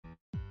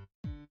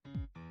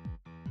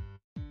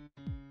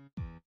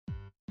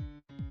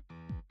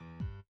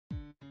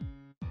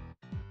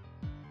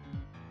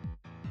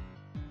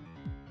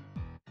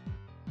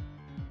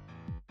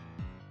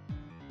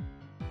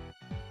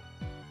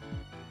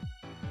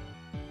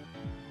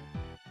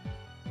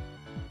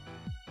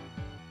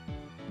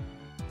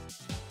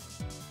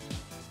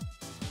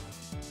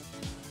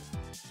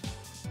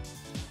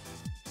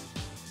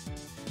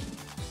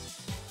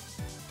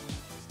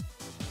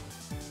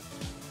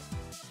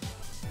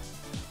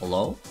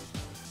Hello?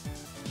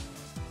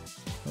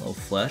 Hello,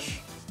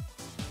 Flesh.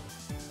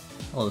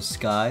 Hello,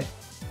 Sky.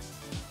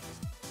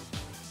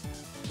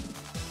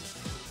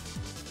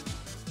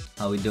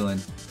 How we doing?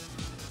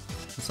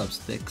 What's up,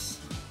 Sticks?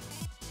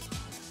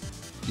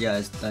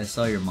 Yeah, I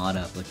saw your mod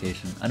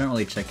application. I don't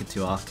really check it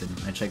too often.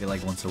 I check it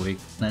like once a week,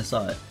 and I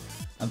saw it.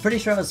 I'm pretty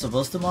sure I was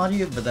supposed to mod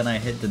you, but then I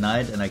hit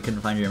denied and I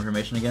couldn't find your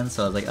information again,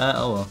 so I was like,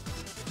 oh well.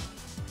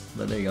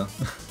 But there you go.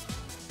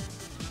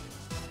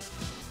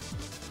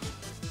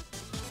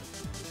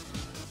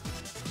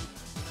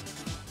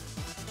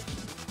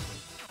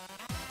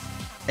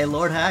 Hey,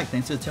 Lord Hack,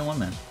 thanks for the 2-1,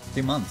 man.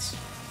 3 months.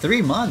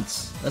 3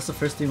 months! That's the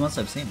first 3 months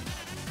I've seen.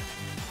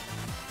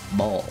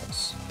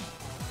 Balls.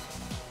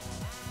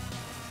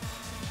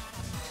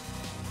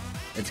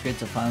 It's great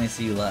to finally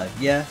see you live.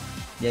 Yeah.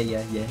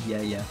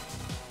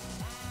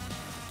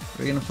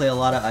 We're gonna play a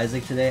lot of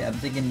Isaac today. I'm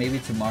thinking maybe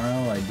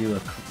tomorrow I do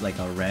a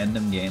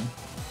random game.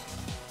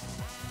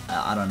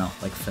 I don't know,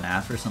 like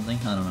FNAF or something.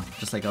 I don't know,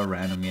 just like a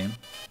random game.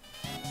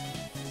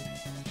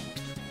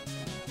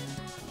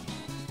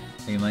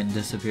 You might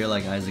disappear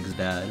like Isaac's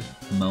dad.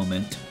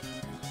 Moment.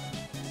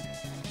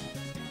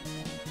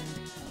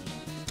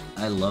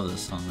 I love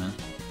this song, man.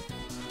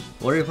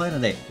 What are you playing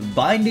today?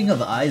 Binding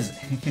of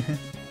Isaac.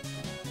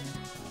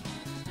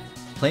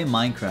 Play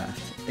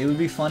Minecraft. It would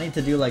be funny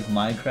to do like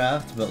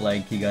Minecraft, but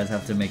like you guys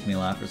have to make me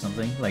laugh or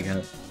something. Like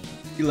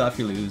you laugh,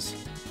 you lose.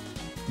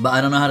 But I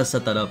don't know how to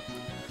set that up.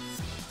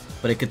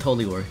 But it could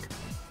totally work.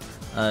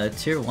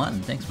 Tier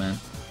 1, thanks man.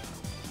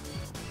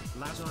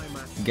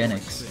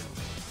 Genix.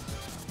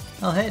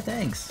 Oh hey,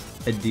 thanks.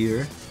 A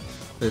deer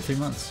for the 3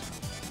 months.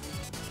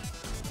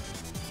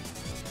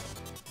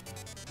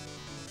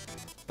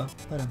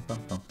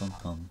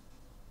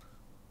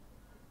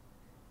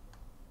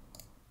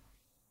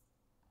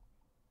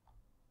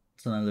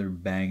 It's another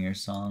banger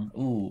song.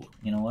 Ooh,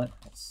 you know what?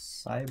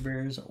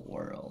 Cyber's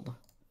World.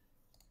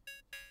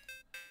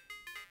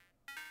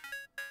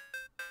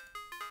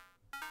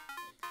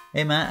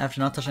 Hey Matt, after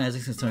not touching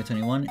Isaac since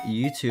 2021,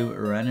 YouTube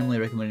randomly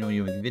recommended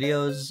me with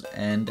videos,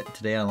 and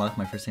today I unlocked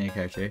my first singing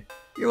character.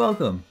 You're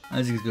welcome!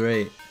 Isaac's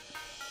great.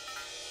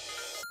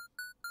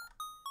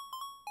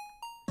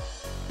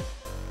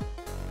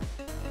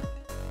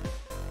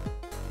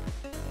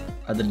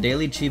 Are the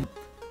daily cheap?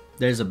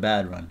 There's a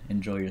bad run.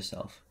 Enjoy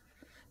yourself.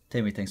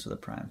 Tammy, thanks for the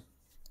prime.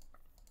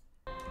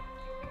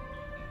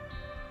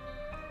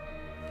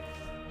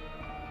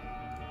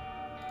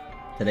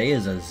 Today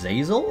is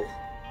Azazel?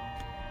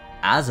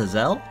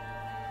 Azazel?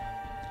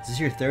 Is this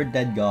your 3rd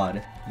dead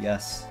god?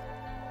 Yes.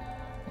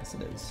 Yes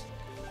it is.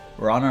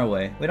 We're on our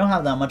way. We don't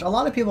have that much. A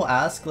lot of people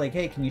ask, like,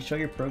 hey, can you show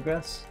your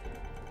progress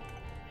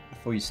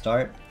before you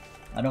start?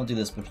 I don't do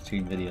this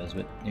between videos,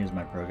 but here's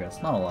my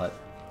progress. Not a lot.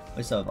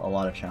 We still have a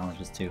lot of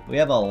challenges too. We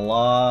have a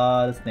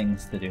lot of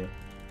things to do.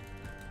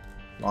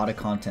 A lot of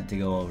content to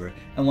go over.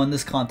 And when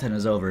this content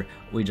is over,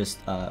 we just,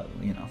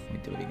 you know, we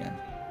do it again.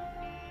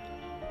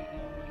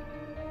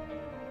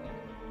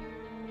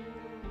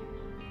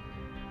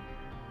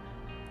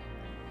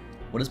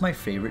 What is my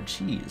favorite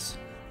cheese?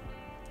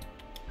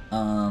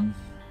 Pepper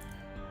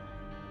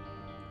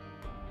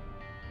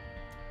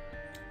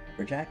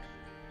Jack?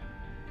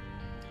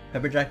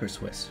 Pepper Jack or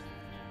Swiss?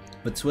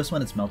 But Swiss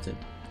when it's melted.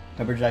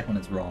 Pepper Jack when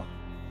it's raw.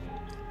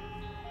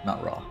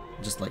 Not raw,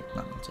 just like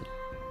not melted.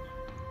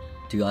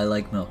 Do I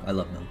like milk? I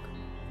love milk.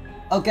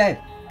 Okay,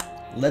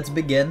 let's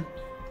begin.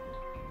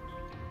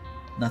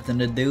 Nothing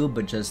to do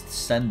but just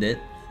send it.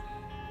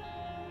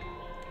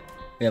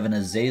 We have an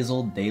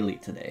Azazel daily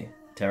today.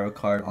 Tarot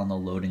card on the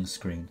loading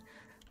screen.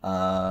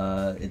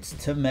 It's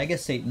to Mega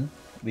Satan.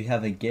 We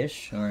have a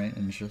Gish. Alright,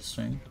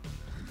 interesting.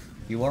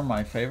 You are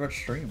my favorite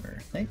streamer.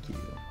 Thank you.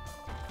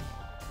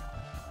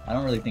 I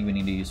don't really think we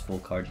need to use full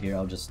card here.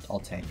 I'll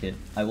tank it.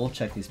 I will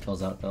check these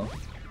pills out though.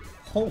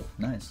 Oh,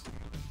 nice.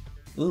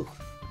 Ooh.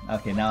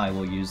 Okay, now I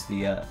will use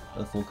the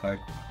full card.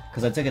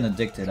 Because I took an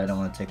addicted, I don't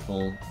want to take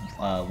full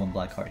 1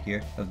 black heart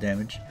here of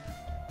damage.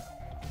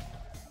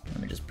 Let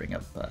me just bring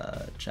up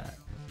chat.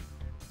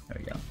 There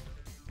we go.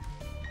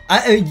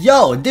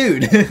 Yo,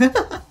 dude!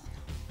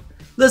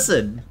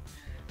 Listen!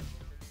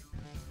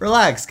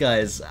 Relax,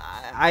 guys.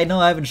 I know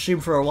I haven't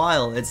streamed for a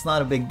while. It's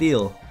not a big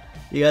deal.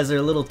 You guys are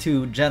a little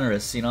too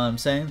generous, you know what I'm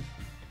saying?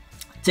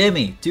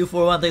 Timmy,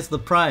 241, thanks for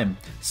the prime.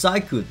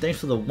 Saiku, thanks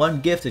for the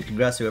 1 gifted.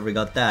 Congrats to whoever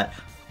got that.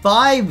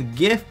 5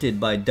 gifted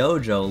by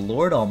Dojo.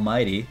 Lord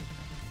almighty.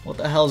 What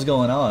the hell's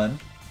going on?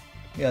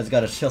 You guys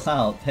gotta chill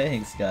out.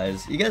 Thanks,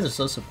 guys. You guys are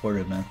so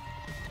supportive, man.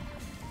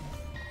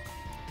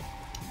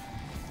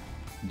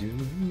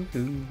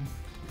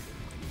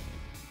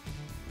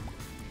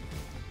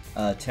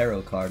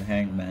 Tarot card,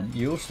 Hangman.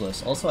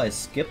 Useless. Also, I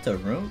skipped a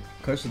room.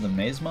 Curse of the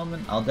Maze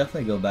moment. I'll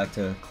definitely go back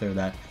to clear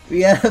that.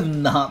 We have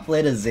not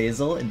played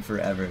Azazel in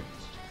forever.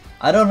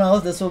 I don't know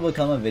if this will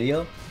become a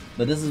video,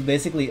 but this is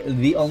basically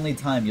the only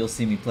time you'll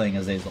see me playing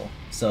Azazel.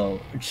 So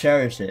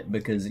cherish it,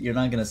 because you're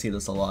not gonna see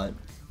this a lot.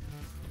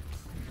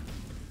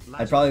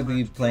 I'd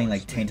probably be playing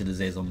like Tainted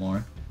Azazel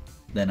more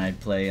than I'd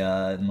play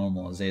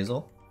normal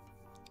Azazel.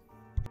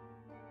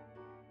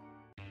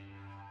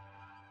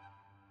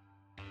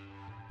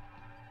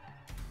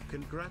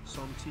 Congrats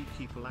on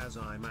Tiki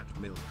Plaza, I'm at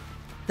Milk.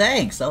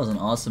 Thanks! That was an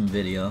awesome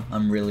video.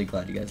 I'm really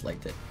glad you guys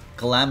liked it.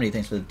 Calamity,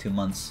 thanks for the 2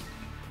 months.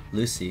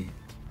 Lucy,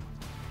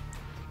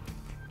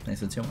 thanks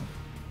for the 2 months.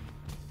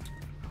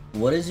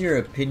 What is your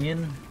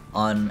opinion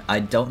on... I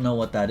don't know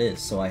what that is,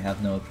 so I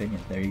have no opinion.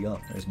 There you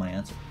go. There's my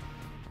answer.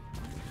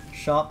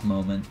 Shop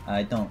moment.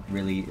 I don't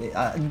really...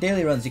 in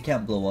daily runs, you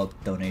can't blow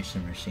up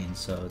donation machines,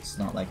 so it's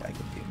not like I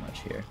can do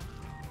much here.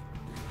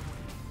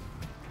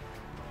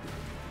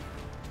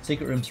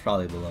 Secret room's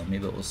probably below me,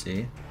 but we'll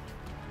see.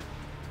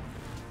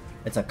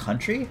 It's a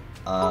country?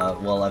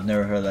 Well, I've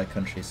never heard of that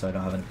country, so I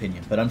don't have an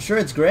opinion. But I'm sure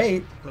it's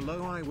great!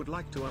 Hello, I would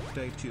like to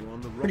update you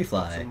on the Pretty Rock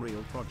fly. Bottom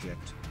Reel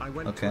project. I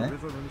went Okay. to a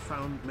river and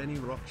found many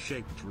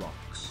rock-shaped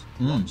rocks.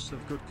 Mm. Lots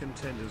of good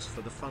contenders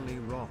for the funny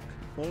rock.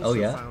 Also Oh,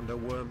 yeah? found a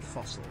worm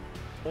fossil.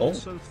 Oh.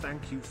 Also,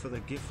 thank you for the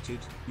gifted.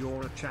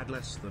 You're a Chad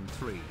less than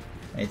 3.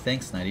 Hey,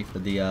 thanks, Nighty, for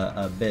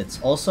the bits.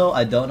 Also,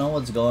 I don't know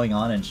what's going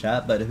on in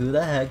chat, but who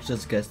the heck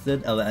just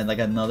gifted like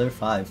another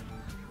 5?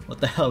 What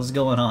the hell's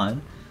going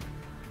on?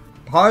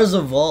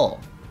 Parzival,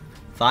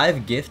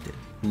 5 gifted.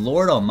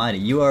 Lord Almighty,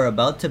 you are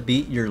about to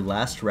beat your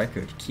last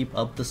record. Keep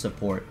up the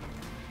support.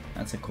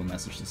 That's a cool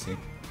message to see.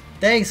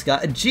 Thanks,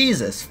 guys.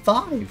 Jesus,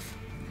 5.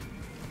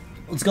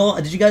 Let's go.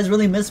 Did you guys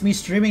really miss me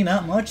streaming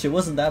that much? It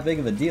wasn't that big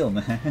of a deal,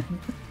 man.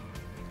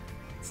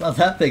 It's not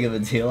that big of a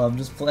deal. I'm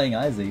just playing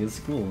Isaac. It's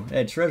cool.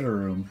 Hey, treasure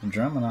room.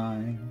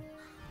 Gemini.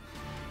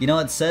 You know,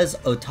 it says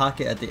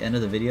Otake at the end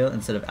of the video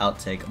instead of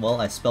outtake.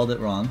 Well, I spelled it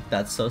wrong.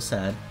 That's so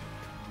sad.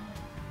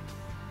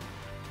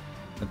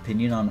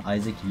 Opinion on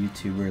Isaac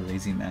YouTuber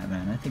Lazy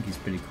Madman. I think he's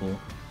pretty cool.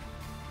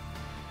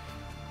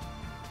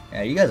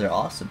 Yeah, you guys are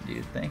awesome,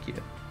 dude. Thank you.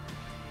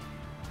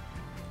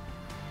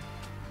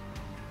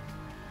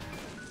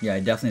 Yeah, I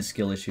definitely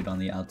skill issued on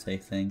the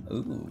outtake thing.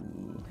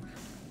 Ooh.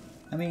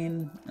 I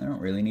mean, I don't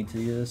really need to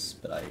do this,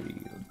 but I'll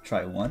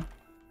try one.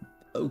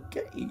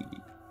 Okay.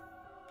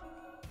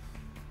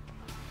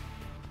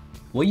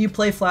 Will you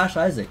play Flash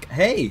Isaac?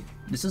 Hey,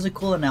 this is a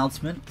cool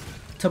announcement.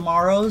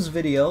 Tomorrow's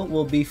video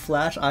will be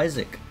Flash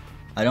Isaac.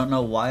 I don't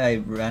know why I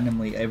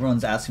randomly...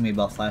 Everyone's asking me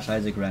about Flash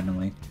Isaac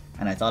randomly,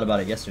 and I thought about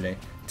it yesterday.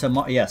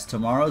 Yes,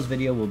 tomorrow's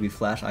video will be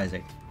Flash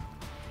Isaac.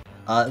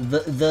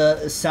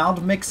 The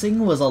sound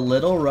mixing was a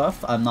little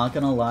rough, I'm not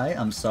gonna lie,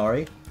 I'm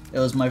sorry. It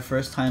was my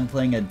first time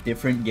playing a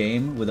different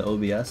game with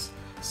OBS.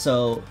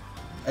 So,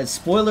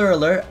 spoiler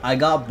alert, I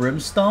got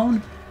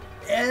Brimstone.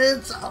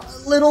 It's a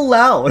little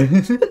loud.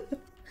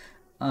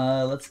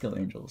 Let's go,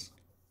 Angels.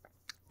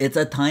 It's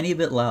a tiny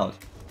bit loud.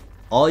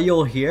 All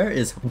you'll hear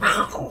is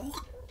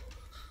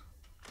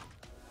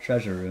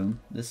treasure room.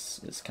 This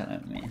is kind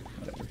of meh,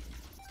 whatever.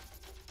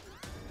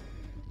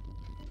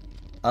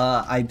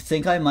 I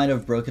think I might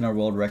have broken a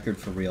world record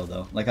for real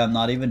though. Like, I'm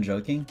not even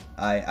joking.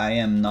 I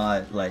am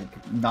not like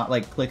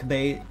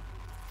clickbait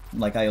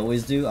like I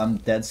always do. I'm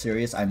dead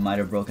serious. I might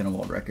have broken a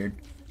world record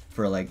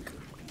for like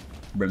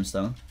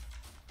Brimstone.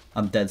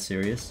 I'm dead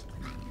serious.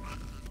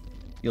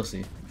 You'll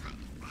see.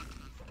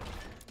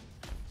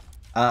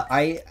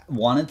 I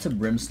wanted to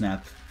Brim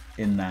Snap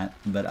in that,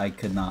 but I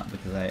could not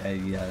because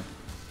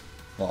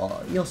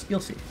well, you'll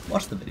see.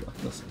 Watch the video.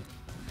 You'll see.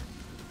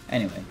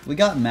 Anyway, we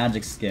got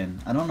magic skin.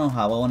 I don't know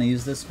how I want to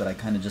use this, but I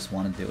kind of just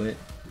want to do it.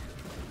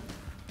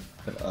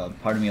 But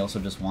part of me also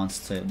just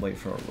wants to wait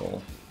for a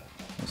roll.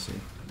 We'll see.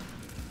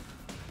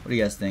 What do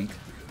you guys think?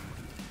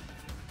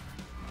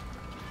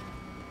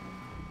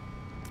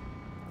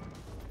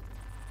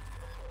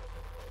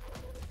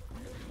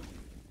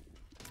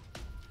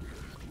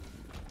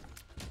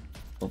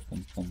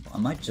 I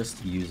might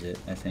just use it,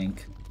 I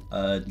think.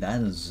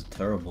 That is a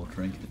terrible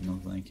trinket. No,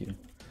 thank you.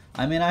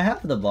 I mean, I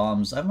have the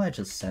bombs. I might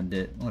just send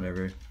it.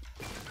 Whatever.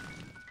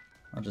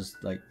 I'll just,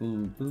 like,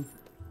 boo, boo.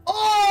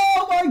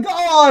 Oh my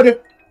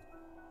god!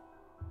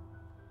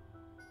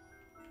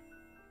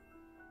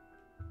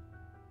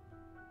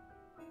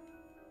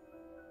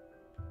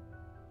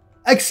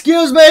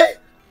 Excuse me?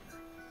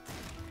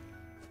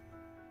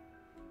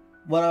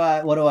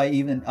 What do I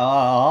even...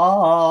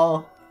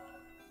 Oh.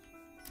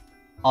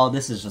 Oh,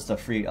 this is just a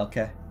free...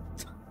 Okay.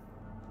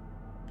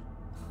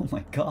 Oh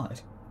my god.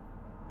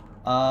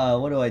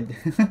 What do I do?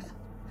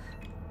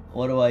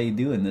 What do I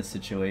do in this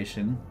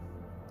situation?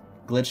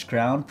 Glitch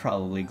crown?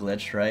 Probably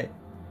glitch, right?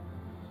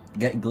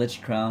 Get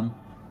glitch crown.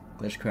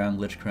 Glitch crown,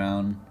 glitch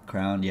crown,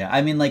 crown, yeah.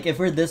 I mean, like, if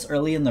we're this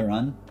early in the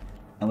run,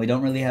 and we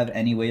don't really have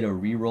any way to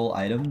re-roll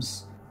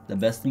items, the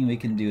best thing we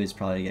can do is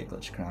probably get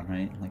glitch crown,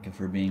 right? Like, if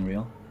we're being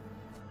real.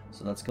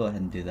 So let's go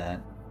ahead and do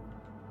that.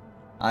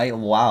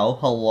 Wow,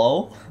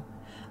 hello?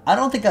 I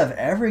don't think I've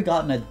ever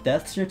gotten a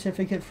death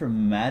certificate for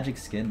magic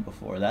skin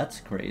before. That's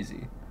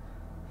crazy.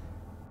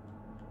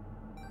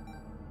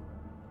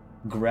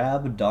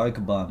 Grab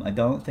dark bum. I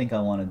don't think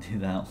I want to do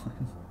that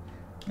one.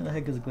 Where the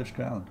heck is glitch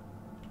crown?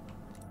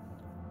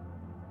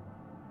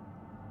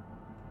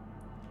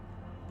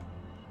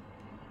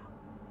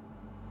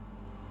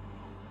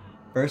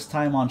 First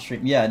time on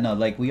stream. Yeah, no,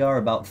 like we are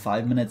about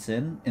 5 minutes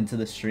into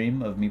the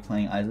stream of me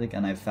playing Isaac,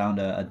 and I found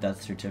a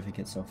death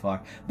certificate so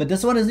far. But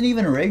this one isn't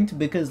even rigged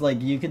because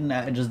like you can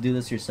just do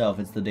this yourself.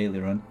 It's the daily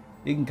run.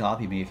 You can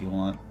copy me if you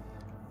want.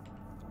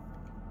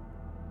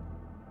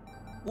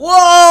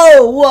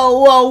 Whoa! Whoa!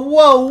 Whoa!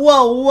 Whoa!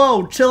 Whoa!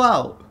 Whoa! Chill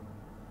out.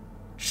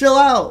 Chill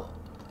out.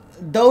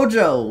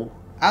 Dojo,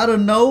 out of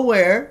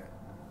nowhere.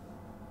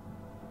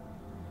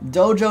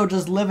 Dojo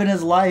just living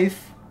his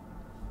life.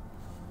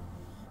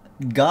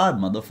 God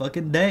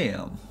motherfucking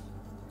damn.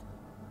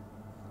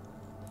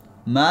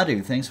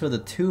 Madu, thanks for the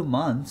 2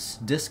 months.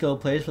 Disco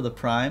plays for the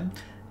Prime.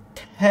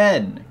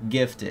 10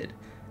 gifted.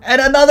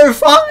 And another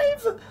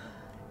 5!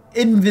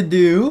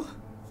 Invidu.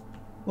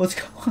 What's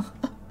going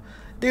on?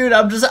 Dude,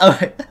 I'm just...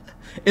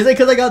 Is it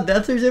because I got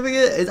death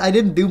certificate? I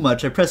didn't do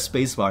much. I pressed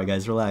spacebar,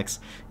 guys. Relax.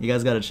 You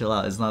guys gotta chill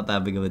out. It's not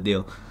that big of a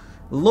deal.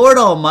 Lord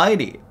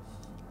Almighty.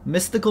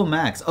 Mystical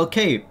Max.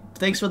 Okay,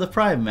 thanks for the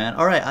Prime, man.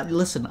 Alright,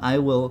 listen, I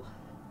will...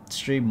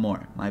 stream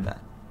more. My bad.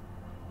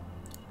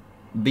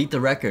 Beat the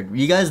record.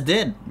 You guys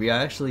did.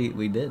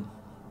 We did.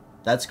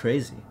 That's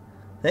crazy.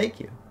 Thank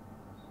you.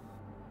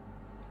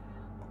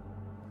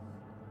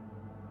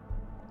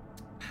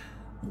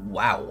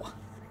 Wow.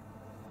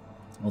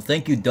 Well,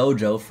 thank you,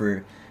 Dojo,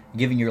 for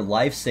giving your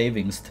life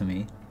savings to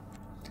me.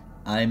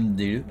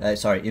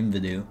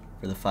 Invidu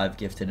for the 5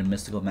 gifted and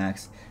Mystical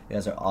Max. You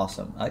guys are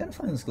awesome. I gotta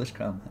find this glitch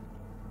crown, man.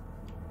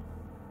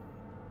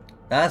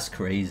 That's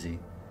crazy.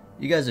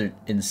 You guys are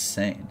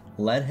insane.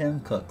 Let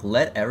him cook.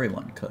 Let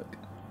everyone cook.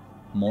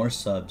 More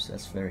subs.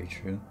 That's very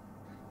true.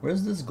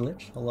 Where's this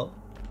glitch? Hello?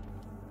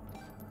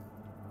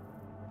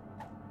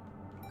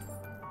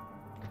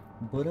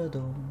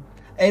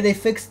 Hey, they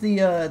fixed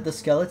the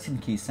skeleton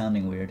key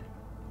sounding weird.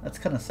 That's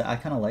kind of sad. I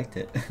kind of liked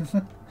it.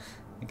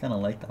 I kind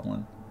of like that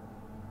one.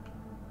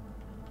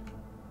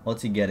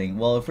 What's he getting?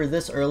 Well, if we're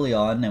this early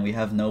on and we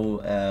have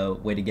no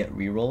way to get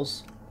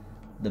rerolls,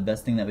 the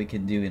best thing that we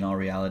can do in all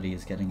reality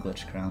is getting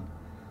glitch crown.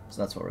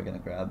 So that's what we're gonna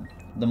grab.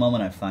 The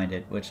moment I find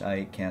it, which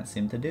I can't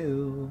seem to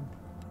do.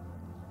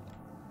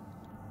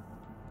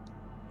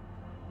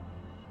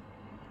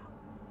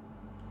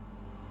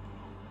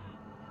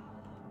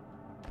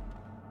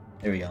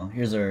 There we go.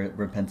 Here's our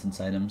repentance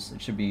items. It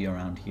should be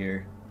around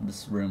here.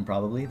 This room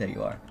probably. There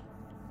you are.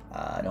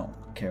 I don't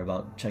care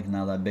about checking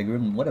out that big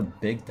room. What a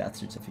big death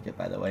certificate,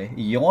 by the way.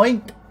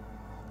 Yoink!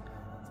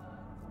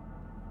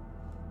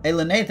 Hey,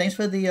 Lene, thanks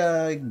for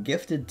the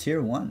gifted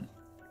tier 1.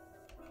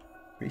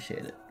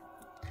 Appreciate it.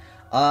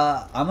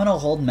 I'm gonna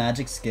hold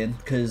magic skin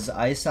because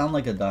I sound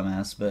like a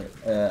dumbass, but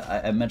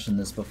I mentioned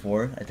this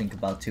before, I think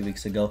about 2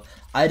 weeks ago.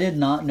 I did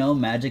not know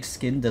magic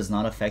skin does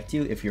not affect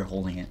you if you're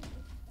holding it.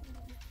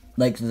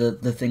 Like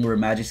the thing where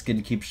magic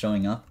skin keeps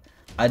showing up.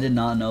 I did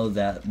not know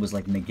that was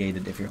like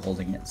negated if you're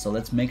holding it. So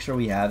let's make sure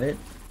we have it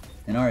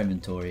in our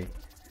inventory.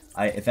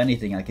 If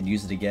anything, I could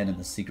use it again in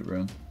the secret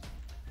room.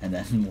 And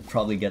then we'll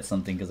probably get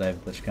something because I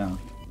have glitch crown.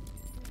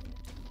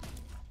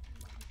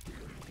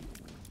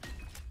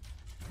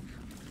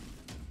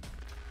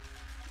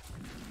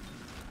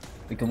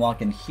 We can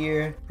walk in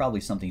here.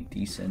 Probably something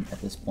decent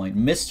at this point.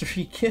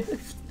 Mystery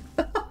gift.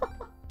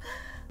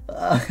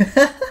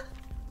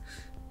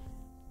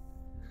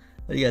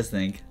 What do you guys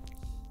think?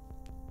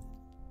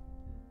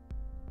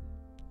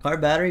 Car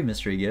battery,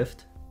 mystery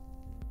gift.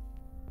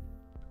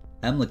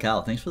 M.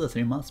 Lacal, thanks for the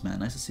 3 months, man.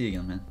 Nice to see you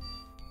again, man.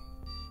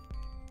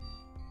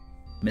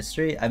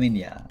 Mystery? I mean,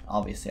 yeah.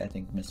 Obviously, I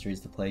think mystery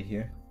is the play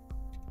here.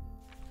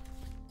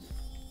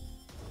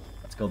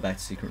 Let's go back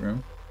to secret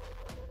room.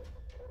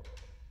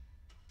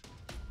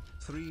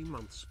 3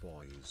 months,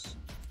 boys.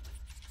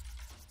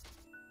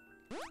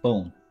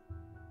 Boom.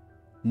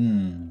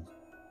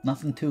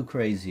 Nothing too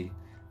crazy.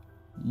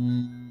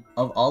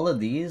 Of all of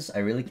these, I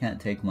really can't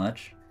take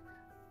much.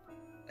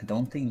 I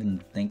don't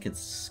even think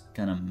it's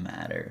gonna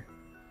matter.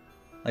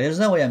 Like, there's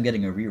no way I'm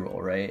getting a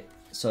reroll, right?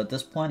 So at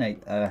this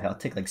point, I'll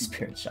take like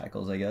Spirit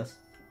Shackles, I guess,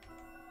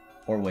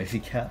 or Wavy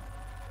Cap.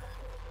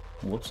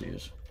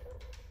 Whoopsies.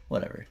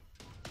 Whatever.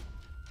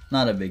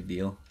 Not a big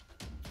deal.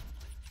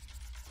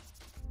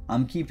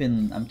 I'm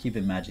keeping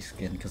Magic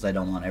Skin because I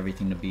don't want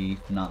everything to be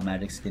not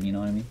Magic Skin. You know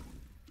what I mean?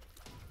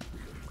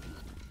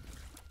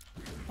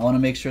 I want to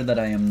make sure that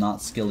I am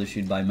not skill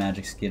issued by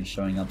Magic Skin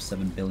showing up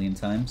 7 billion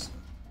times.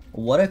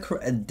 What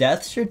a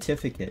death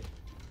certificate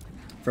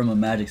from a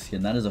Magic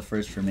Skin. That is a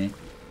first for me.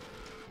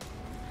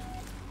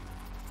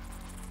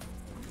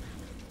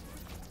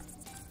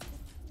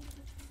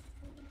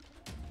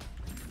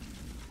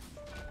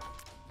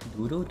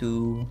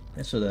 Doo-doo-doo.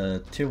 Thanks for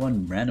the tier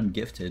 1 random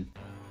gifted.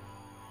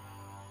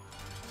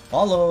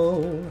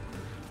 Follow!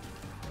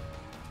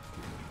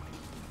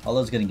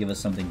 Hollow's gonna give us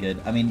something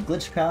good. I mean,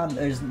 Glitch Crown,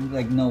 there's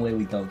like no way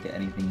we don't get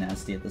anything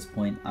nasty at this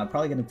point. I'm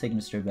probably gonna take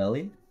Mr.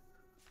 Belly.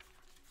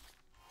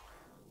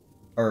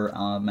 Or,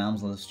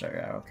 Mounds Lister,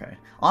 yeah, okay.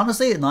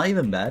 Honestly, not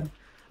even bad.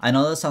 I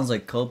know that sounds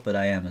like cope, but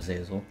I am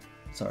Azazel.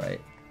 It's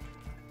alright.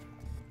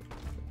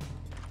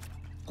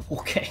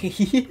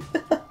 Okay.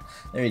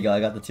 There you go, I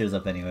got the tears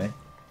up anyway.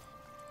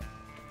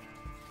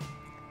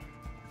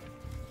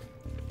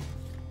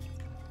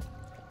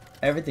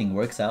 everything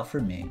works out for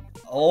me.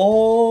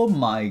 Oh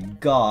my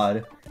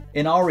god.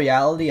 In all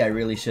reality, I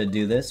really should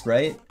do this,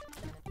 right?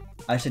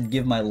 I should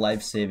give my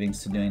life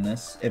savings to doing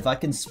this. If I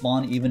can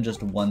spawn even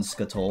just one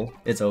Scuttle,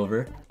 it's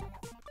over.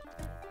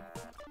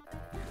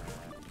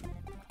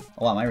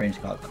 Oh wow, my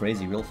range got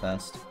crazy real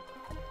fast.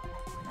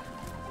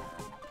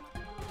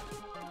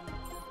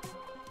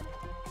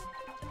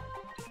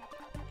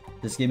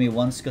 Just give me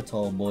one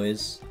Scuttle,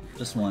 boys.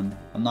 Just one.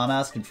 I'm not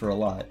asking for a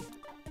lot.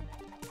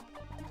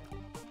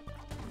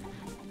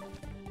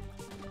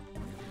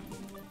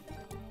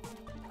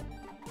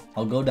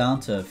 I'll go down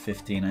to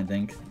 15, I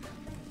think.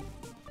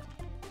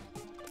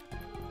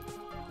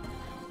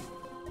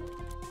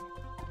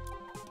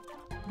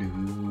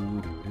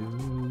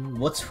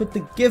 What's with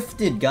the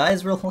gifted,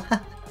 guys?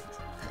 Relax.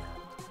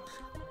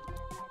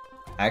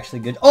 Actually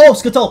good. Oh,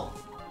 Scuttle!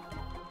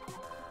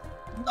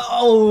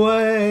 No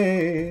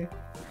way!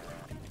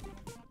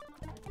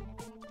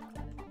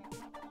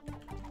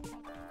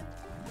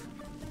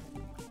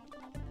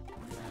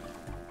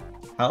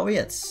 How are we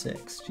at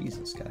 6?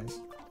 Jesus, guys.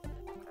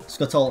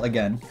 Scuttle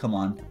again. Come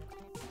on.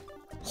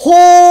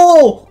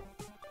 Oh!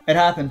 It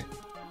happened.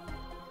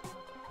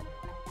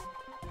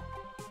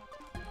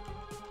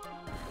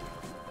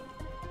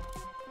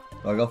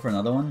 Do I go for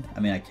another one? I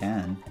mean, I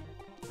can.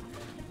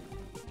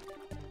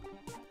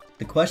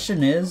 The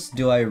question is,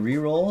 do I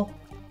reroll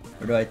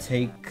or do I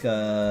take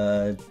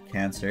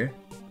cancer?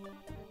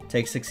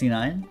 Take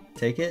 69?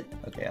 Take it?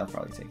 Okay, I'll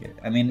probably take it.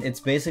 I mean, it's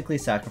basically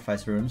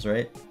sacrifice rooms,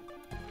 right?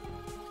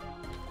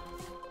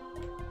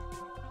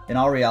 In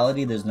all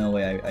reality, there's no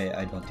way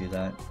I don't do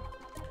that.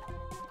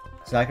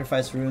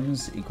 Sacrifice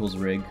rooms equals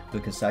rig,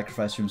 because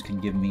sacrifice rooms can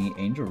give me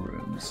angel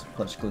rooms.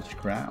 Clutch glitch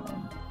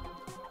crown.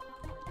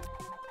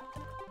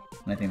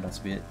 And I think that's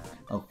it.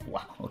 Oh,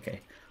 wow,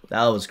 okay.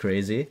 That was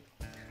crazy.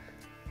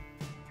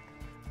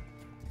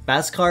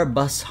 Baskar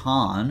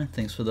Bashan,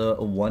 thanks for the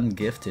one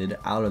gifted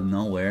out of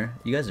nowhere.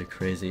 You guys are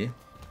crazy.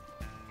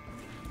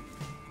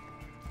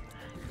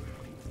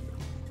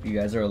 You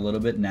guys are a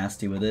little bit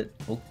nasty with it.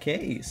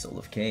 Okay, Soul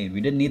of Cain.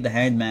 We didn't need the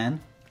Hanged Man,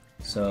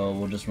 so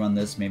we'll just run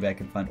this. Maybe I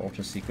can find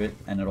Ultra Secret,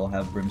 and it'll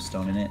have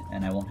Brimstone in it,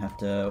 and I won't have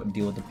to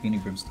deal with the puny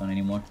Brimstone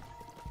anymore.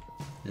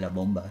 La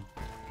Bomba.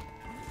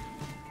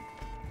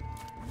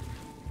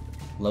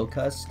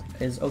 Locust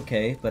is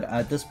okay, but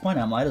at this point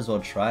I might as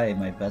well try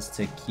my best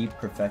to keep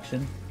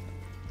perfection.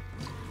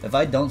 If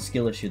I don't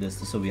skill issue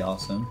this will be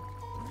awesome.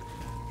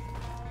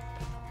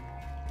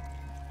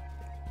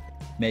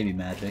 Maybe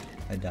magic.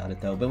 I doubt it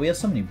though. But we have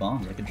so many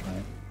bombs, I could try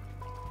it.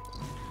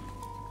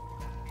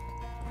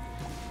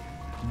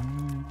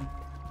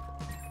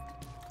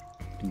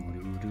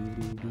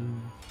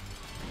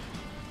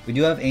 We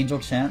do have Angel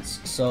Chance,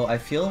 so I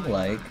feel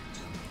like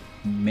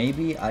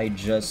maybe I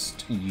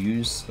just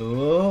use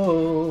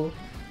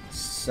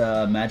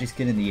magic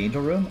skin in the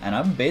Angel Room, and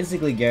I'm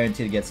basically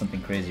guaranteed to get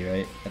something crazy,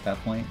 right? At that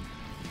point.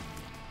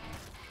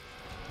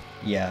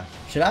 Yeah.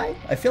 Should I?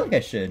 I feel like I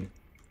should.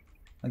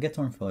 I'll get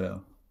Torn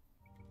Photo.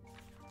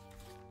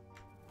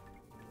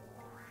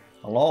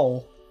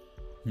 Hello?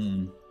 I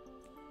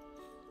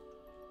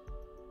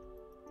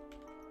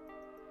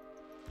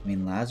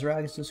mean,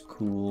 Lazarag is just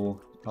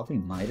cool. Probably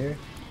Miter.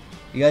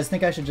 You guys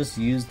think I should just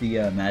use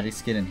the magic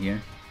skin in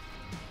here?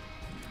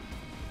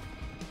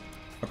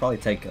 I'll probably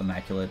take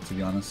Immaculate, to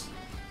be honest.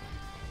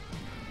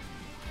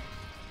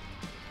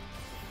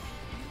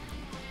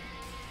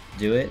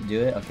 Do it?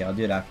 Do it? Okay, I'll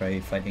do it after I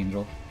fight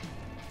Angel.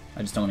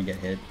 I just don't want to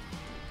get hit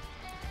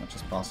as much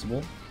as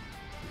possible.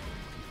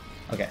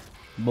 Okay,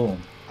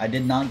 boom. I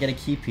did not get a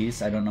key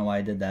piece. I don't know why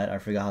I did that. I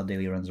forgot how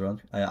daily runs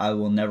run. I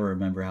will never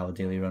remember how a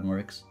daily run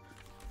works.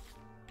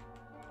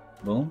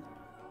 Boom.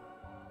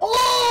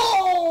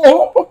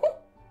 Oh!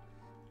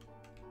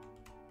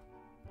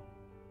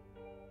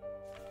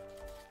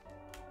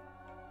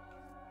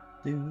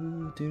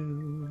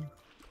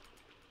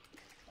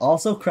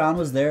 Also, Crown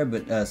was there,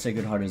 but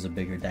Sacred Heart is a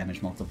bigger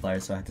damage multiplier,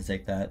 so I had to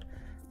take that.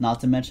 Not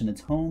to mention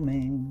it's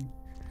homing.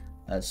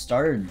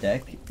 Starter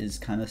deck is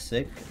kind of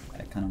sick.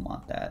 I kind of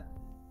want that.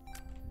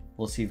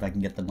 We'll see if I can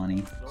get the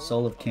money.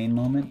 Soul of Cain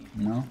moment?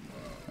 No?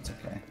 That's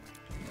okay.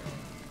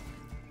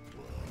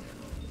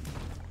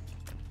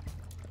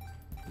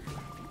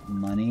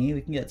 Money?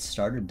 We can get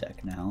starter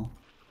deck now.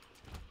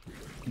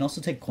 You can also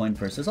take coin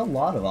purse. There's a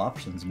lot of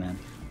options, man.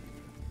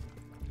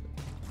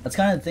 That's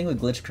kind of the thing with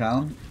Glitch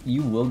Crown.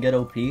 You will get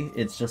OP.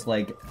 It's just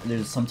like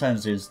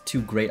sometimes there's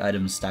two great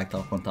items stacked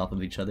up on top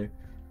of each other.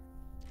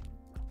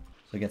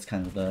 So it gets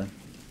kind of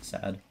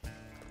sad.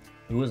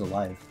 Who is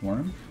alive?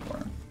 Worm?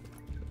 Worm.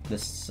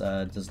 This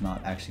does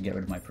not actually get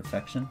rid of my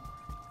perfection.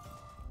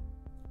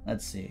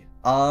 Let's see.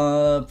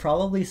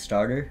 Probably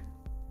starter.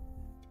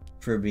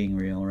 For being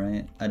real,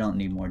 right? I don't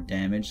need more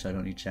damage, so I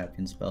don't need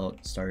Champion's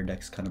Belt. Starter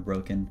deck's kind of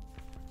broken.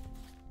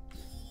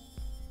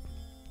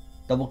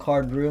 Double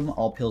card room,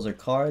 all pills are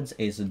cards.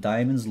 Ace of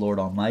Diamonds, Lord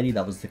Almighty,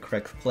 that was the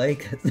correct play,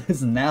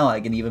 because now I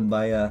can even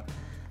buy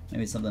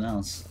maybe something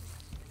else.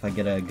 If I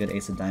get a good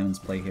Ace of Diamonds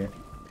play here.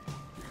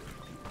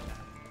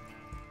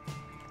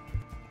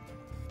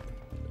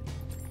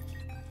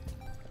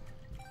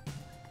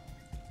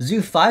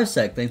 Zoo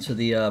 5sec, thanks for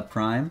the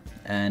Prime.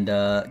 And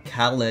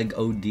Caleg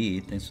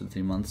OD, thanks for the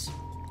 3 months.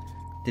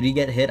 Did he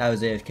get hit? I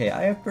was AFK.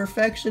 I have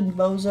perfection,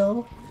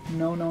 bozo.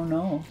 No, no,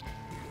 no.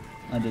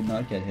 I did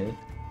not get hit.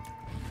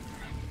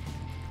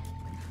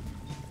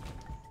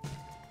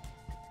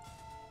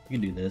 You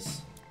can do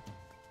this.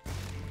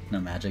 No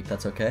magic,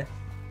 that's okay.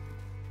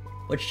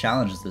 Which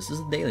challenge is this? This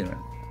is a daily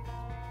run.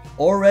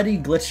 Already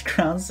glitched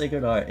crown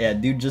sacred heart. Yeah,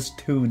 dude just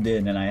tuned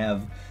in and I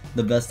have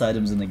the best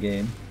items in the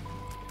game.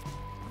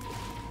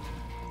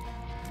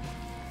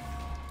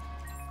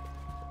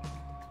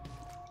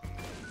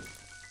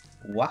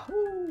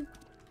 Wahoo!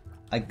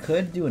 I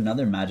could do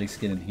another magic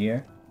skin in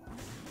here.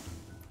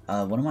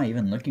 What am I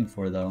even looking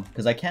for though?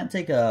 Because I can't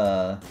take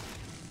a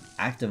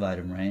active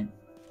item, right?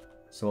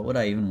 So what would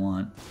I even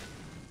want?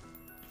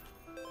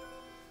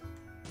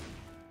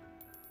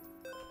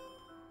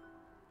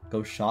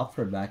 Go shop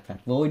for a backpack.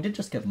 Well, we did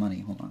just get money.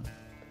 Hold on.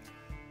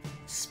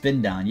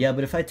 Spin down. Yeah,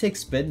 but if I take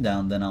spin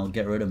down, then I'll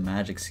get rid of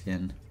magic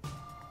skin.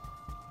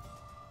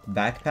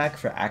 Backpack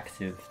for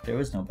active. There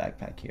was no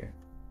backpack here.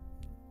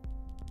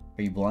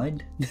 Are you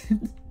blind?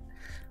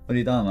 What are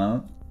you talking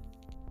about?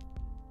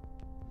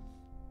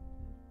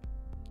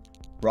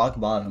 Rock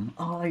bottom.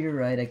 Oh, you're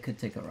right. I could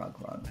take a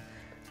rock bottom.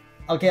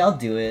 Okay, I'll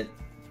do it.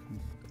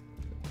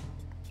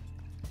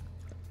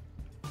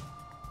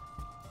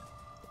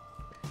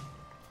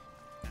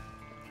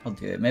 I'll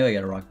do it. Maybe I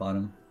get a rock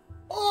bottom.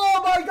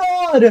 Oh my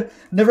god!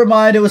 Never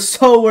mind, it was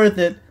so worth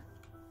it.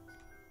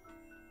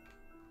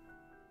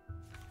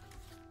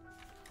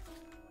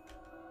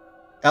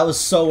 That was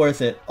so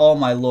worth it. Oh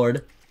my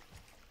lord.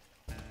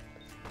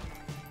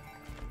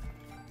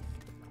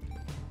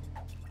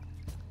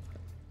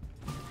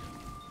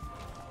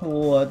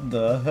 What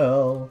the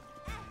hell?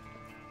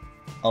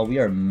 Oh, we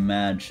are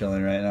mad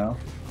chilling right now.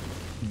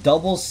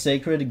 Double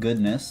sacred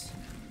goodness.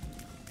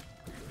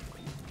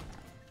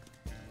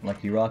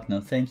 Lucky rock,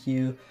 no thank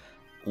you.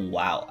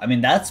 Wow. I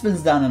mean, that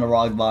spins down in a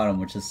rock bottom,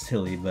 which is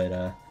silly, but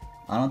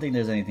I don't think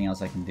there's anything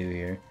else I can do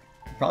here.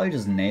 Probably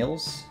just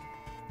nails.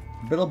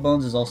 Brittle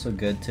bones is also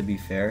good, to be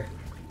fair.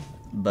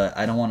 But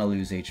I don't want to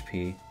lose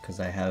HP, because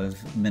I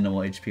have minimal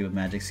HP with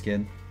magic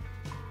skin.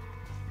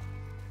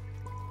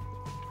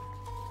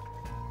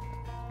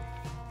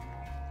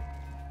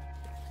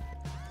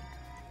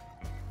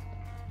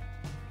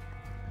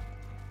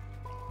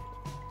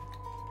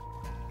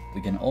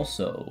 We can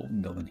also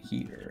go in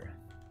here.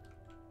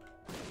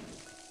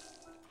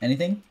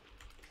 Anything?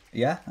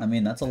 Yeah, I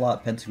mean, that's a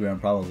lot. Pentagram,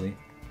 probably.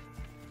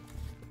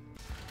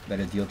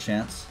 Better deal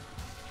chance.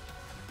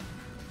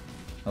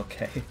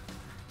 Okay.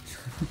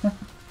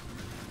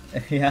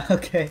 Yeah,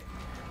 okay.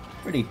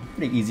 Pretty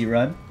easy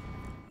run.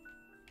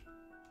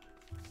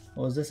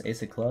 What was this?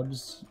 Ace of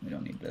clubs? We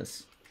don't need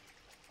this.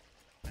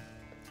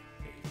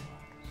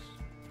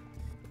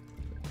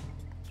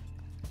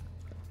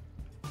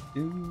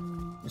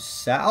 Ooh,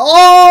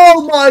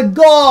 oh my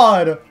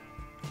god!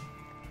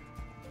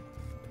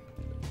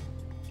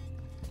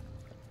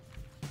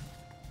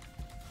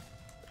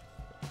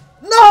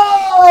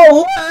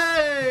 No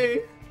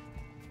way!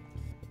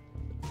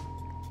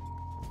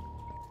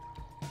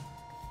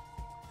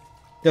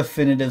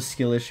 Definitive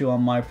skill issue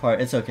on my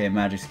part. It's okay,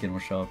 magic skin will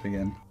show up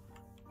again.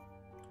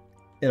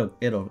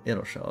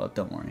 It'll show up,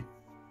 don't worry.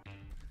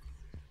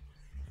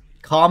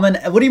 Common?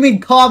 What do you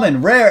mean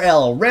common? Rare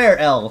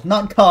L,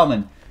 not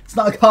common. It's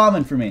not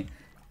common for me.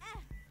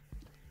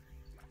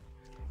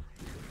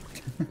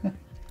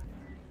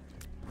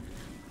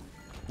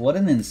 What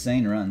an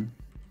insane run.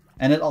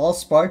 And it all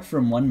sparked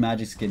from one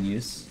magic skin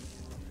use.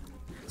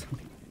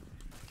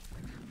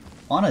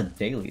 On a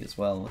daily as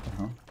well, what the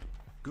hell?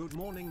 Good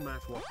morning,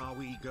 Matt. What are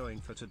we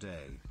going for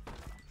today?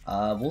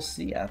 We'll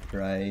see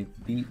after I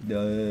beat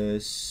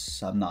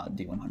this. I'm not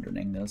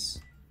D100ing this.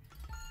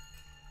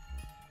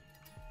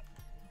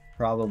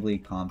 Probably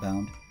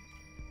compound.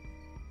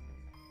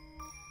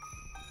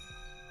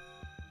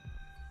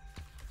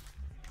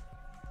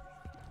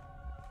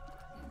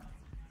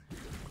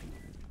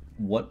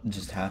 What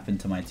just happened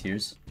to my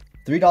tears?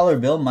 $3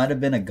 bill might have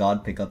been a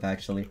god pickup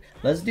actually.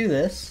 Let's do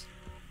this.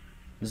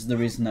 This is the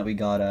reason that we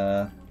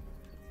got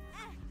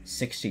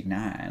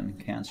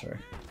 69 cancer.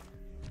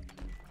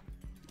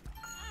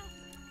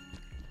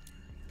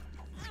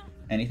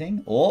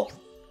 Anything? Oh!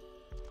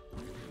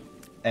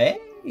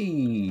 Hey!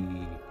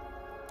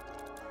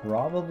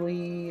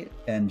 Probably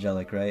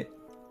angelic, right?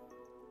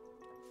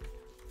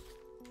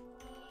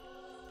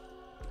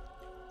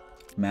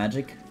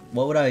 Magic?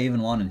 What would I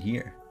even want in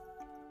here?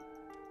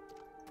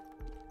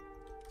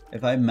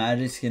 If I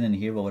magic skin in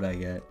here, what would I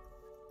get?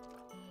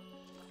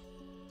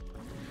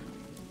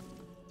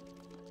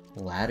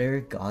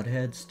 Ladder,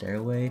 Godhead,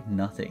 Stairway,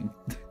 nothing.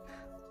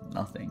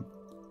 Nothing.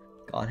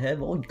 Godhead?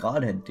 What would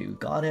Godhead do?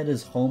 Godhead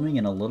is homing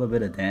and a little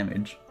bit of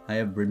damage. I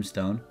have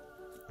Brimstone.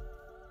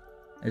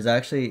 There's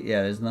actually,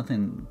 yeah, there's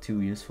nothing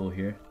too useful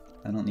here.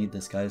 I don't need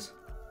this, guys.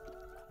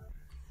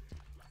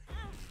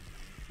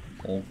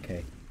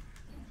 Okay.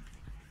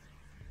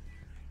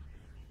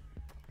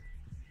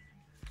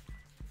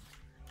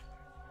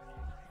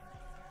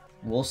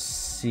 We'll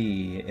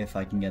see if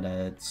I can get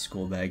a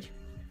school bag.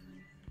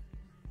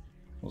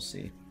 We'll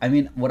see. I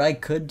mean, what I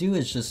could do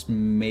is just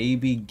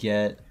maybe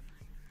get...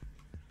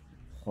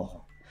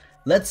 Oh.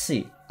 Let's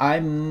see. I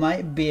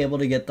might be able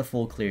to get the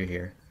full clear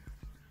here.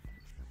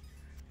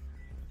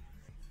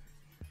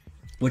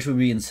 Which would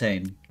be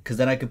insane. Because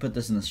then I could put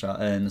this in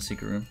the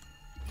secret room.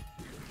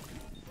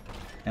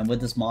 And with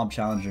this mob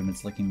challenge room,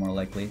 it's looking more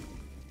likely.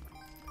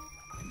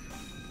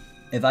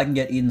 If I can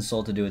get Eden's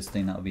Soul to do its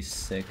thing, that would be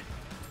sick.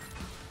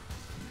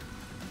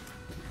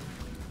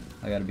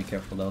 I gotta be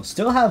careful though.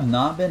 Still have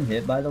not been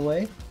hit, by the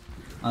way.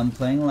 I'm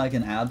playing like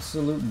an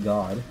absolute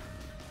god.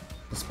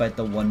 Despite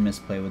the one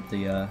misplay with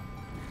the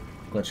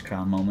glitch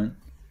crown moment.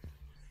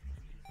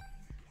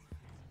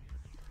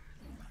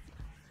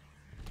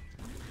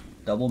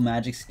 Double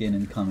magic skin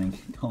incoming.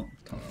 Don't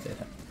say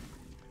that.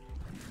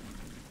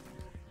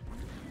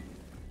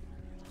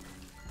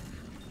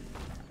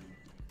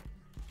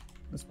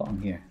 What's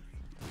bomb here?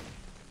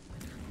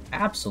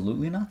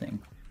 Absolutely nothing.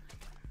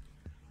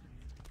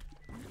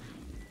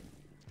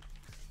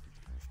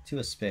 Two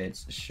of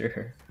spades,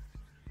 sure.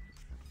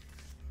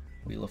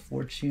 Wheel of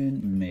Fortune,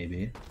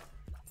 maybe.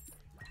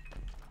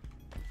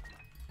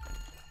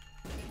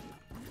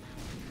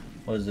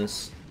 What is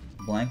this?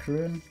 Blank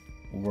rune?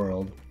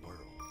 World.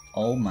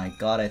 Oh my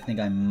god, I think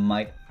I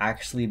might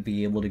actually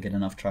be able to get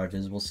enough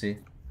charges, we'll see.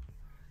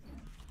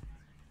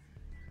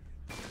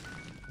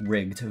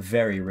 Rigged,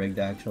 very rigged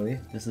actually.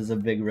 This is a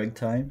big rig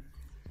time.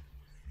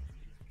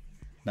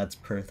 That's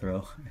per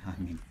throw. I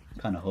mean, I'm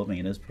kind of hoping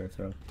it is per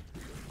throw.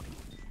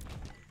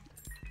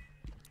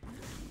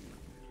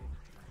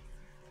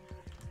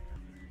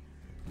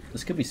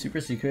 This could be super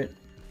secret.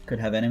 Could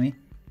have enemy.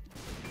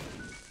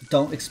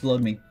 Don't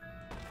explode me.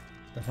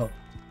 The hell?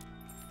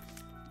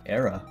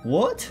 Era.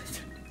 What?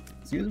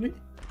 Excuse me?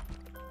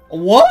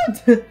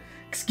 What?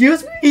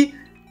 Excuse me?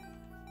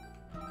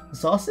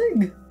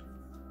 Saucing?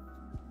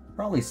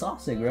 Probably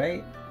saucing,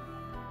 right?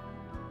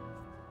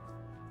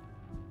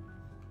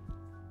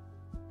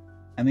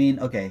 I mean,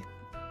 okay.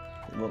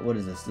 What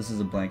is this? This is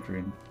a blank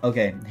rune.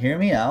 Okay, hear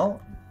me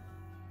out.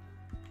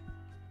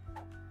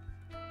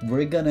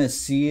 We're gonna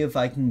see if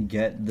I can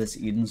get this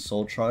Eden's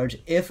Soul charge.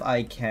 If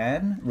I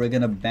can, we're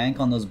gonna bank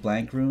on those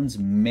blank runes,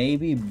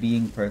 maybe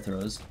being per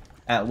throws.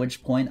 At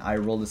which point I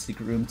roll the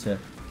secret room to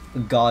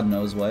God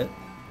knows what.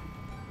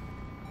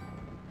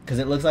 Because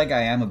it looks like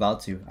I am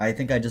about to. I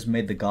think I just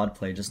made the God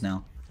play just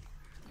now.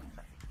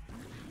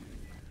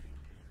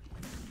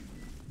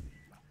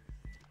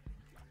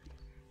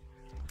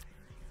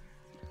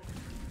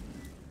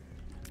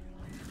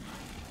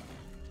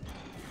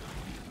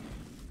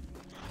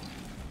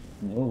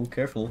 Whoa,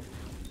 careful.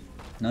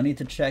 No need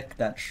to check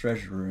that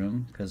treasure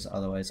room, because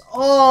otherwise...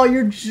 Oh,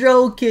 you're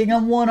joking!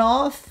 I'm one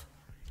off?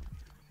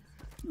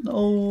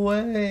 No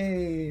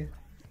way!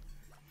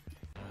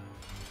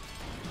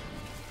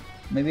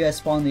 Maybe I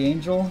spawn the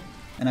angel,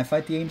 and I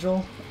fight the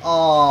angel?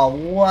 Oh,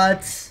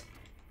 what?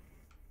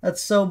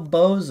 That's so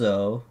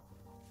bozo.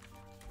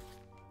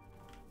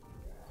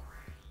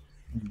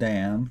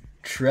 Damn.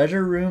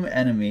 Treasure room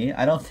enemy.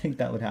 I don't think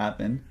that would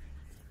happen.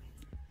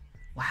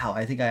 Wow,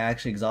 I think I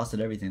actually exhausted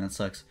everything. That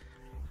sucks.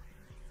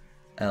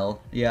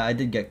 L. Yeah, I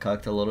did get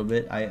cucked a little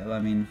bit. I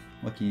mean,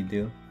 what can you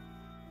do?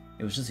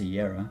 It was just a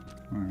Yera.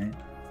 Alright.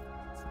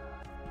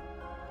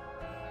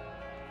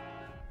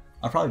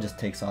 I'll probably just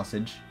take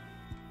sausage.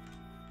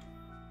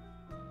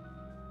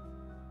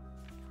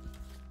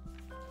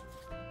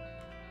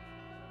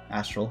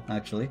 Astral,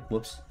 actually.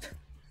 Whoops.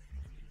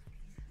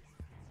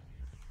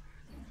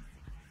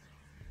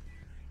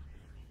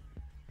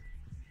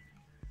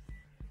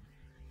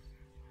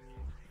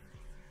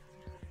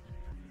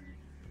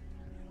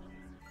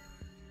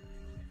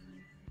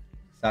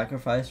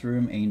 Sacrifice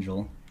room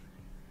angel.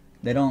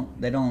 They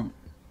don't,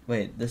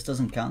 wait, this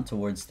doesn't count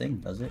towards thing,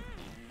 does it?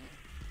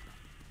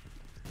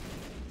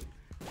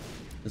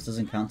 This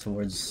doesn't count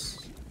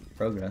towards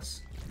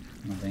progress,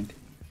 I don't think.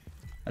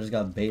 I just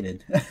got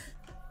baited.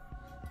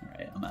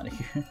 Alright, I'm out of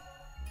here.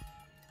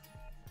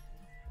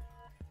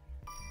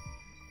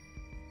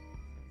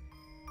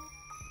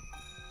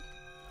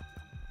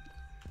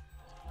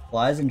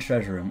 Flies in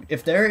treasure room.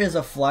 If there is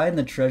a fly in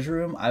the treasure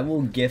room, I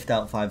will gift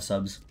out 5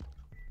 subs.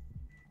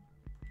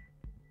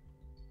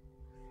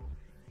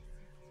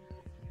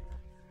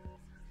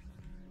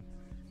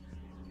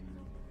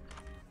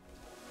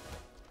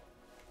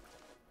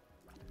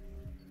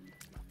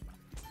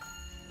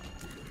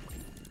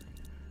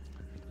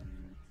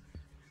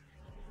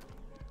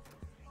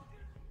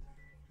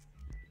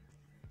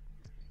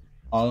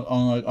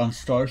 I'm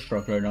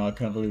starstruck right now. I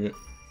can't believe it.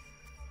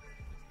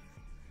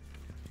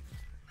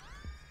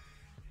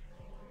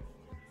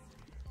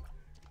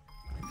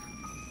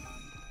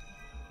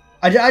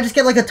 I just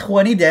get like a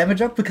 20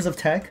 damage up because of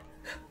tech.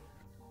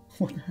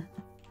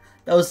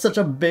 That was such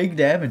a big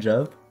damage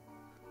up.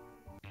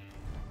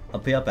 I'll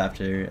pay up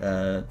after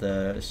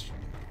the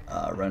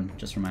run.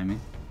 Just remind me.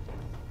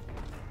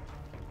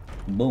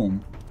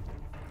 Boom.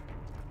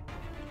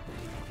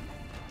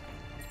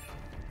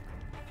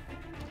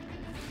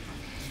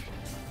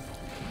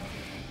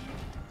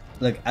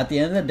 Look, at the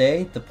end of the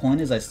day, the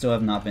point is I still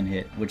have not been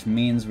hit, which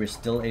means we're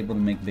still able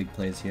to make big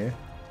plays here.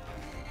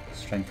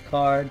 Strength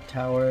card,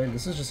 tower.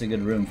 This is just a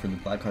good room for the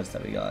black cards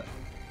that we got.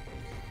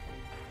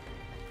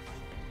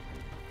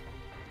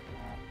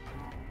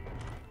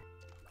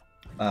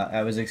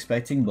 I was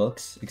expecting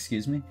books,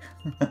 excuse me.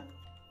 I'm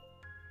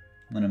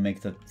gonna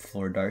make the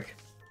floor dark.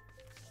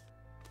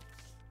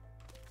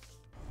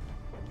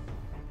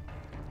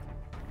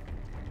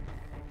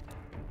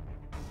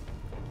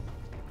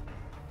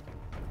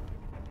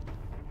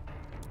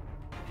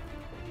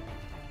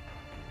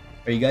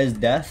 Are you guys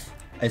deaf?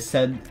 I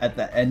said at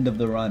the end of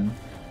the run.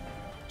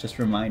 Just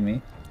remind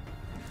me.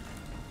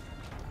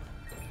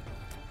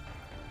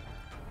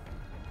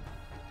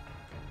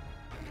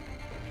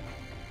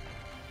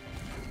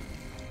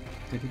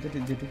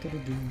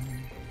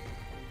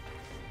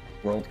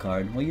 World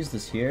card. We'll use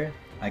this here.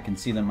 I can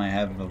see them. I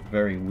have a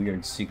very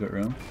weird secret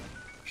room.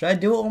 Should I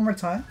do it one more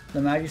time?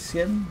 The magic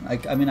skin?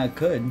 I mean, I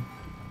could.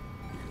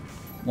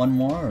 One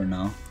more or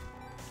no?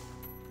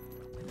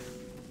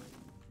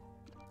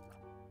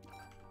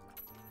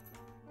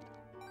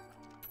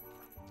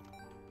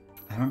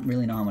 I don't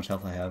really know how much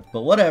health I have,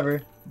 but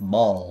whatever.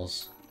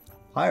 Balls.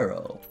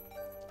 Pyro.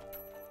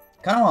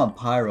 Kinda want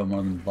pyro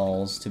more than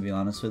balls, to be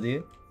honest with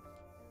you.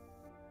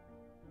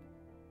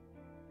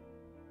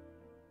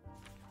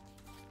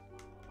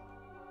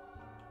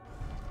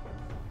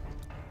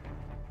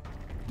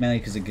 Mainly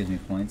because it gives me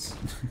points.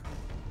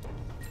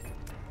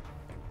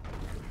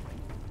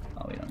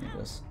 Oh, we don't need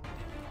this.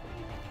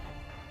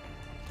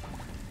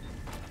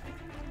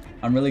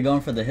 I'm really going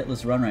for the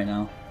hitless run right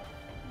now.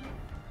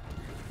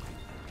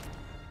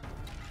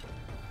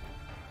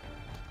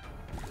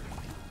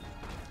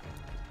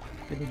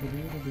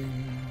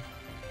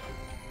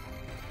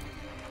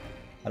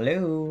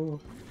 Hello,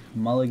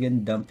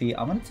 Mulligan, Dumpy.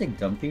 I'm gonna take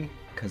Dumpy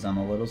because I'm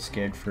a little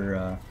scared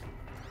for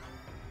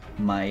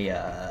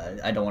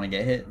I don't want to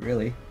get hit,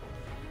 really.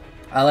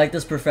 I like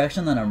this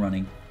perfection that I'm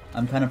running.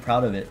 I'm kind of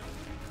proud of it.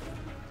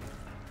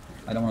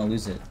 I don't want to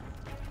lose it,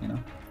 you know?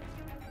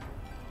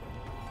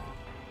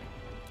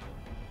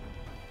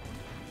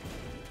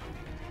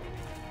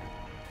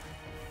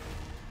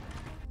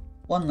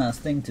 One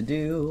last thing to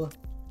do.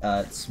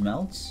 It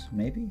smelts,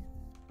 maybe?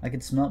 I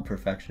could smelt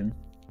perfection.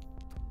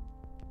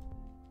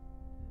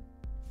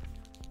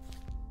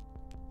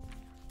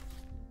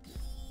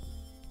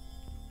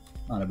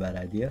 Not a bad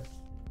idea.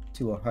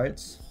 2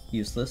 hearts.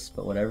 Useless,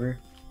 but whatever.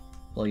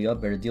 Blow you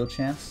up, better deal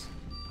chance.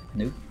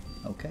 Nope.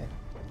 Okay.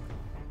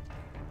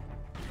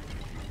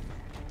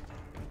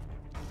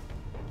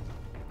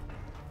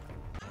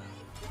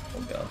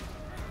 We'll go.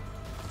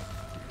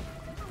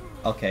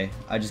 Okay,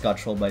 I just got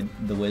trolled by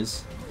the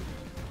Wiz.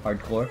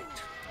 Hardcore.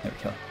 There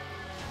we go.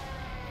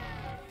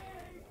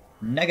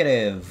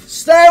 Negative.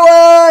 Stay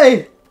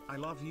away! I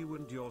love you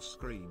and your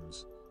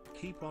screams.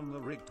 Keep on the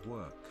rigged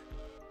work.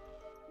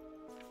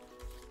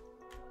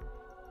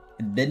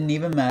 It didn't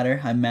even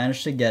matter. I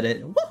managed to get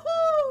it.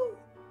 Woohoo!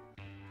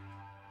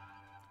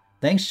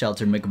 Thanks,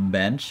 Shelter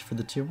McBench, for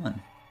the tier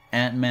 1.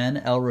 Ant-Man,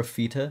 El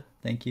Rafita,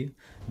 thank you.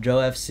 Joe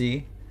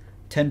FC,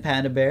 10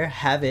 Panda Bear,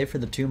 Have it for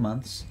the 2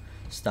 months.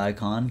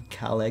 Stycon,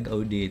 Caleg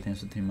OD,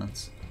 thanks for 3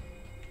 months.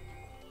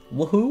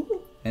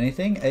 Woohoo!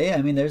 Anything? Hey,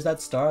 I mean, there's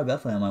that Star of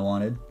Bethlehem I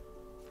wanted.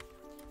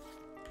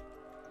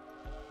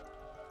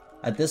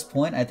 At this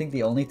point, I think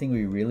the only thing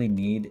we really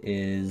need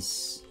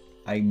is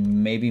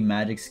maybe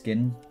magic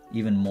skin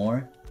even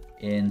more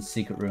in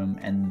Secret Room,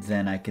 and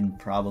then I can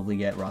probably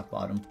get Rock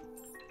Bottom.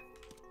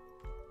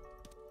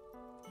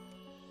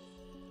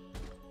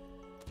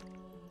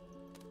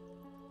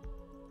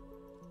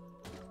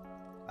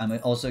 I'm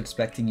also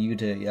expecting you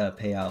to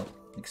pay out.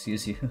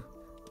 Excuse you.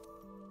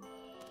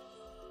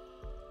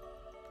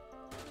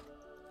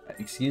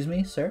 Excuse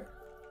me, sir?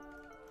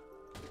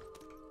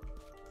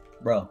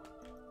 Bro.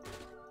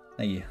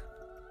 Thank you.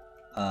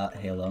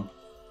 Halo.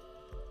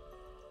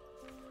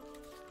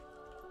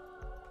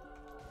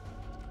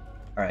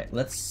 Alright,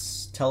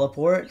 let's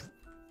teleport.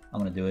 I'm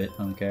gonna do it,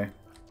 I don't care.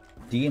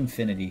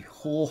 D-Infinity.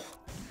 Oh.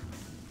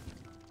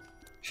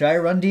 Should I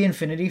run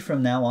D-Infinity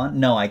from now on?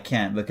 No, I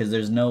can't, because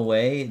there's no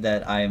way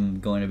that I'm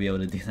going to be able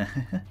to do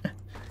that.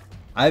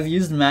 I've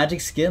used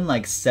Magic Skin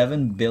like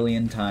 7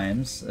 billion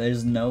times.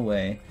 There's no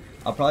way.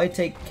 I'll probably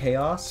take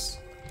Chaos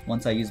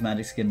once I use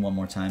Magic Skin one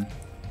more time.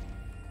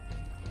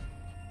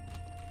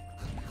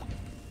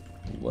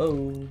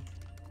 Whoa.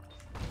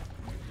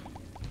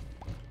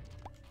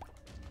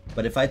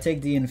 But if I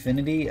take the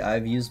Infinity,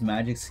 I've used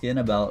Magic Skin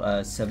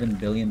about 7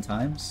 billion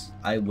times.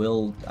 I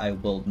will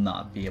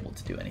not be able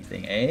to do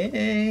anything.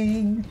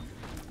 Hey!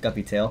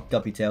 Guppy tail,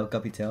 guppy tail,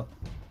 guppy tail.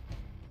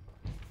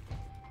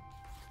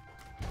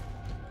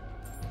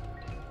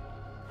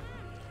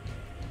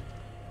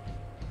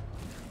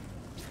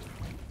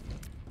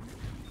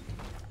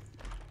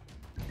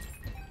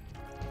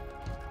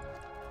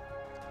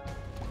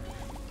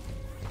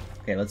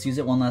 Okay, let's use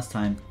it one last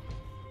time.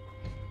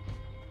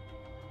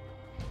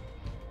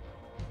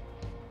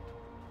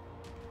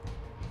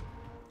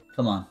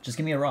 Come on, just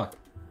give me a rock.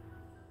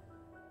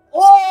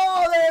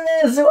 Oh, there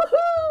it is!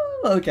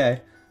 Woohoo!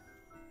 Okay.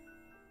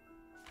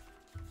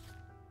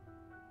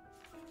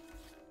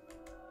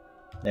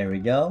 There we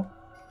go.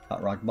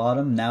 Got rock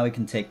bottom. Now we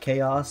can take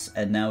chaos,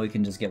 and now we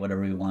can just get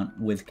whatever we want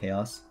with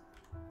chaos.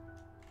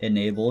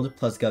 Enabled,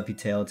 plus guppy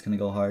tail, it's gonna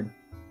go hard.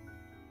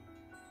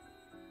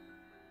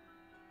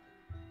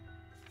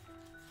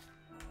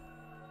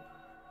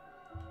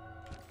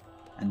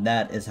 And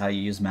that is how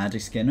you use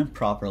magic skin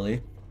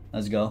properly.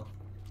 Let's go.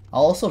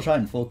 I'll also try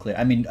and full clear.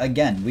 I mean,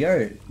 again, we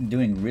are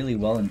doing really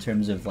well in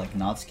terms of like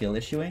not skill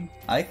issuing.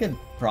 I could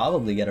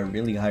probably get a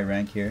really high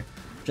rank here.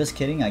 Just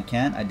kidding, I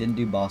can't. I didn't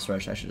do boss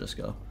rush. I should just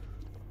go.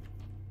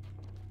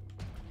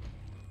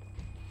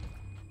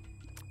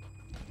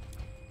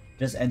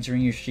 Just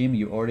entering your stream,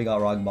 you already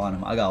got rock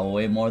bottom. I got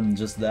way more than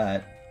just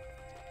that.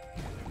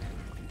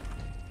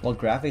 What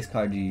graphics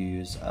card do you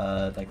use?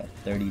 Like a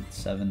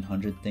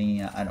 3700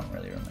 thingy? I don't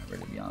really remember,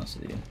 to be honest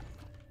with you.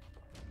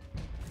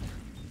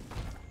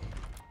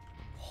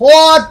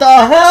 What the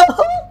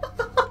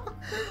hell?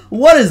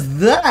 What is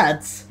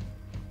that?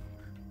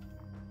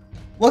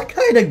 What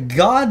kind of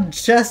god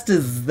chest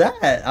is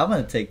that? I'm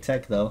gonna take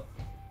tech though.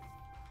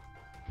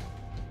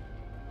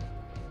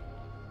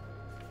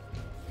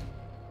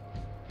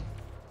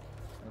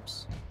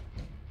 Oops.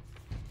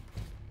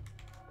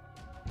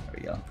 There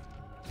we go.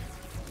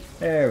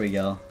 There we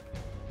go.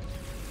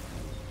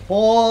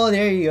 Oh,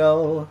 there you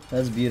go.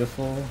 That's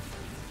beautiful.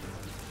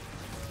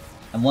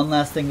 And one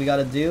last thing we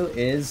gotta do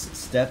is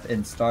step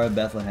in Star of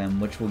Bethlehem,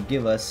 which will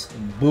give us,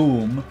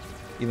 boom,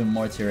 even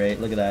more tier 8.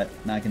 Look at that.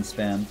 Now I can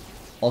spam.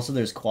 Also,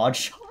 there's quad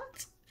shot.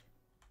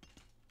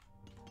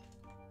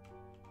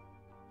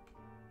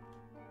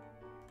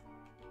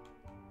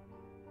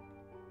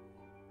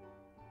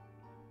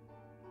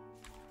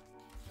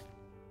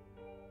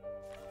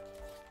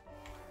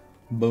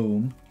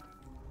 Boom.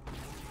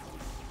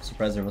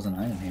 Surprised there wasn't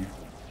an item here.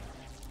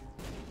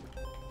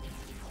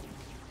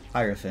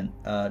 Hierophant.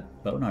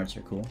 Bone hearts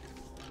are cool.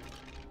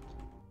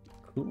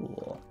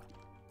 Cool.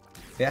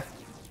 Yeah.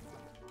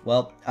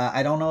 Well,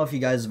 I don't know if you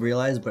guys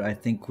realize, but I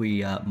think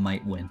we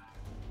might win.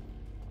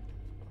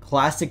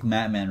 Classic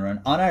Matman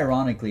run.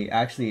 Unironically,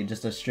 actually,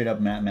 just a straight up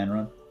Matman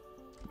run.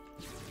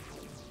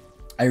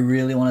 I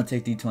really want to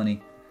take D20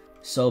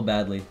 so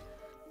badly.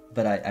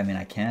 But I mean,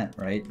 I can't,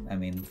 right? I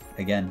mean,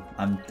 again,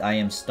 I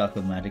am stuck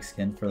with Magic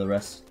Skin for the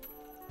rest.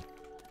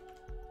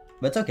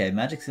 But it's okay,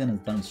 Magic Skin has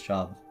done its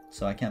job,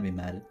 so I can't be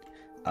mad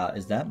at.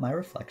 Is that my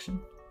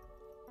reflection?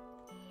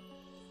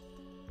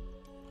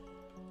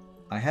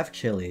 I have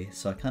Chili,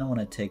 so I kind of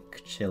want to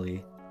take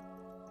Chili.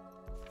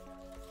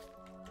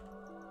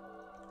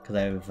 Because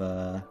I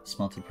have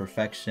Smelted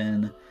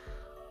Perfection.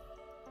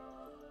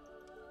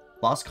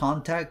 Lost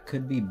Contact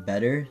could be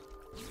better.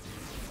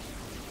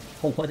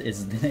 Oh, what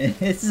is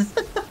this?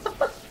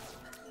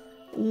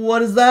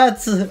 What is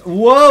that?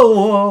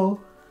 Whoa,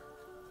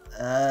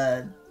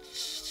 whoa!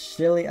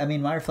 Chili, I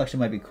mean, my reflection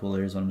might be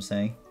cooler is what I'm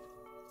saying.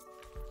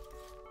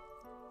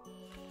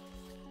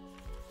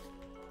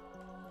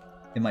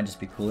 It might just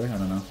be cooler, I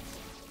don't know.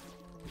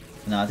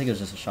 No, I think it was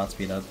just a shot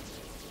speed up.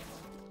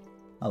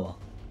 Oh well.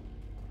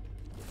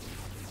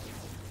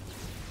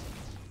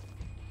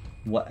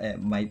 What,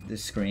 the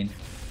screen.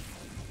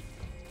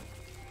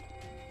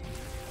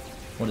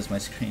 What is my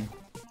screen?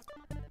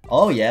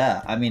 Oh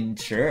yeah, I mean,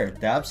 sure,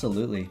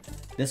 absolutely.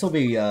 This will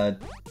be 5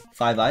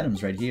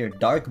 items right here.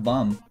 Dark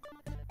Bum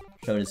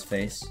showed his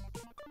face.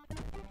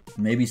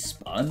 Maybe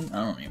Spun?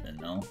 I don't even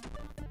know.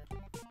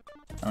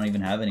 I don't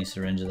even have any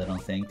syringes, I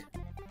don't think.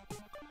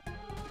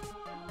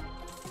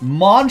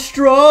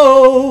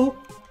 Monstro!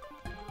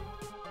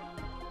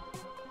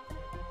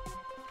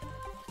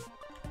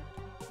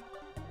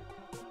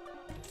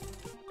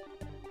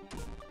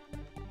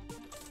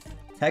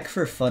 Tech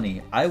for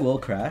funny. I will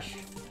crash,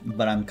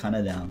 but I'm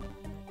kinda down.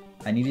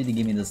 I need you to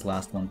give me this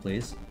last one,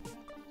 please.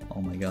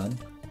 Oh my god.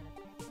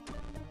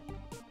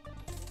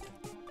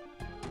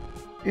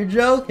 You're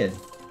joking.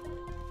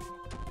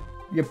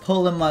 You're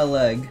pulling my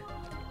leg.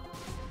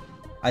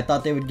 I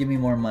thought they would give me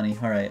more money.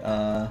 Alright,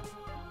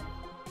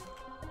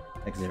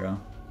 X0.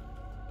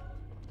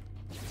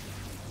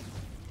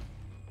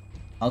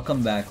 I'll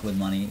come back with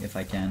money if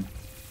I can.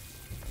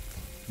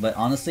 But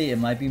honestly, it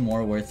might be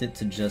more worth it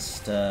to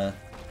just,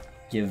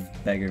 give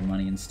Beggar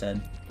money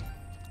instead.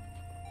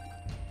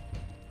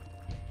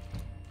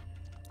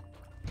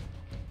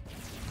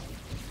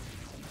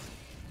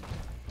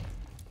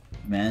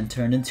 Man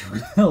turned into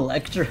an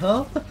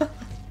Electro?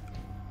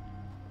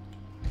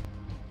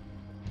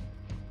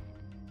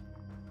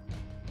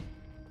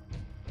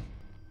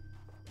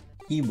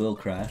 He will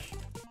crash.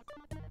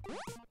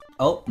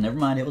 Oh, never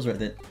mind, it was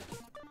worth it.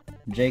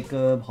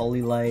 Jacob,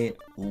 Holy Light.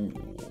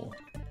 Ooh.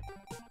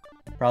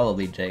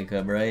 Probably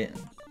Jacob, right?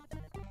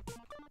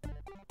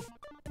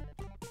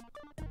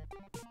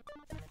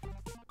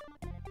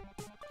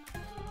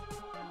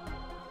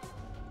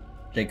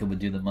 Jacob would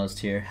do the most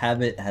here.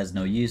 Habit has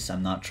no use.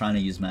 I'm not trying to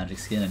use Magic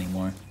Skin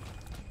anymore.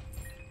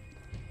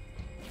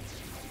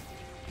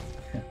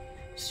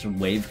 Just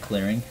wave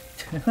clearing.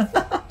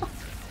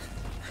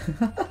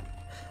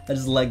 I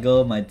just let go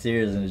of my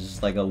tears and it's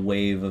just like a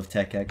wave of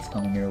Tech X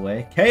coming your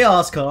way.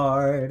 Chaos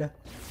card!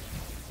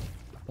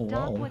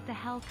 Dog, Whoa. what the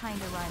hell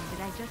kinda run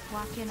did I just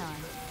walk in on?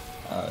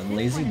 This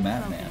Lazy one is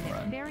madman smoking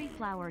run. Fairy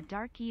Flower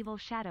Dark Evil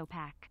Shadow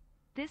Pack.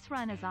 This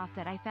run is off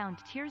that I found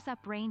tears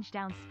up, range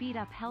down, speed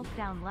up, health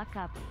down, luck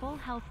up, full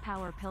health,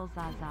 power pill,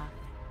 Zaza.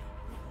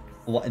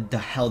 What the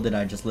hell did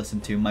I just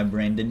listen to? My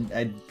brain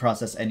didn't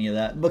process any of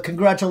that. But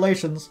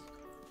congratulations!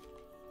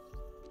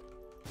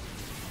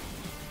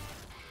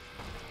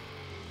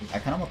 I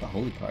kind of want the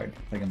holy card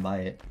if I can buy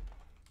it.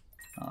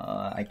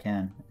 I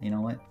can. You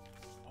know what?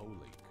 Holy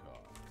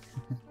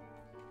card.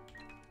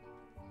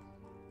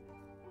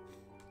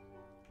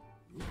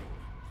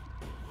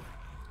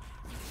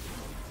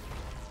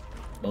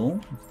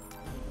 Boom.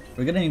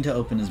 We're gonna need to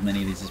open as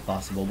many of these as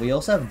possible. We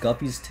also have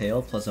Guppy's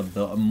Tail plus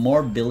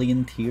more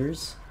billion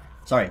tears.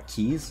 Sorry,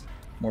 keys?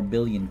 More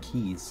billion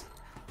keys.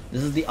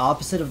 This is the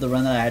opposite of the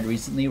run that I had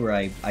recently where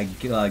I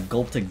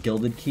gulped a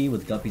gilded key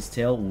with Guppy's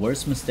Tail.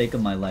 Worst mistake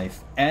of my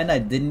life. And I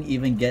didn't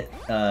even get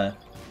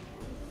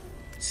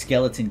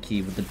skeleton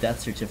key with the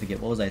death certificate.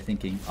 What was I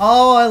thinking?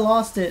 Oh, I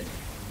lost it!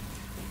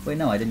 Wait,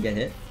 no, I didn't get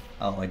hit?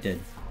 Oh, I did.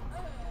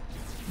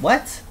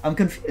 What? I'm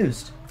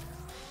confused.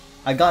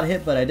 I got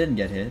hit, but I didn't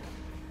get hit.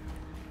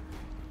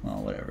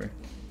 Well, whatever.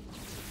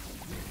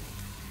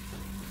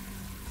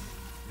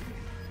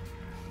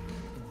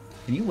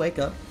 Can you wake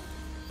up?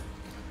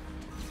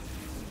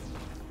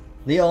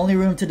 The only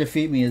room to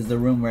defeat me is the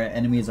room where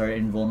enemies are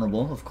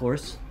invulnerable, of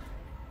course.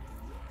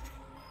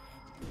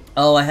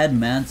 Oh, I had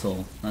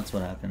Mantle. That's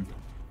what happened.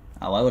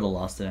 Oh, I would have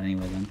lost it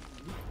anyway then.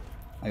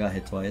 I got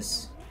hit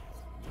twice.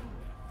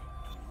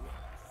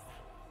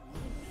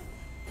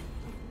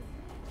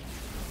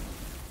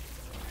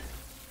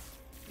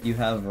 You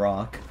have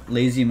Rock.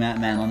 Lazy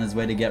Matman on his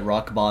way to get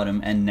Rock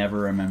Bottom and never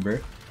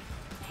remember.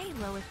 Hey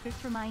Lois,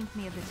 this reminds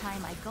me of the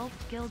time I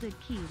gulped gilded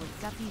key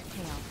with Guppy's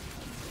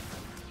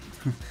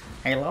tail.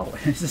 Hey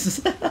Lois.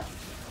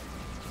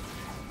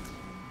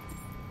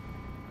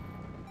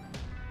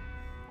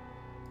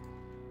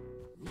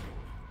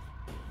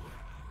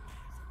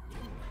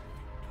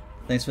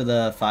 Thanks for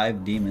the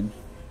 5 demon.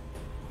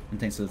 And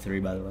thanks for the 3,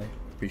 by the way.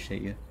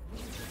 Appreciate you.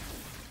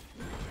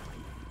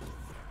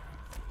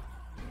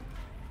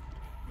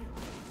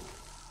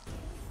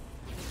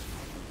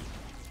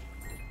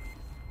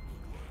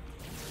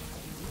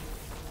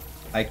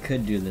 I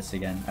could do this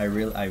again. I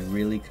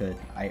really could.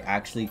 I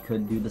actually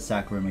could do the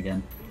sack room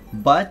again.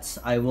 But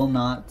I will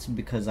not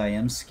because I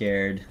am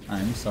scared.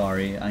 I'm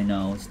sorry. I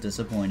know it's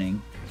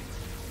disappointing.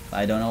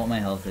 I don't know what my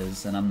health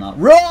is, and I'm not.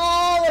 Roll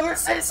over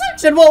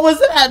C-section. What was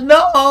that?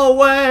 No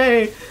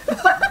way!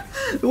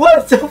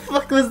 What the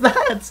fuck was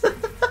that?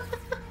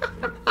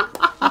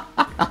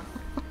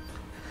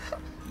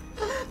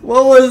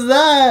 What was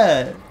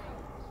that?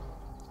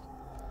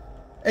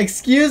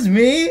 Excuse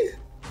me?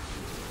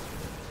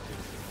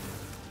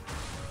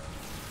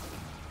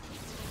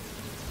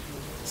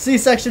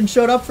 C-section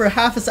showed up for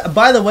half a second.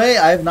 By the way,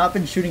 I have not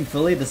been shooting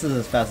fully. This is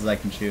as fast as I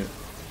can shoot.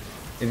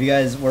 If you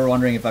guys were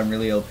wondering if I'm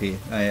really OP,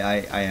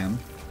 I am.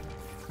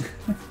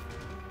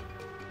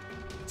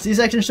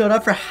 C-section showed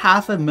up for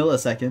half a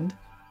millisecond.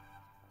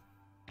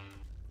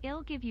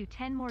 I'll give you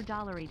 10 more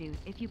dollary dues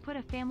if you put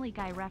a Family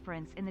Guy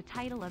reference in the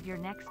title of your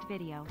next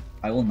video.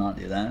 I will not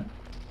do that.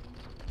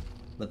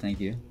 But thank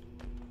you.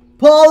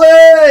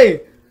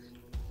 Polly!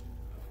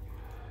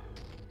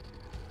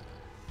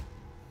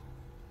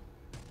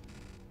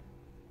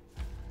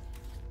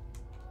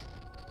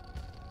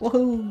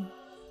 Woohoo!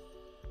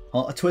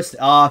 Oh, a twist.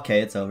 Oh,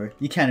 okay, it's over.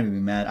 You can't even be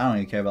mad. I don't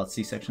even care about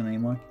C-section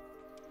anymore.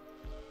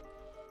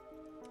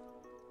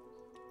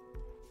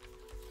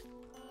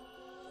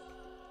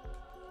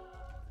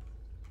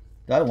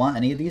 Do I want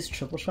any of these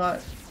triple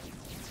shot?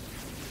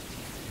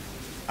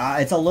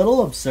 It's a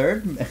little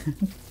absurd,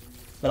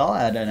 but I'll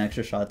add an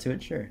extra shot to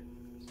it, sure.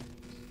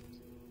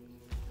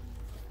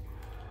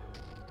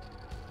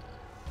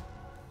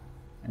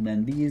 And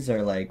then these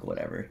are like,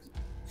 whatever.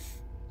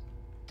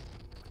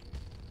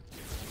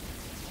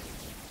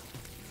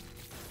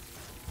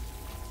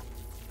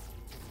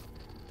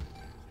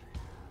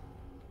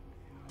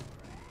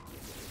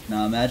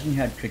 Now imagine you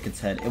had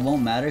Cricket's head. It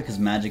won't matter because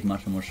Magic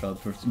Mushroom will show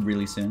up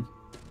really soon.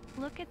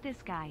 Look at this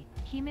guy.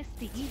 He missed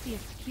the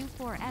easiest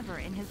Q4 ever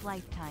in his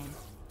lifetime.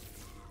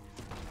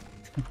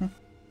 That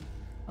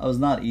was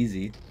not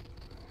easy.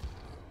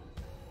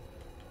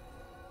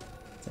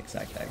 It's like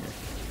Sack Dagger.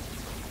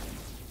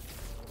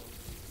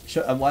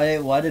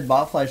 Why did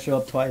Botfly show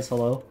up twice?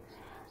 Hello?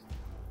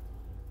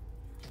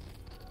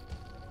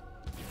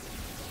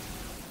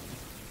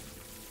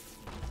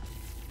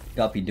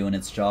 Guppy doing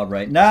its job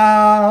right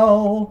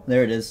now.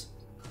 There it is.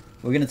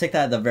 We're gonna take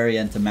that at the very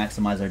end to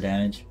maximize our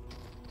damage.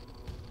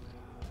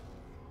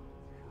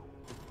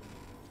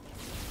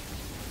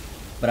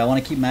 But I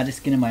want to keep Magic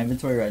Skin in my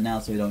inventory right now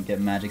so we don't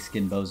get Magic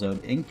Skin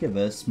bozoed.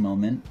 Incubus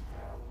moment.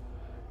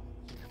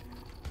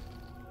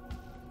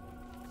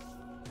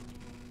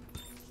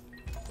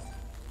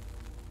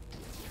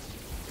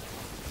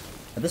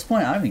 At this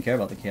point, I don't even care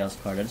about the Chaos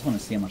card. I just want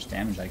to see how much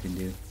damage I can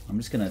do. I'm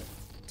just gonna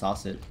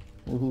toss it.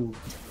 Woohoo.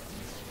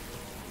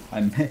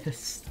 I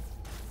missed.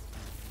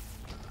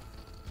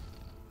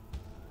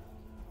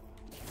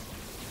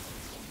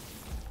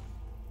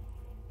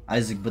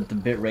 Isaac, but the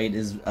bit rate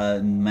is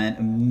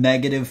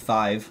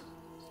 -5.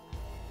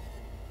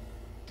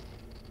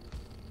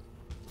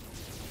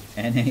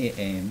 NA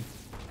aim.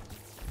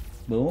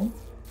 Boom.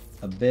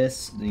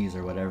 Abyss. These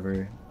or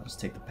whatever. I'll just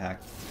take the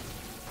pack.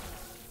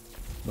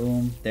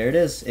 Boom. There it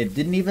is. It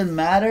didn't even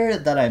matter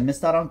that I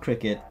missed out on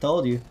cricket.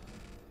 Told you.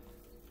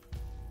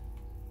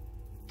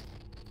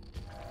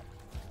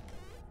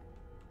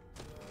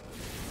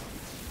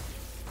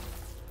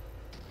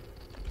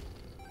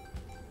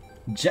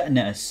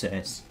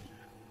 Genesis.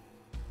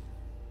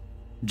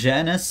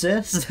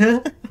 Genesis?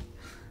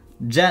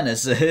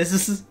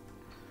 Genesis.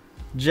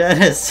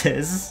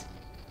 Genesis.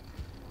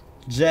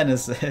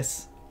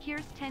 Genesis.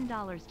 Here's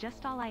 $10.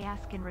 Just all I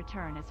ask in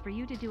return is for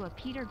you to do a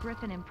Peter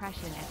Griffin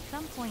impression at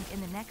some point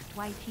in the next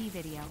YT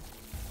video.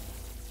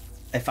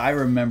 If I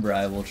remember,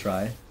 I will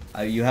try.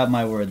 You have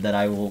my word that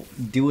I will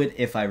do it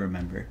if I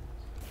remember.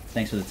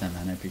 Thanks for the 10,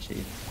 man. I appreciate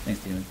you.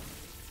 Thanks, Steven.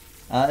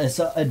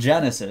 So, a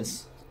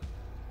Genesis.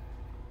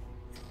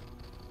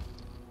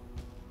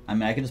 I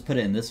mean, I can just put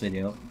it in this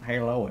video.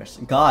 Hello,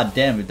 God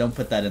damn it! Don't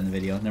put that in the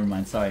video. Never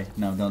mind. Sorry.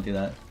 No, don't do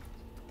that.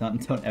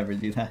 Don't ever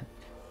do that.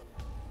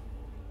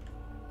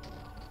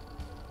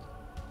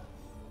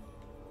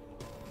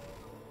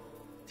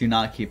 Do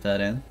not keep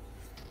that in.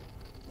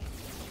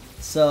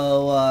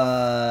 So,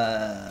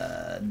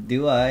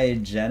 do I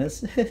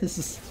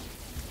Genesis?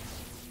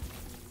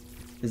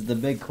 Is the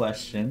big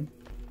question.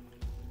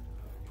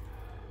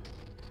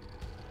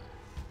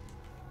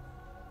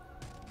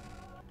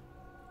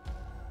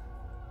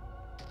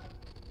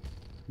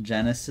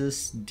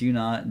 Genesis, do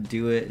not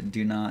do it,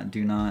 do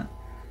not.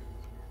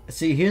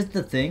 See, here's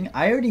the thing,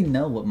 I already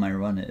know what my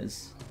run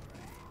is.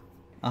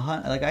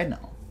 Like, I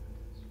know.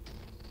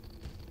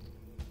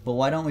 But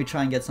why don't we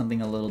try and get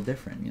something a little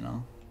different, you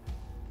know?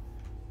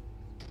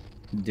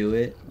 Do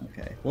it?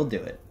 Okay, we'll do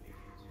it.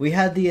 We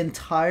had the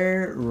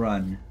entire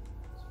run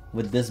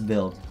with this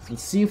build.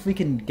 Let's see if we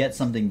can get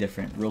something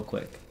different real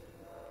quick.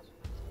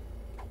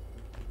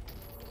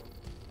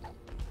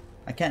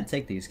 I can't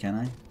take these, can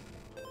I?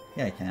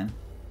 Yeah, I can.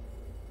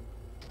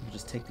 I'll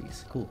just take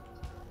these. Cool.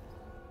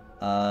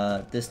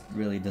 This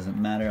really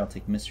doesn't matter. I'll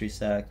take Mystery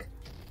Sack.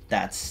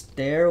 That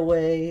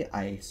Stairway,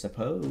 I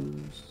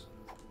suppose.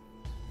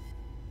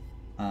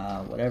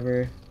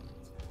 Whatever.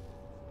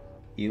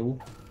 Ew.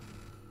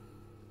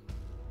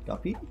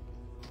 Guppy?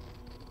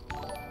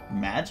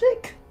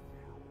 Magic?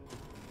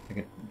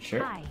 Okay,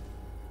 sure. Hi.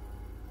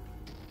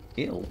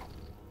 Ew.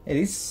 Hey,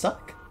 these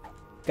suck.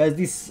 Guys,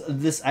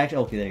 this actually,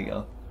 okay, there you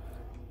go.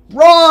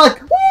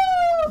 Rock!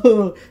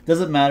 Woo!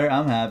 Doesn't matter,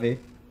 I'm happy.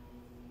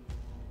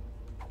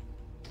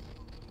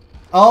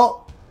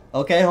 Oh!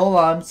 Okay, hold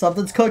on.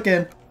 Something's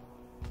cooking.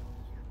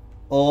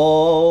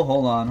 Oh,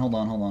 hold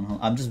on.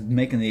 I'm just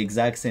making the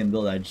exact same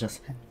build I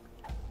just had.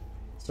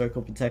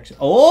 Circle protection.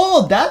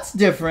 Oh, that's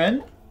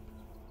different.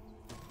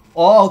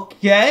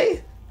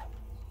 Okay.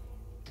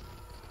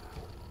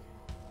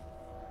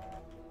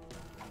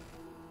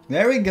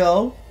 There we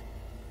go.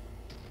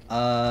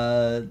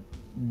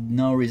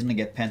 No reason to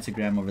get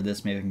pentagram over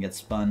this. Maybe we can get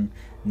spun.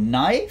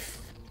 Knife?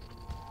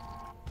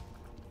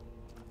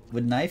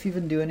 Would knife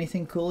even do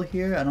anything cool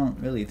here? I don't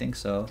really think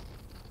so.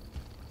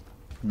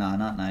 Nah,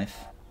 not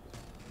knife.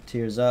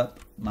 Tears up.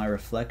 My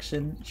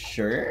reflection?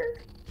 Sure?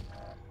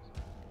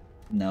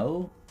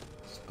 No?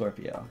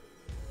 Scorpio.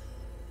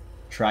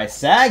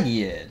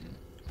 Trisagion.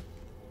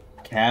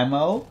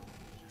 Camo.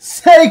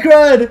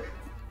 Sacred!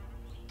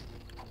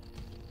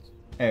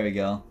 There we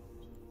go.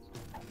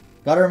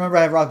 Gotta remember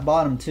I have rock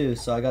bottom too,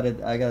 so I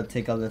gotta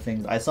take other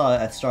things. I saw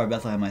it at Star of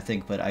Bethlehem, I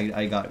think, but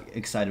I got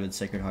excited with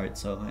Sacred Heart,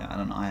 so yeah, I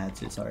don't know, I had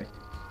to, sorry.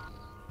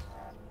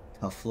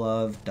 Tough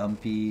Love,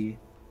 Dumpy.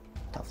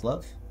 Tough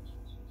Love?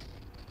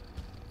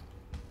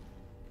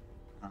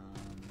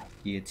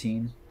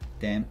 Guillotine.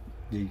 Damn.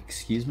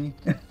 Excuse me?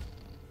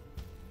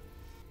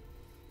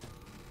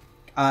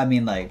 I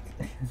mean, like...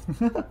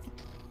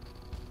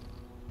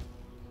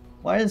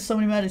 Why are there so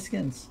many magic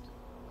skins?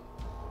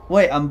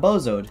 Wait, I'm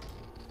bozoed.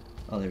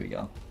 Oh, there we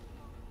go.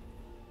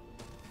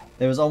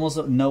 There was almost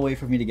no way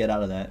for me to get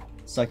out of that.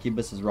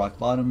 Succubus's rock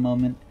bottom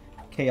moment.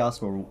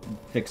 Chaos will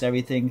fix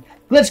everything.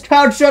 Glitch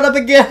crowd shut up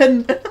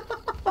again!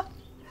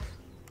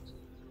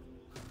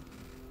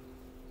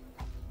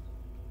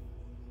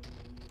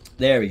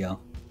 There we go.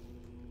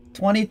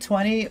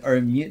 2020 or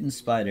Mutant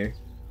Spider?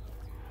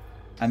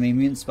 I mean,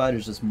 Mutant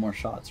Spider's just more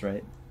shots,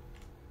 right?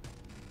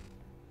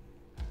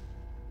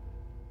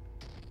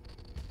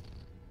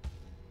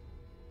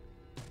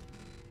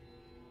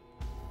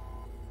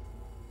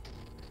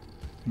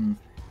 Hmm.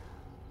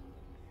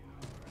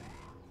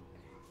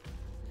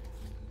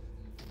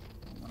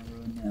 I want to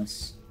ruin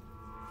this.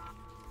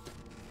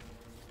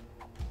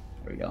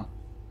 There we go.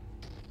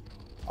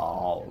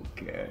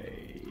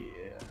 Okay.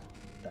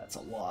 That's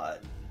a lot.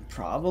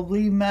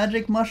 Probably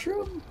Magic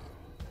Mushroom?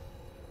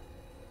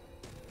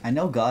 I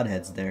know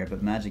Godhead's there,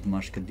 but Magic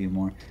Mush could do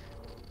more.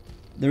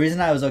 The reason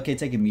I was okay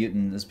taking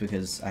Mutant is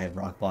because I have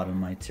Rock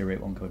Bottom, my tier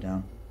rate won't go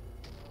down.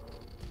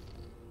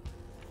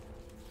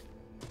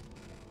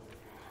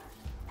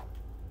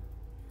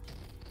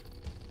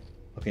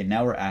 Okay,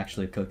 now we're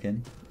actually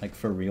cooking. Like,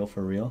 for real,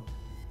 for real.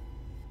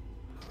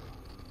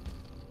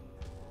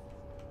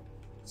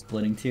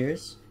 Splitting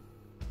tiers.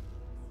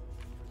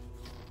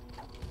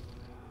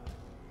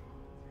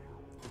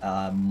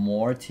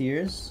 More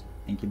tiers.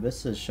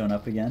 Incubus has shown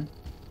up again.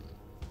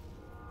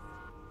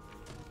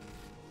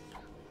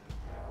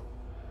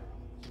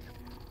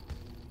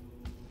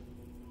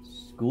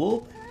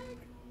 School bag?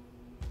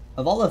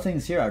 Of all the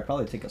things here, I'd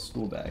probably take a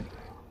school bag.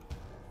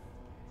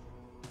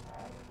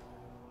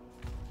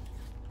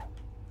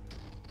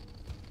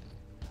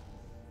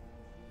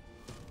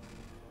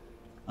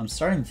 I'm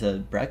starting to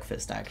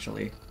breakfast,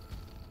 actually.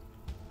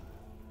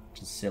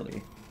 Which is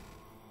silly.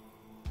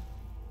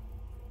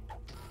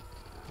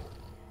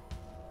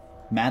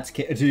 Matt's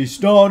kid.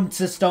 Stone.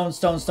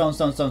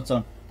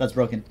 That's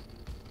broken.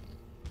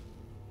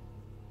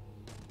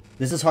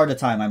 This is hard to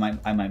time.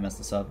 I might mess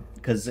this up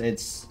because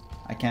it's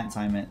I can't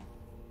time it.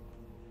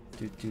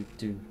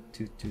 Do.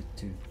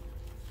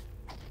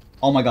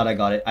 Oh my god, I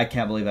got it. I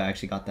can't believe I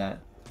actually got that.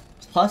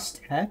 Plus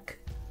tech?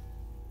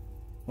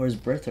 Or is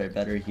birthright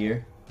better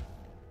here?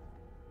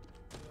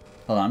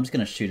 Hold on, I'm just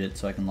gonna shoot it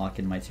so I can lock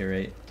in my tier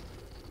 8.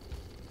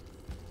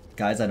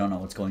 Guys, I don't know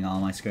what's going on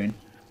my screen.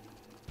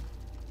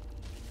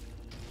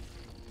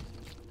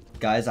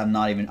 Guys, I'm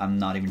not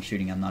even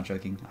shooting, I'm not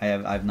joking.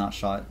 I've not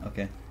shot,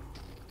 okay.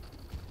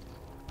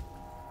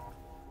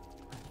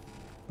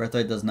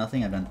 Birthright does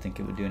nothing, I don't think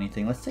it would do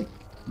anything. Let's take,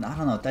 I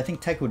don't know, I think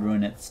tech would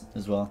ruin it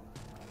as well.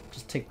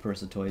 Just take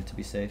Versatoid to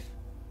be safe.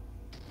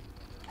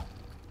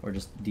 Or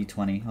just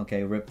D20,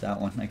 okay, rip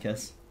that one, I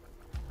guess.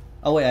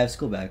 Oh wait, I have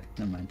school bag,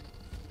 never mind.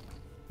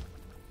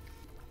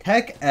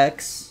 Tech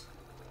X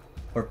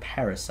or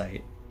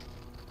Parasite?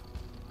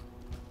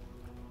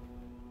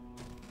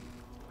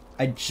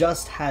 I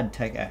just had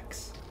Tech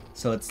X,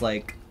 so it's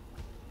like,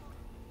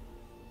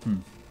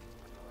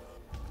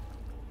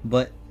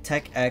 But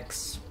Tech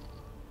X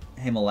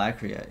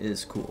Hemolacria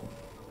is cool.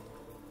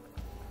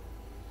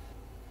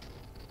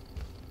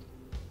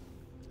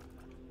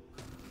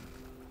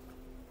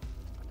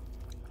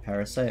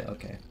 Parasite?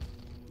 Okay.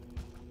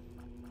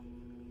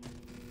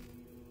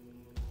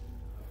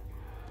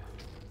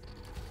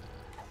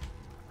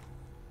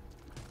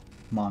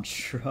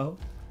 Monstro?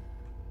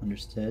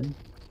 Understood.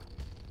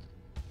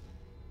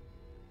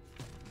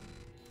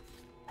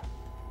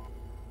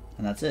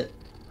 And that's it.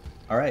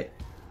 Alright.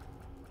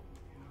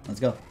 Let's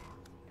go.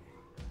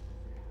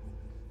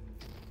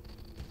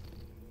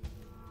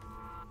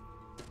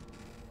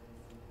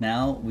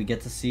 Now we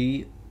get to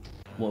see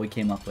what we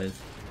came up with.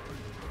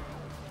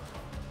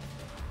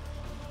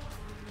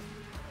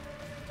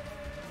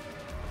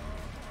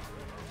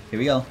 Here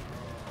we go.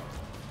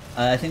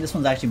 I think this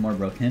one's actually more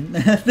broken.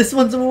 This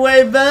one's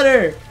way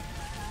better!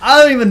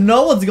 I don't even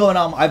know what's going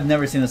on. I've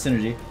never seen the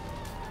synergy.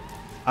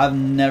 I've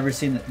never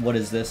seen... What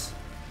is this?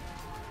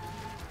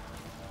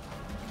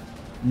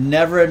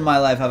 Never in my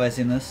life have I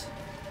seen this.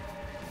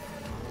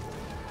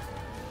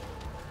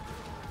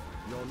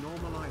 Your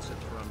normalizer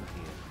from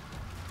here.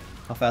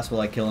 How fast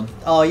will I kill him?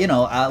 Oh, you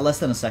know, less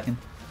than a second.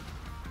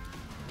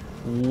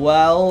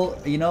 Well,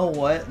 you know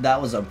what?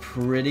 That was a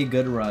pretty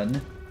good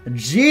run.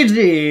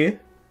 GG!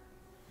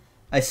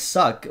 I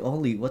suck.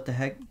 Holy, what the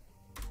heck?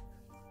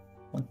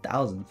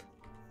 1,000th.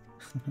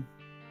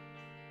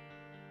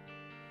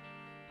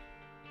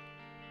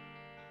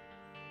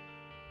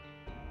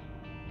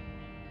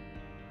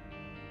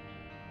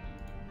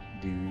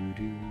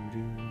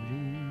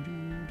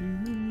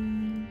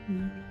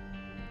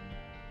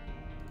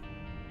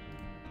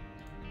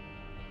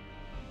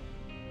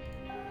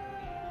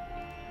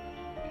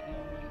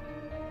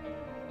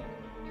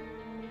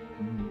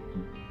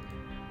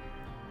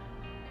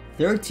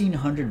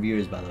 $1,300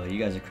 viewers, by the way. You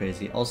guys are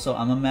crazy. Also,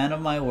 I'm a man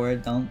of my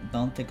word.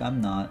 Don't think I'm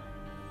not.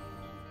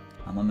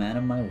 I'm a man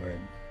of my word.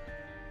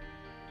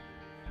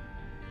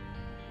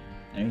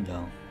 There you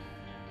go.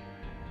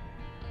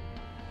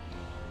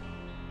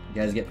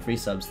 You guys get free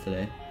subs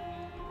today.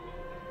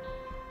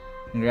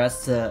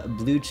 Congrats to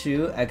Blue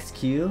Chew,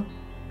 XQ,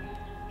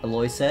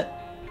 Aloyset,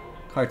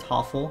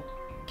 Kartoffel,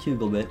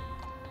 Kugelbit.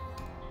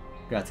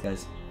 Congrats,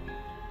 guys.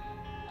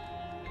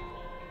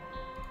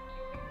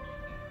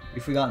 We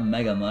forgot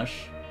Mega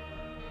Mush.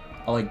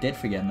 Oh, I did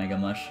forget Mega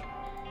Mush.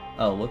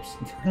 Oh, whoops.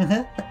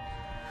 Oh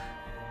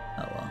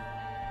well.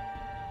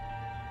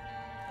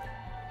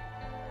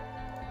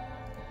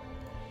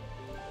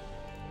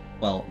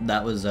 Well,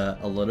 that was a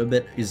little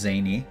bit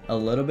zany, a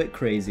little bit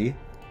crazy.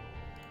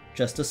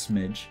 Just a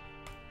smidge.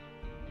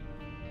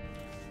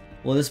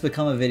 Will this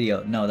become a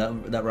video? No,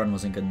 that run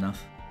wasn't good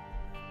enough.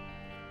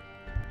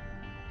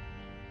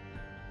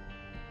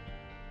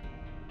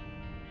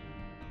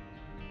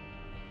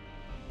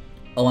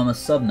 Oh, I'm a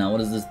sub now. What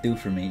does this do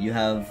for me? You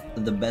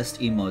have the best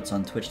emotes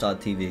on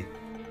twitch.tv.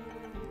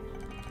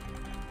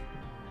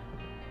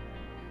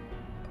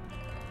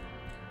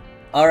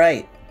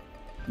 Alright.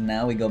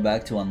 Now we go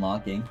back to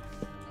unlocking.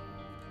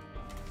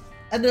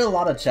 I did a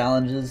lot of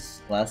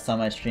challenges last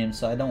time I streamed,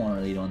 so I don't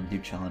really want to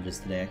do challenges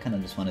today. I kind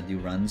of just want to do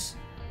runs.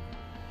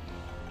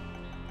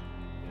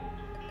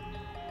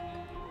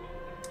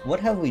 What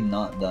have we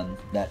not done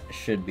that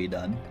should be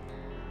done?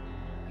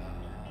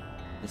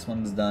 This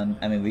one's done.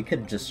 I mean, we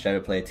could just try to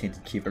play a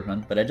Tainted Keeper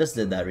run, but I just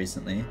did that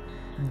recently.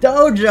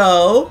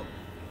 Dojo!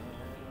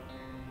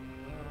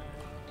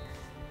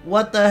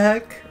 What the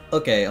heck?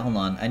 Okay, hold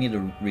on. I need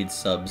to read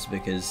subs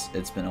because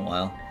it's been a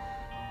while.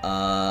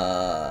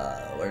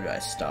 Where did I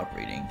stop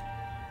reading?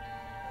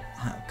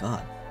 Oh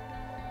god.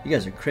 You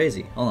guys are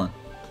crazy. Hold on.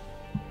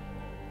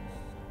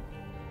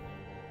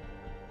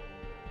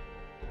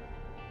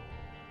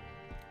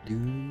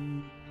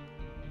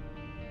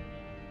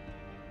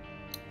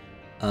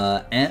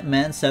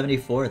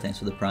 Ant-Man74, thanks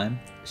for the prime.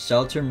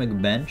 Shelter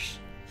McBench,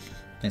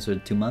 thanks for the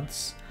 2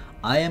 months.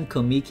 I am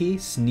Komiki,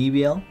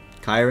 Sneebiel,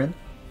 Kyron.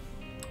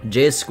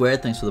 J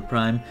Squared, thanks for the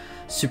prime.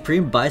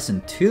 Supreme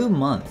Bison, 2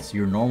 months.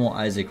 Your normal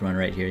Isaac run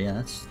right here. Yeah,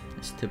 that's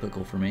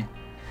typical for me.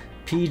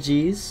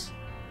 PGs,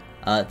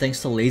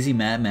 thanks to Lazy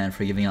Madman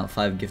for giving out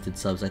 5 gifted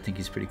subs. I think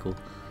he's pretty cool.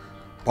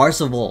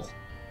 Barceval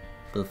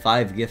for the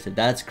 5 gifted.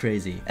 That's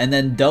crazy. And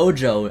then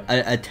Dojo,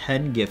 a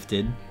 10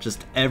 gifted.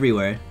 Just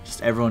everywhere.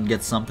 Just everyone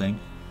gets something.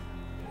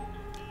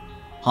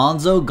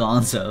 Hanzo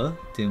Gonzo,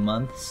 2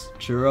 months.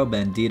 Churro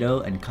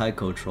Bandito and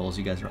Kaiko Trolls.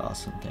 You guys are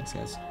awesome. Thanks,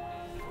 guys.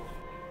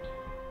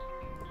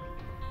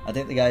 I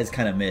think the guy is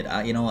kind of mid.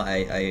 You know what? I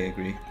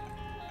agree.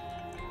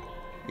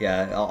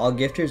 Yeah, all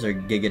gifters are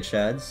Giga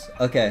Chads.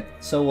 Okay,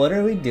 so what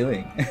are we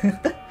doing?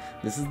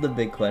 This is the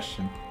big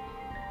question.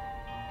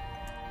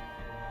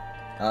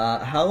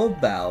 How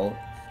about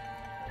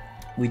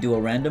we do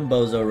a random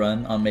bozo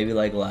run on maybe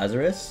like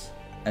Lazarus,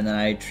 and then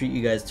I treat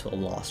you guys to a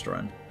lost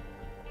run.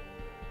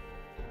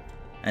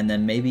 And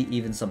then maybe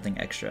even something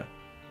extra.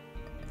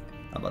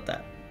 How about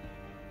that?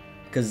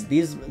 Because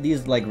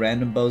these like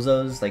random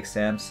bozos like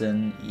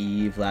Samson,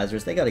 Eve,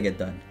 Lazarus, they gotta get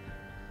done.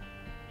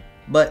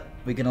 But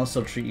we can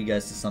also treat you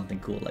guys to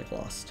something cool like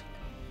Lost.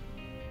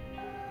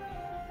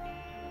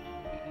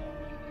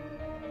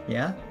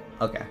 Yeah?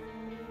 Okay.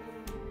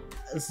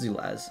 Let's do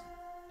Laz.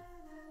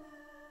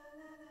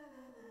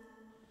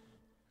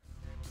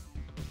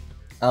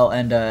 Oh,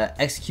 and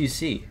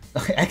XQC.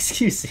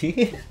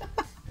 XQC?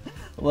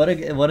 What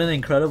an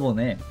incredible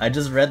name. I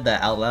just read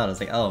that out loud. I was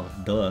like, oh,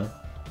 duh.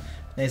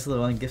 Thanks for the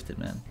one gifted,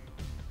 man.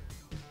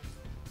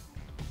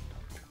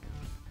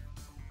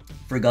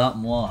 Forgot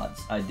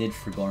mods. I did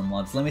forget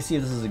mods. Let me see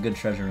if this is a good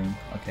treasure room.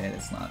 Okay,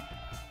 it's not.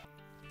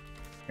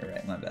 You're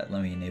right, my bad.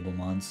 Let me enable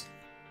mods.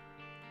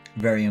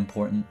 Very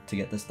important to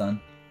get this done.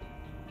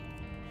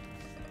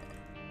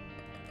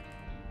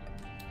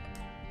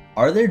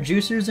 Are there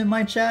juicers in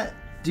my chat?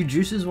 Do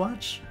juicers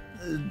watch?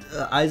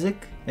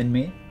 Isaac and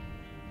me?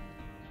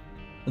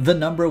 The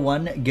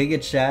 #1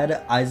 Giga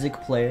Chad Isaac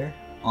player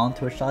on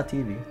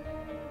Twitch.tv.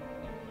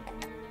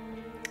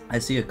 I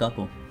see a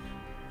couple.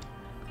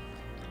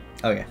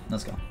 Okay,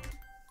 let's go.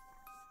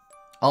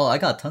 Oh, I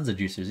got tons of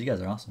juicers. You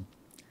guys are awesome.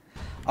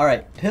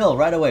 Alright, pill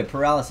right away.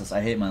 Paralysis.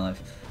 I hate my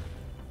life.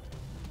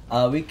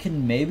 We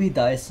can maybe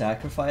die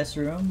sacrifice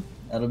room.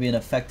 That'll be an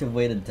effective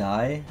way to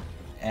die.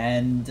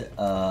 And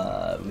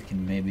we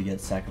can maybe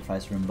get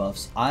sacrifice room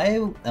buffs. I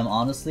am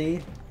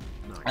honestly...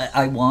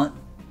 I want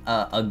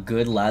a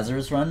good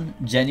Lazarus run,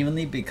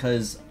 genuinely,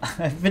 because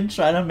I've been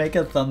trying to make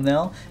a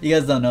thumbnail. You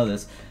guys don't know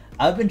this.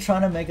 I've been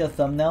trying to make a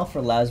thumbnail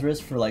for Lazarus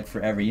for like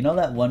forever. You know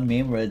that one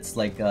meme where it's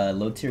like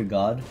low tier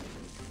god?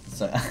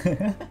 So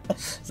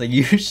it's like,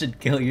 you should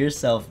kill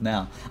yourself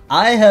now.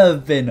 I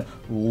have been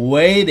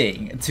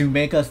waiting to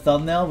make a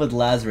thumbnail with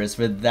Lazarus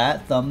for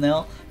that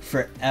thumbnail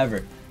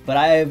forever. But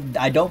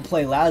I don't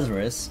play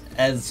Lazarus,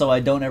 and so I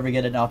don't ever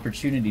get an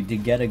opportunity to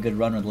get a good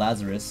run with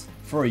Lazarus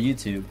for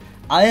YouTube.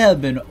 I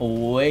have been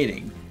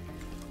waiting.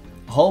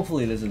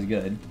 Hopefully this is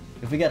good.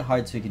 If we get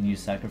hearts, we can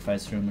use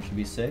sacrifice room, which would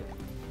be sick.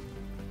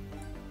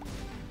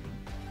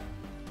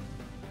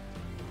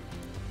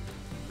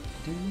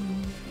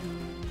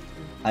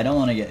 I don't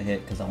want to get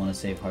hit because I want to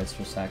save hearts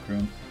for sac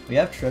room. We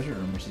have treasure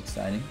room, which is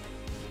exciting.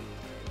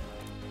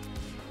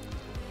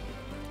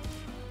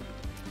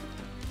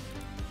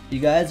 You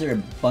guys are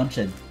a bunch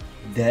of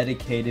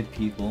dedicated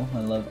people.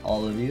 I love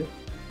all of you.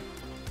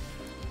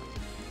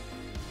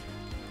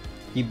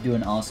 Keep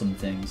doing awesome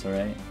things,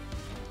 alright?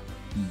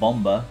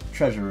 Bomba.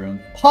 Treasure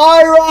room.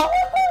 Pyro!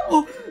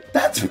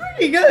 That's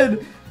pretty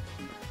good!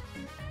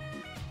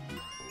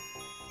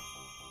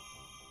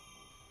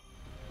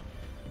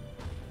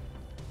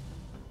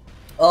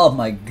 Oh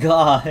my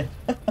god.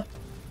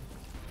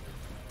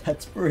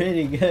 That's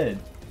pretty good.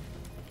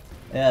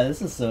 Yeah,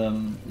 this is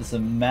some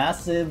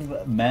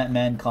massive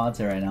Man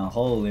content right now.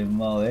 Holy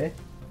moly.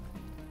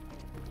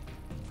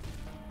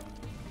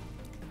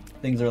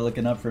 Things are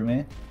looking up for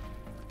me.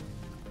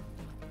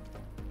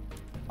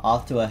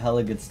 Off to a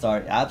hella good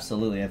start.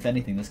 Absolutely. If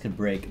anything, this could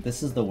break.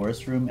 This is the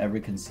worst room ever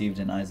conceived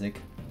in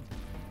Isaac.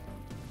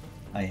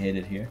 I hate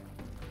it here.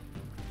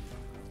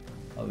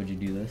 Why would you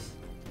do this?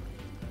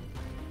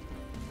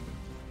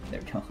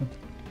 There we go.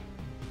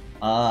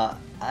 I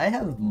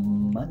have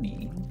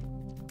money,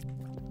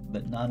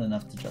 but not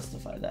enough to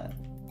justify that.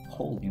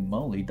 Holy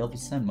moly, double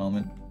send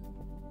moment.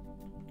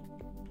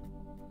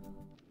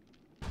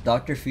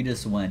 Dr.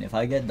 Fetus when? If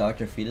I get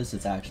Dr. Fetus,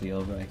 it's actually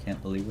over. I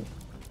can't believe it.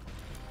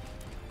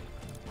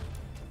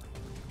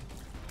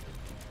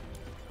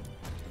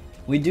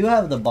 We do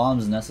have the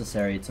bombs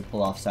necessary to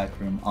pull off Sac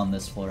Room on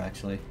this floor,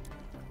 actually.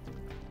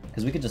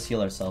 Because we could just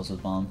heal ourselves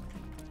with bomb.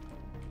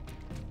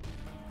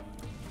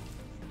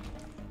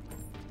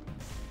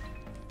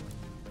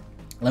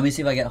 Let me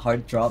see if I get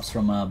hard drops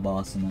from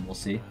boss, and then we'll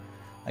see.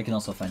 I can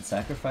also find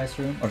Sacrifice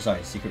Room, or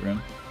sorry, Secret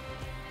Room.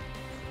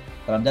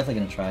 But I'm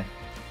definitely gonna try.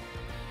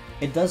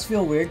 It does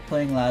feel weird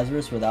playing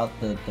Lazarus without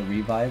the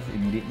revive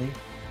immediately.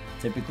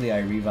 Typically I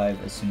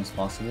revive as soon as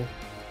possible.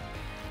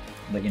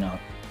 But you know,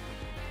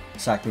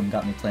 Sac Room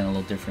got me playing a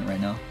little different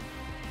right now.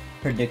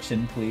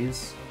 Prediction,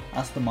 please.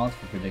 Ask the mods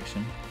for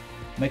prediction.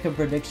 Make a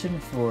prediction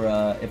for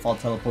if I'll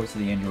teleport to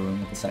the Angel Room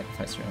with the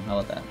Sacrifice Room. How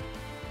about that?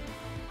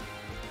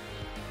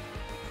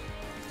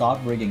 Stop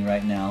rigging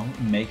right now.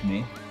 Make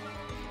me.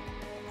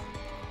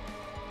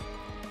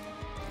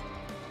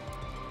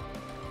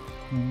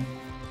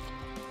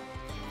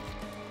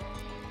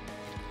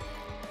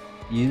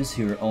 Use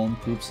your own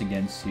poops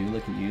against you.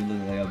 Look at you,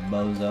 look like a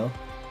bozo.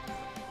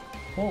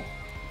 Oh.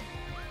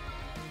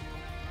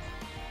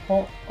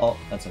 Oh, oh,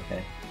 that's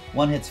okay.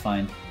 One hit's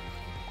fine.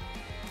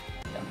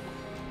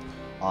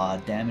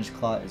 Yeah. Damage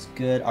Clot is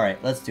good.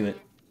 Alright, let's do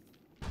it.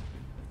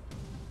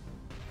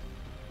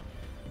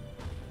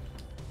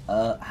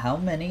 How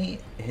many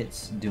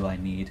hits do I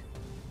need?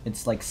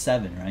 It's like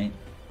 7, right?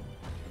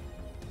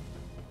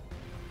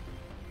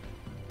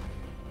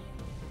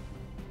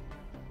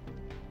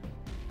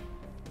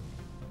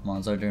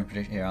 Monzo during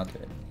prediction. Here, I'll do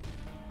it.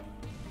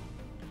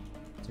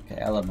 It's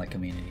okay, I love my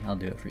community. I'll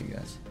do it for you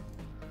guys.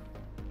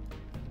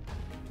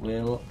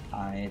 Will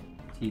I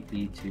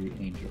TP to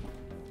Angel?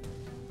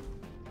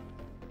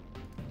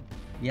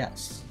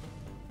 Yes.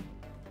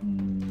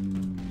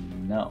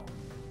 No.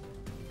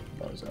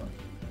 Bozo.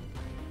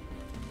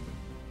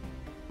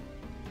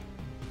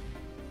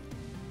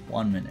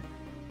 1 minute.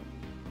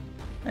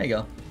 There you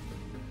go.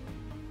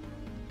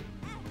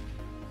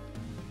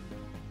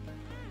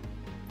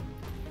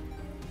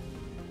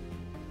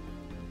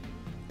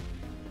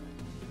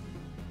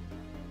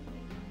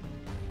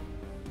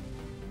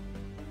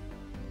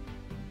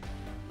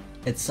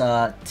 It's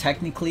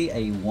technically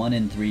a 1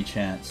 in 3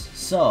 chance,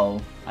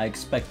 so I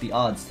expect the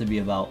odds to be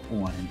about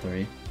 1 in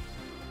 3. Is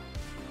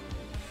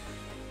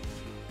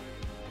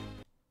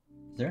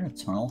there an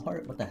Eternal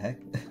Heart? What the heck?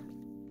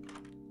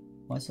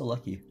 Why so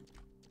lucky?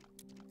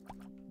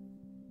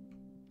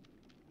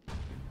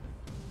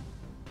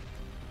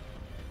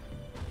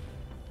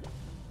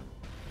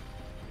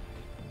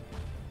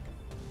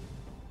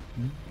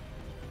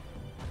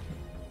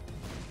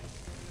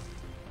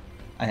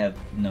 I have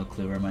no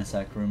clue where my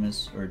Sac Room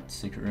is, or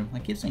Secret Room. I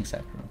keep saying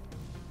Sac Room.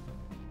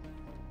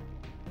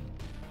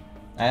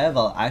 I have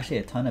actually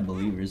a ton of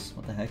believers.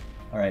 What the heck?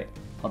 Alright,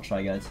 I'll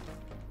try, guys.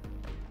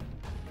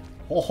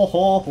 Ho ho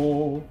ho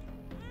ho!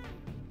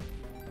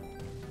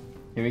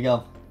 Here we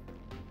go.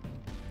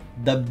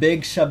 The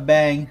big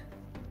shebang.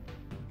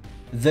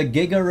 The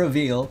Giga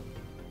reveal.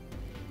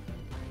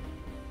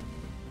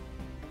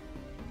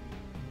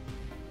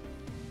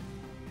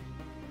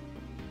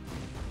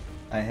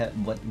 I have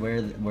what?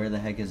 Where the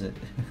heck is it?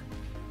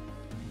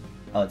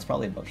 Oh, it's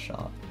probably above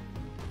shop.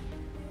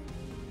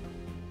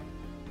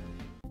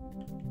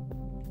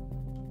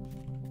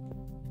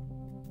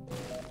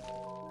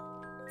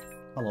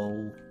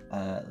 Hello.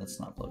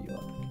 Let's not blow you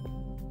up.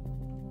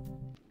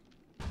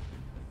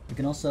 We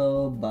can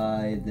also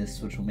buy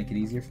this, which will make it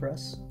easier for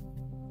us.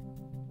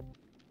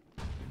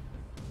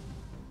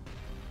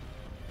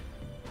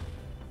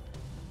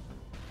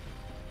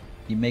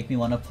 You make me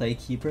want to play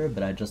Keeper,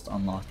 but I just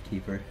unlocked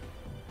Keeper.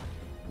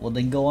 Well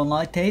then go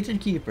unlock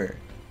Tainted Keeper!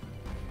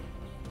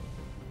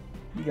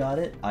 You got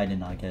it? I did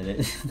not get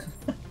it.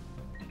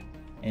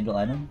 Angel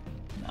item?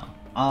 No.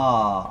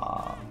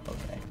 Ah,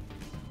 okay.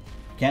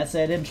 Can't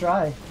say I didn't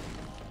try.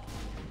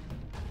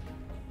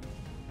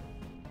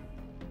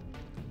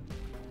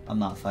 I'm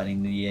not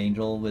fighting the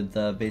Angel with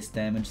base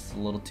damage, it's a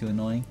little too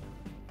annoying.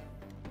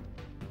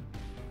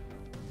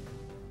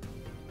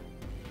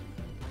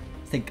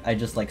 I think I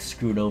just like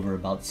screwed over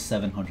about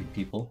 700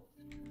 people.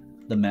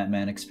 The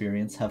Matman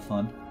experience, have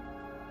fun.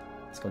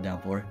 Let's go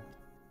down for it.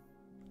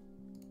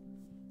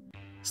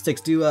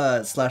 Sticks, do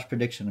slash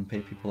prediction and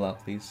pay people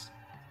out, please.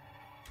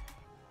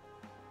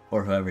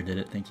 Or whoever did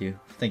it, thank you.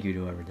 Thank you to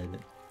whoever did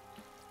it.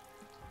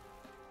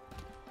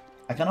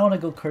 I kinda wanna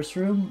go Curse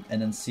Room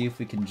and then see if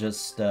we can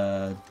just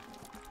pull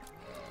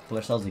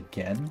ourselves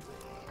again.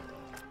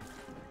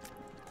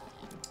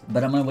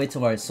 But I'm gonna wait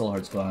till our Soul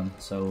Heart's gone,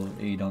 so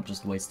you don't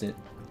just waste it.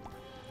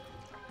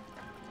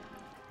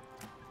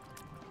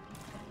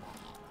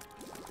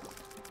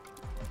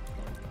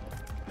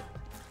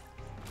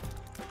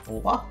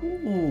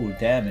 Wahoo!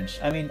 Damage.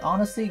 I mean,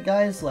 honestly,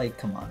 guys, like,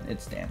 come on,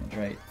 it's damage,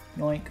 right?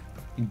 Yoink.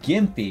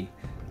 Gimpy.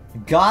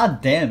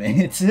 God damn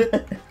it.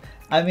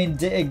 I mean,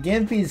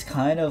 Gimpy's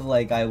kind of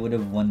like I would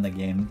have won the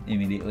game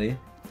immediately,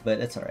 but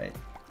it's alright.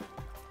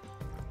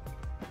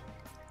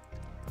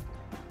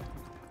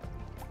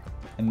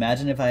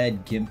 Imagine if I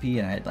had Gimpy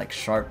and I had like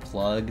Sharp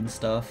Plug and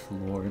stuff,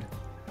 lord.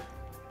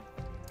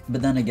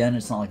 But then again,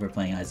 it's not like we're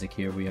playing Isaac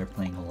here, we are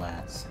playing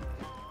Laz.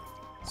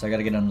 So I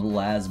gotta get into the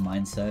Laz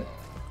mindset.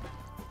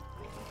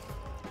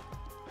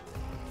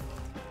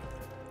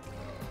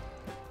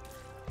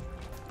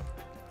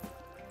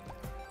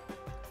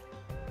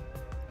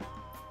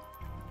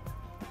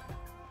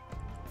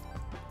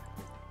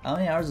 How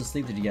many hours of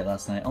sleep did you get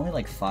last night? Only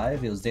like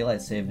 5. It was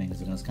daylight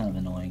savings and it was kind of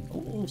annoying.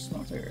 Oh,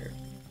 smelter.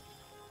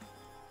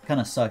 Kind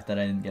of sucked that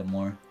I didn't get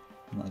more.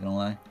 I'm not gonna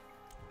lie.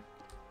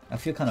 I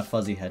feel kind of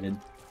fuzzy-headed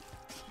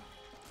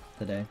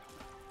today.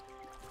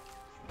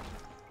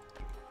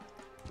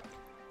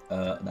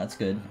 That's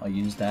good. I'll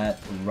use that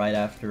right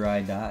after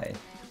I die.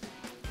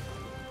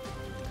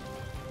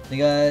 You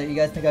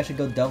guys think I should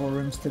go devil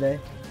rooms today?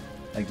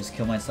 Like just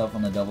kill myself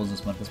on the devils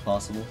as much as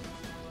possible?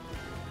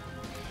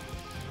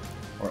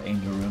 Or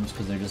angel rooms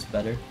because they're just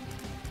better?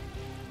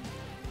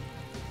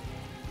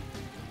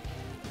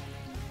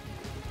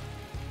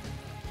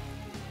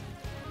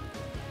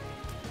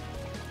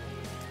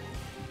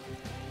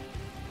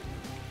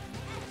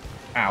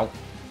 Ow.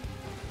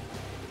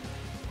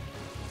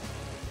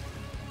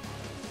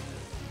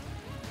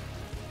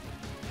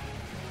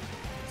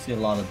 See a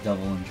lot of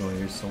devil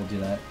enjoyers, so we'll do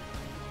that.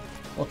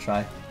 We'll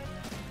try.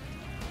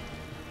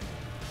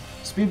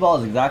 Speedball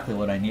is exactly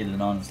what I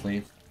needed,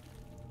 honestly.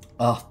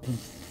 Oh.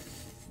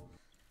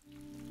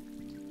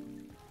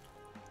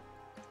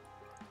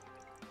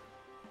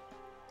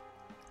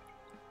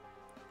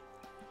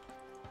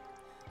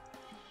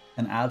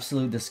 An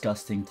absolute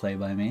disgusting play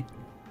by me.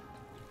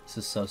 This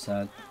is so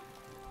sad.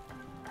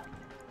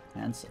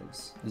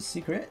 Answers. Is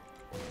secret?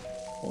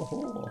 Oh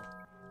ho.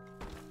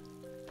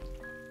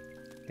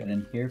 Get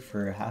in here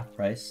for half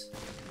price.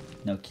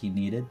 No key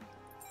needed.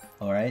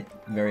 Alright.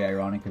 Very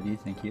ironic of you,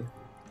 thank you.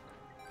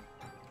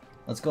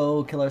 Let's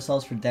go kill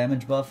ourselves for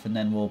damage buff and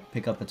then we'll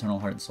pick up Eternal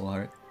Heart and Soul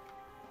Heart.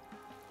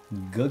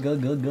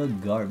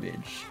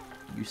 Garbage.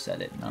 You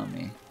said it, not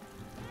me.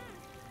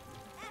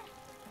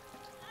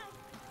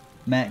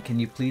 Matt, can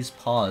you please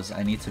pause?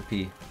 I need to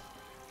pee.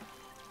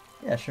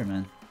 Yeah, sure,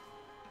 man.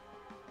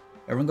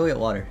 Everyone go get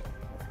water.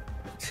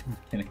 I'm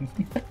kidding.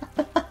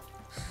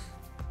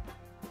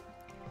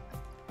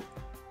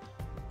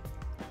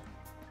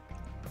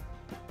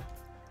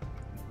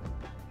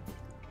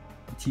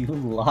 You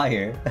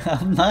liar.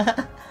 I'm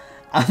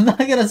not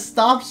gonna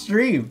stop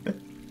stream.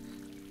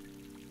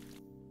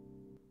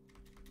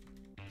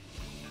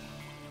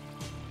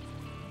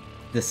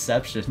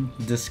 Deception.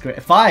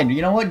 Fine,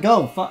 you know what?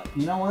 Go.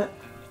 You know what?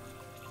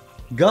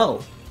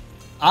 Go.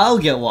 I'll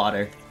get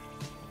water.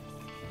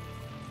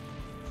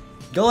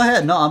 Go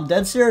ahead. No, I'm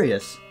dead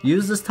serious.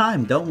 Use this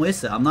time. Don't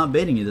waste it. I'm not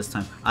baiting you this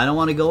time. I don't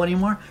want to go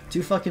anymore.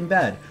 Too fucking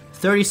bad.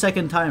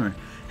 30-second timer.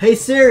 Hey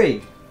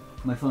Siri!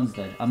 My phone's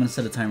dead. I'm gonna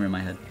set a timer in my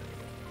head.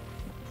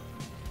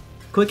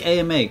 Quick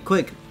AMA.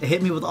 Quick.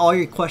 Hit me with all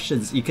your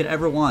questions you could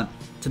ever want.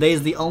 Today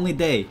is the only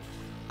day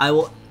I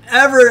will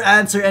ever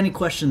answer any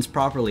questions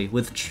properly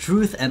with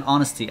truth and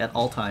honesty at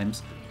all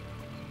times.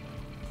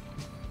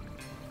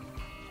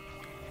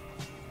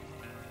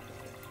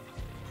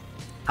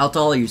 How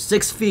tall are you?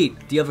 6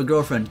 feet. Do you have a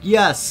girlfriend?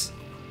 Yes.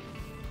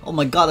 Oh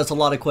my god, that's a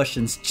lot of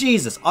questions.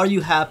 Jesus, are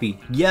you happy?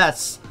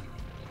 Yes.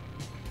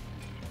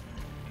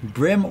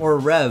 Brim or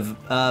Rev?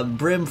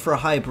 Brim for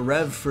hype,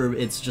 Rev for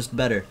it's just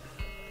better.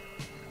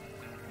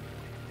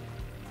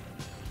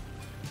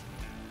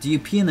 Do you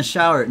pee in the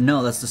shower?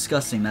 No, that's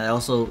disgusting. That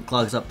also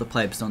clogs up the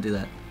pipes. Don't do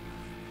that.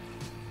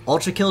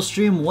 Ultra Kill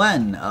stream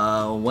when?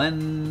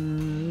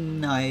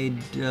 When I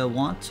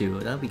want to.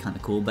 That'd be kind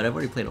of cool, but I've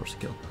already played Ultra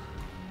Kill.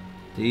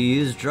 Do you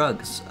use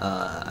drugs?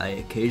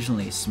 I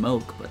occasionally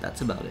smoke, but that's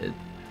about it.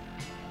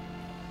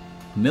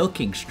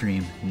 Milking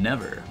stream?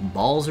 Never.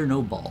 Balls or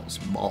no balls?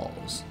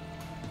 Balls.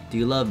 Do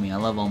you love me? I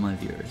love all my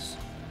viewers.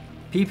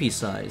 PP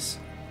size?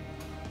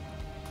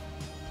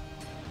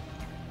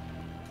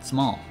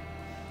 Small.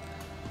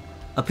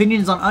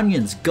 Opinions on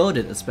onions?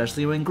 Goated,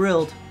 especially when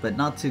grilled, but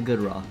not too good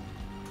raw.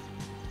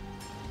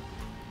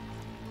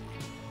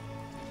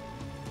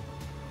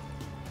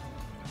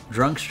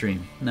 Drunk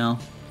stream? No.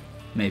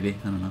 Maybe.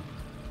 I don't know.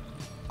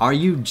 Are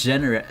you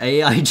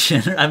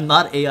I'm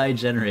not AI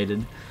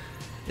generated.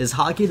 Is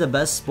hockey the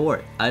best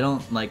sport? I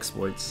don't like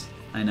sports.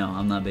 I know,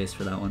 I'm not based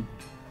for that one.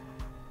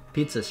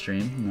 Pizza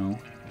stream? No.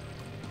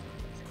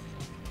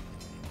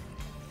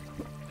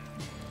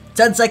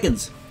 10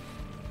 seconds!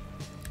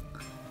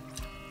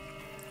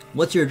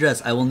 What's your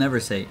address? I will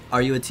never say.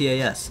 Are you a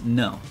TAS?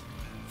 No.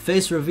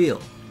 Face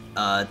reveal.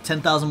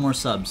 10,000 more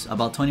subs.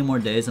 About 20 more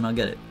days and I'll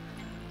get it.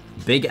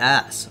 Big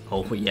ass.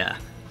 Oh yeah.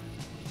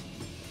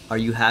 Are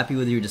you happy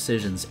with your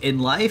decisions? In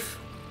life?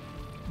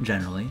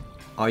 Generally.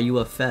 Are you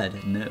a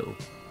Fed? No.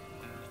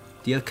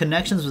 Do you have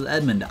connections with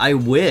Edmund? I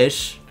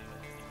wish.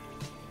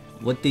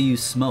 What do you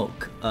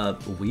smoke?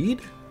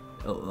 Weed?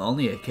 Oh,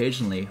 only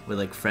occasionally with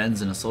like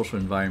friends in a social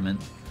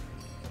environment.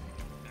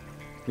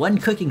 One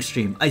cooking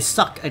stream. I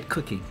suck at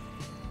cooking.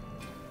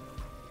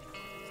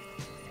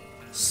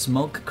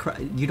 Smoke crack.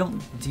 You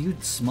don't. Do you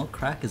smoke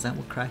crack? Is that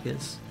what crack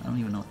is? I don't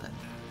even know what that.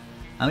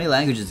 How many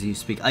languages do you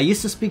speak? I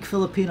used to speak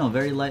Filipino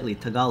very lightly,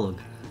 Tagalog.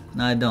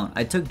 No, I don't.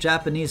 I took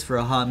Japanese for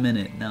a hot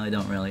minute. No, I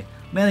don't really.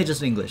 Mainly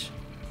just English.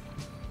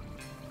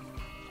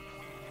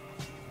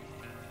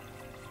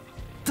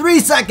 3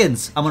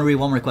 seconds! I'm gonna read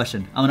one more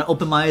question. I'm gonna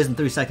open my eyes in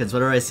 3 seconds.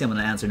 Whatever I see, I'm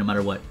gonna answer no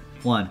matter what.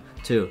 1,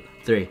 2,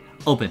 3.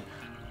 Open.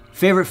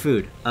 Favorite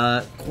food?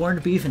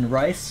 Corned beef and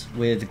rice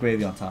with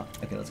gravy on top.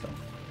 Okay, let's go.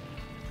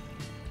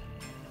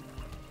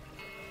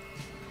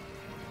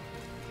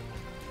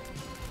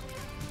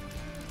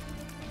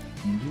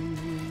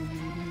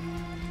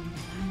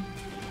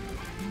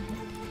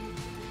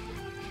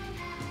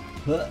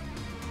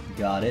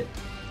 Got it.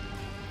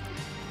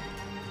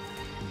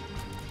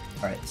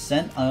 Alright,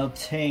 scent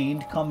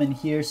obtained. Come in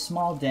here.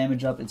 Small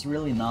damage up. It's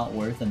really not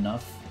worth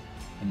enough,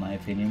 in my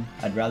opinion.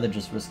 I'd rather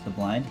just risk the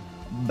blind.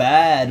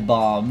 Bad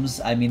bombs.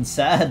 I mean,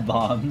 sad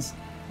bombs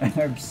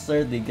are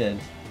absurdly good.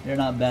 They're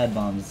not bad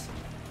bombs.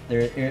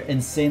 They're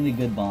insanely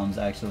good bombs,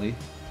 actually.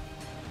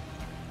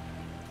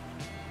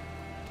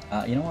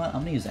 You know what?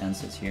 I'm gonna use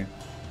Ansys here.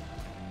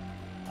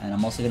 And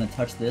I'm also gonna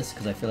touch this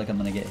because I feel like I'm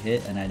gonna get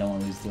hit and I don't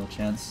want to lose the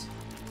chance.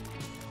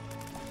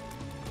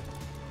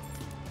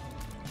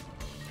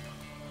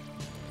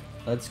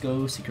 Let's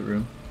go secret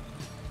room.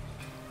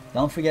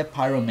 Don't forget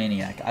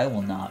Pyromaniac. I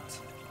will not.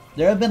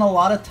 There have been a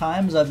lot of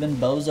times I've been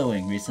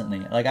bozoing recently.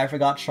 Like I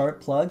forgot Sharp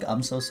Plug.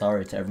 I'm so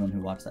sorry to everyone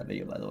who watched that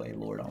video, by the way.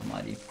 Lord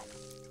Almighty.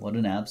 What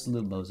an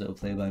absolute bozo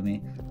play by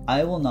me.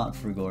 I will not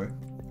forgore.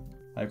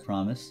 I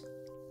promise.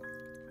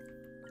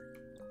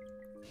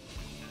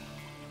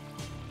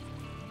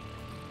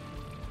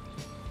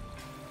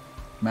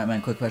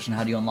 Mattman, quick question.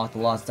 How do you unlock the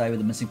lost die with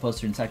the missing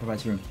poster in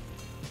Sacrifice Room?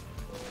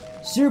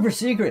 Super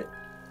secret!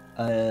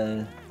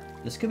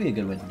 This could be a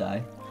good way to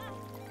die.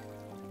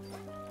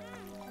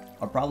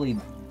 I'll probably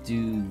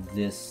do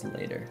this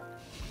later.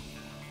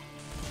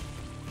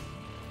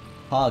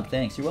 Hog,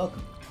 thanks. You're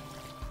welcome.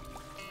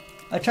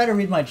 I try to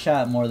read my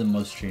chat more than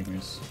most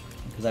streamers.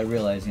 Because I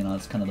realize, you know,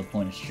 that's kind of the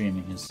point of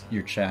streaming is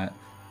your chat.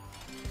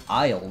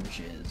 Isle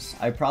Jizz.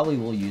 I probably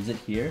will use it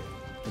here.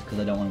 Just because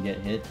I don't want to get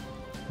hit.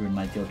 Ruin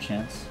my deal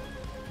chance.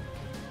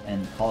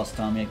 And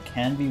Colostomia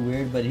can be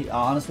weird, but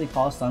honestly,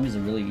 Colostomia is a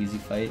really easy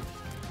fight.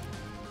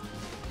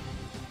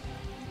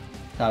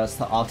 Shout outs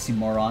to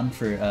Oxymoron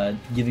for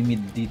giving me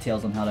the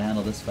details on how to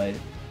handle this fight.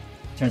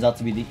 Turns out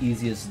to be the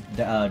easiest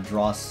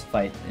Dross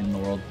fight in the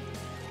world.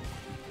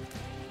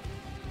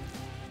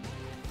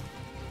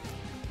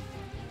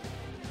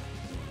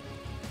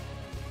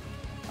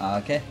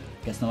 Okay,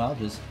 guess no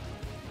alges.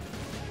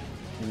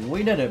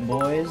 We did it,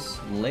 boys.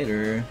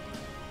 Later.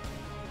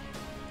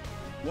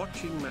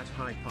 Watching Matt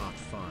High Part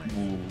 5.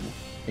 Ooh,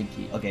 thank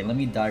you. Okay, let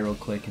me die real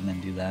quick and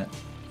then do that.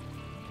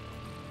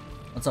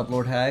 What's up,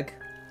 Lord Hag?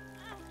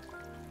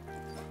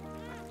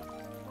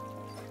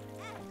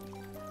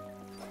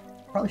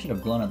 Probably should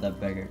have blown up that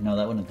beggar. No,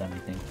 that wouldn't have done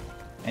anything.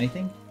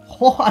 Anything?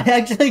 Oh, I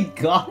actually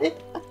got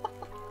it?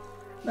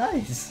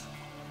 Nice.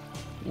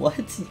 What?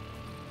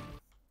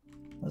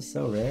 That's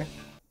so rare.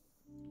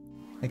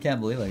 I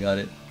can't believe I got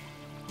it.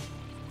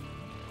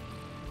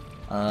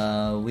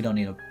 We don't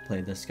need to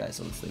play this guy,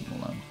 so let's leave him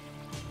alone.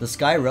 The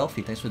Sky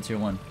Ralphie, thanks for the tier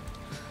 1.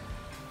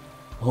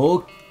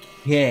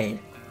 Okay.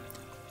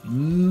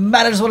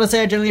 Matt, I just want to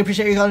say I genuinely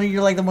appreciate you calling.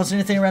 You're like the most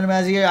entertaining random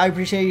as here. I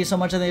appreciate you so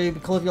much. I think it'd be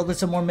cool if you'll do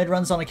some more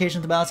mid-runs on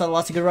occasion to balance out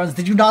lots of good runs.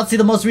 Did you not see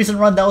the most recent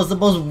run? That was the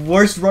most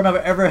worst run I've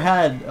ever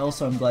had.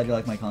 Also, I'm glad you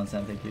like my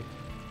content. Thank you.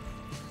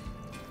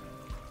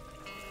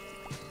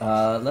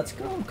 Let's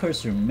go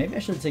Curse Room. Maybe I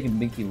should have taken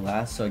Binky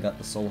last so I got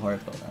the Soul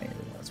Heart, but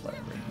that's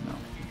whatever. No,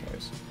 who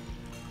cares?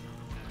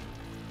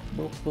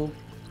 Boop, boop.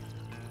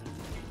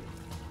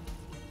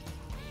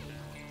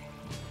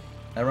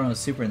 That run was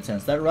super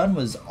intense. That run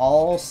was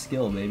all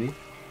skill, baby.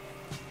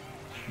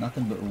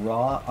 Nothing but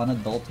raw,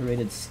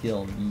 unadulterated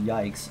skill.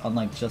 Yikes.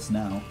 Unlike just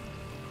now.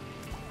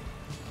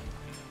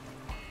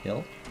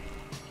 Kill.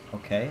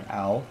 Okay,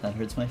 ow. That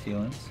hurts my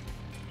feelings.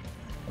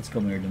 Let's go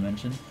Mirror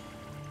Dimension.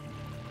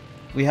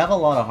 We have a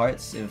lot of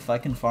hearts. If I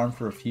can farm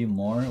for a few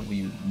more,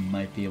 we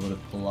might be able to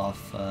pull off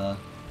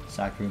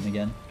Sack Room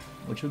again.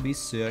 Which would be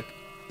sick.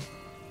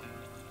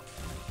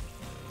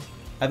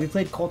 Have you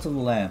played Cult of the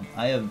Lamb?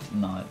 I have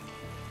not.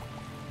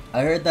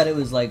 I heard that it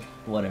was like,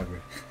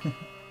 whatever.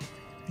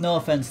 No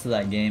offense to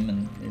that game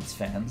and its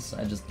fans,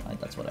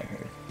 that's what I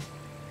heard.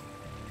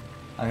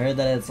 I heard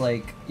that it's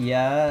like,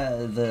 yeah,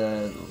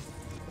 the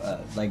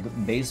like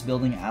base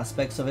building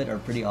aspects of it are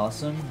pretty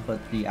awesome, but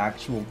the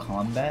actual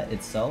combat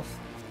itself,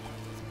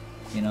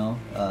 you know,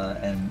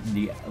 and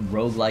the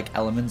roguelike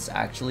elements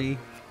actually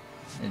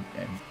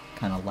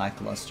kind of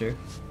lackluster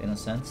in a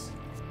sense.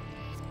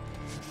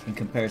 In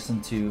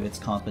comparison to its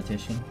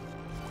competition.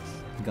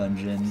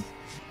 Gungeon,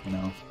 you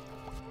know,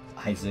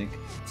 Isaac,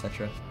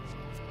 etc.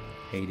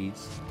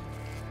 Hades.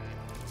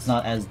 It's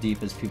not as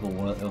deep as people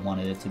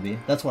wanted it to be.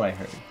 That's what I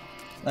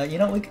heard. You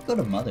know, we could go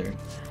to Mother.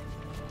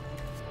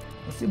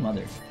 Let's do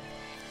Mother.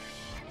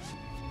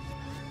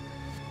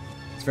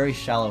 It's very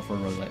shallow for a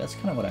roguelike. That's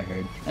kind of what I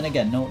heard. And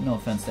again, no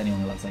offense to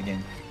anyone who likes that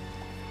game.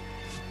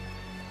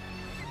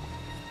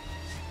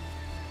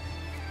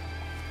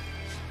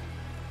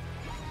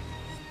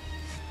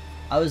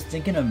 I was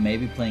thinking of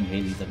maybe playing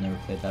Hades. I've never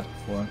played that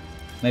before.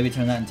 Maybe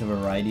turn that into a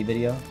variety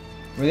video.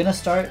 We're gonna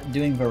start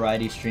doing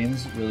variety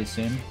streams really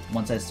soon,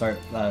 once I start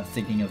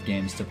thinking of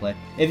games to play.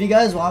 If you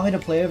guys want me to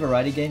play a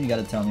variety game, you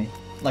gotta tell me.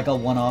 Like a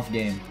one-off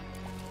game.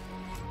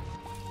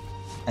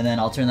 And then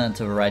I'll turn that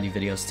into a variety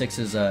video. Styx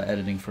is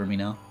editing for me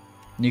now.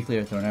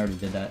 Nuclear Throne, I already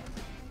did that.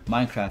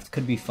 Minecraft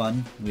could be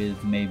fun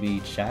with maybe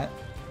chat.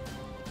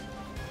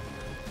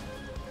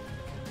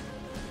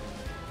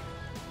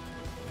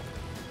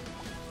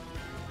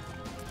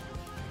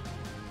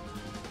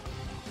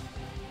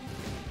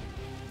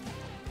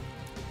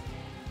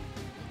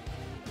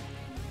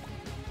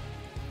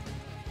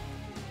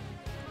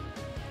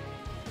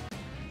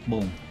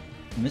 Boom.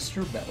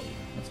 Mr. Belly.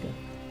 That's good.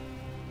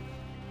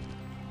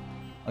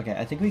 Okay,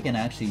 I think we can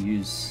actually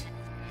use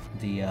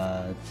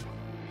the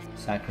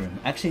sack room.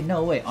 Actually,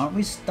 no, wait. Aren't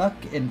we stuck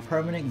in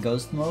permanent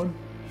ghost mode?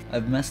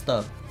 I've messed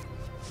up.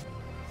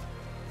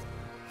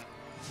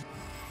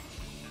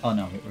 Oh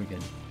no, we're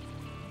good.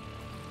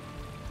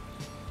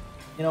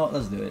 You know what?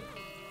 Let's do it.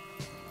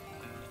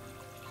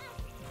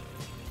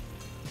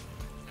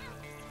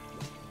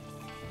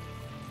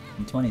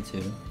 I'm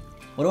 22.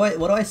 What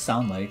do I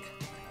sound like?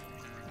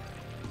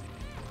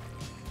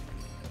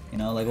 You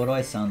know, like, what do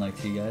I sound like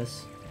to you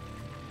guys?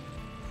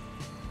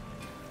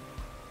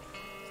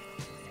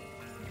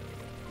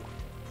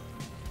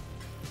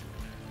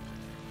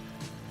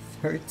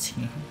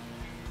 $13.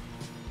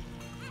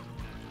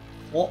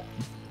 Oh,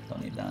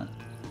 don't need that.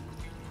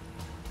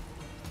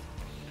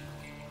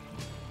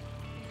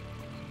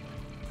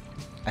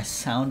 I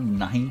sound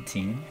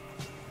 19?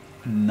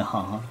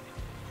 Nah.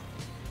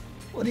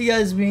 What do you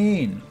guys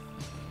mean?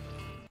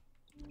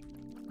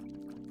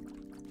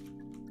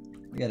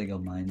 We gotta go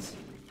mines.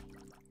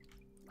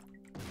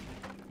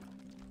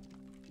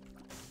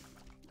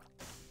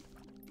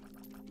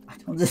 I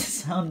don't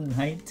sound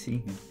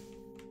 19.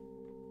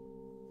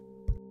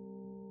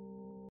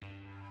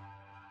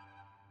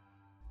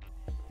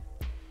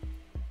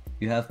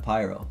 You have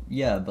pyro.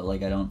 Yeah, but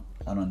like I don't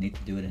need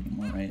to do it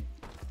anymore, right?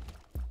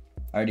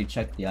 I already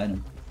checked the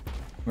item.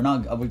 We're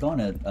going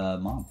to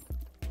mom.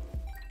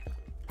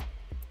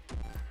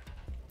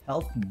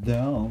 Health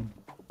down.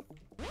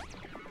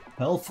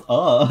 Health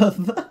up.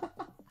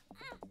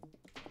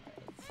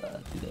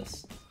 Let's do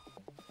this.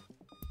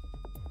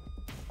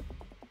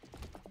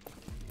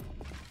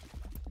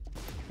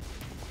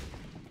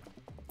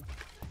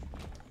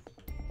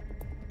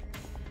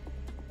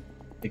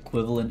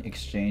 Equivalent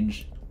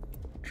exchange.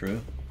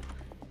 True.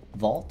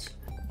 Vault?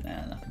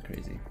 Nah, nothing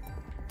crazy.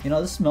 You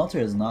know, this smelter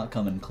has not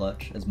come in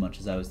clutch as much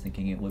as I was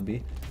thinking it would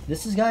be.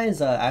 This guy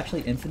is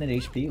actually infinite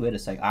HP. Wait a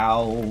sec.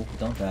 Ow!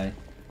 Don't die.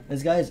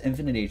 This guy is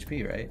infinite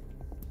HP, right?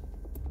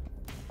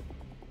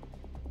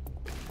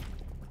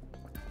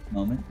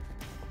 Moment.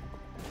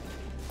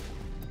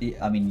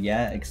 I mean,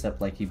 yeah, except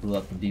like he blew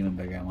up the demon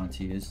beggar I wanted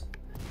to use.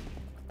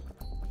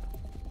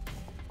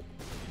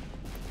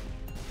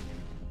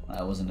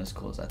 That wasn't as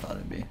cool as I thought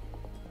it'd be.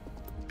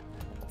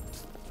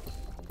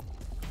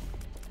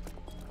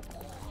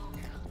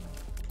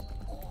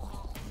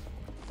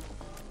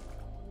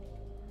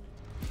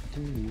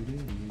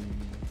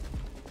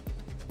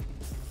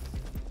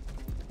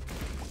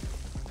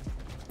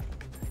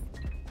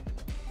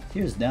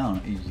 Here's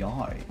down.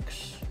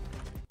 Yikes.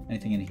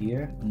 Anything in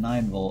here?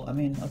 9 volt. I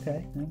mean,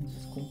 okay. Yeah, this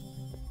is cool.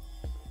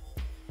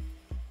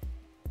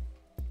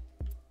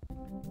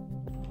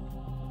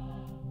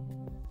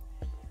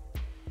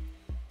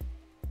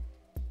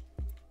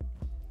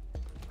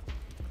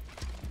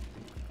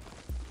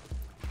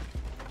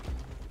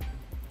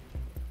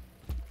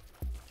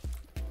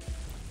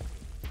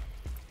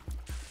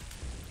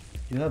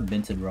 You have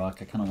Binted Rock.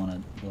 I kind of want to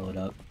blow it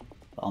up.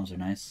 Bombs are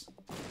nice.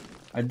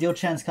 Our deal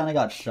chance kind of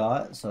got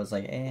shot, so it's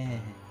like, eh.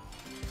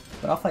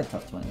 But I'll fight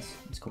tough twins.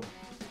 It's cool.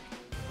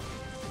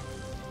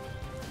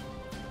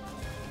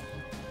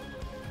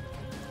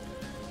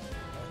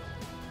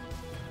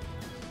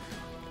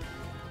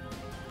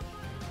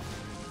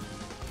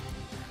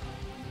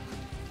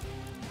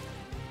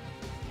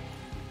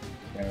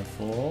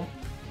 Careful.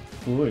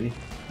 Ooh,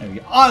 there we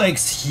go. Oh,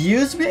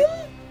 excuse me?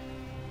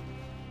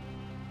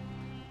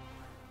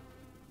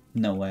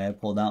 No way I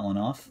pulled that one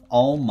off.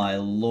 Oh my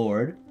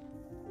lord.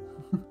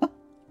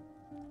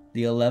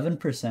 The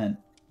 11%.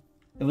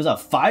 It was a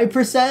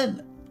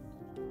 5%?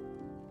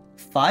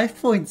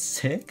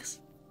 5.6?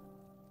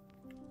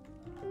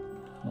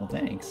 Well,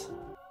 thanks.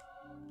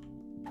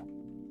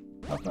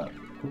 How's that?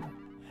 Cool.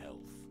 Health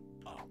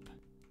up.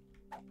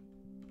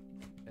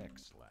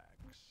 X-lax.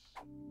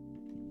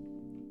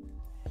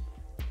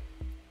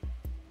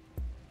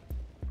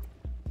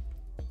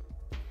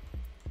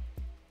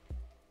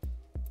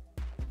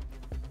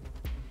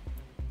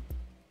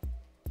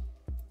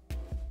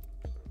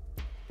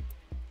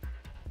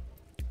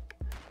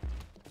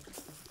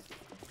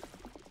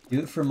 Do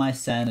it for my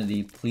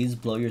sanity. Please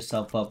blow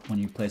yourself up when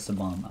you place a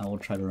bomb. I will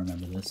try to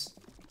remember this.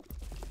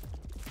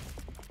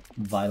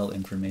 Vital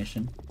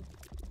information.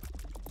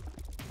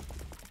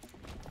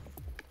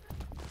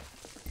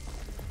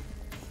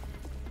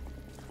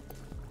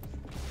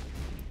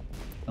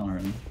 Don't hurt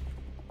me.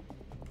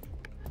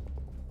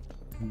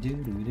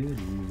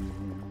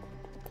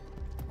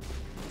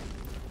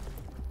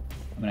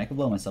 I mean, I could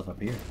blow myself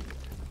up here.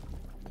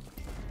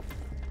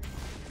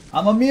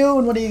 I'm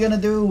immune! What are you gonna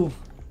do?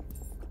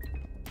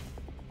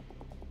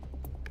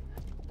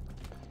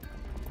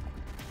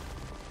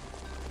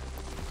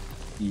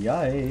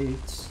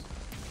 Yikes.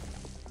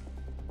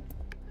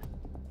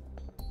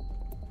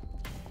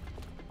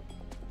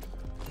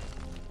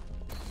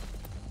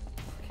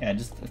 Okay,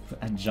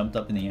 I jumped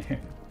up in the air.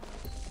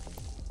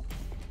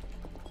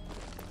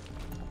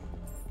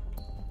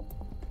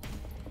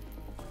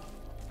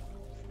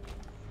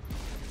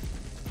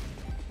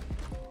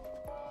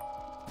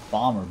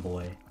 Bomber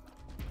boy.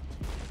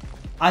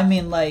 I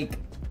mean, like,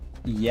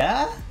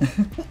 yeah?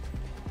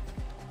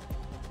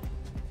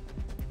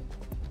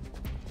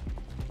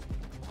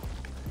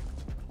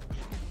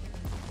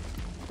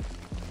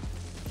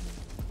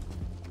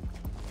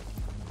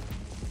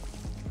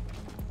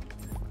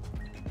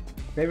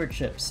 Favorite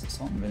chips,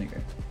 salt and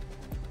vinegar.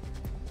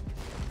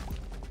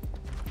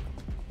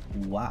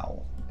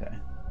 Wow, okay.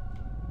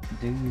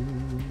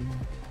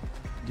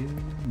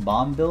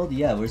 Bomb build?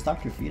 Yeah, where's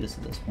Dr. Fetus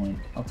at this point?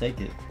 I'll take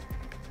it.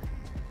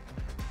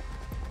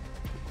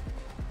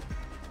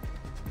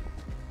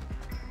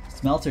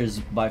 Smelter's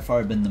by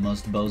far been the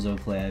most bozo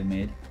play I've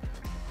made.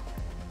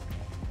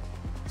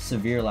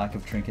 Severe lack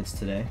of trinkets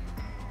today.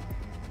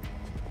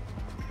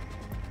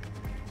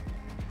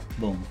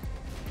 Boom.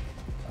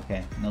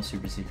 Okay, no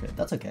super secret.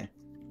 That's okay.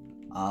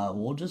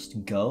 We'll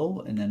just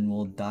go and then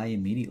we'll die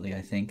immediately,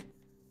 I think.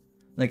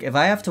 Like, if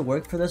I have to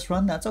work for this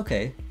run, that's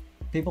okay.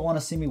 People want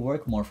to see me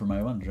work more for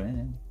my runs, right?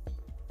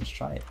 Let's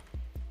try it.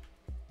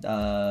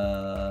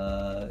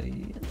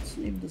 Let's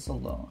leave this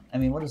alone. I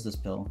mean, what is this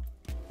pill?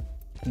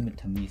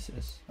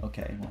 Hematemesis.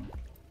 Okay, well.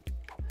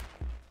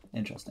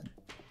 Interesting.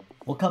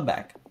 We'll come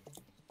back.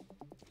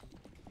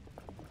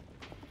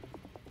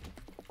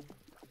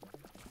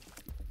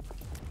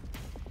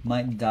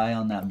 Might die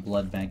on that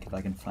blood bank if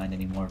I can find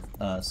any more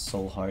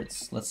soul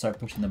hearts. Let's start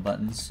pushing the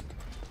buttons.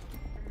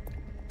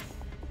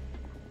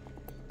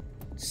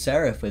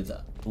 Seraph with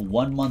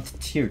 1 month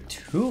tier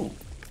 2.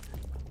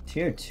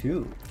 Tier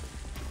 2.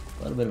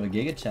 A little bit of a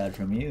giga chat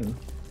from you.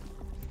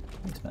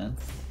 Thanks, man.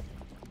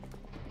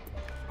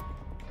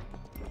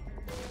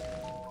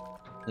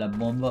 La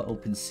Bomba,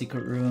 open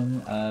secret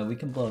room. We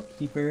can blow up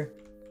Keeper.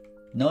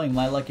 Knowing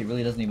my luck, it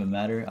really doesn't even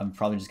matter. I'm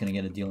probably just gonna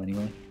get a deal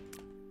anyway.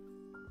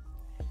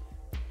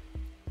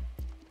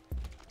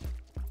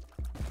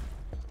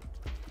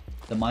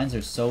 The mines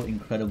are so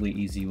incredibly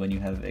easy when you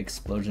have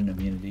explosion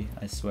immunity,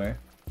 I swear.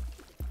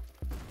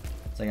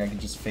 It's like I can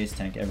just face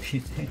tank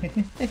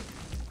everything.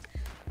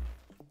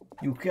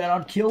 You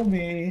cannot kill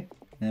me!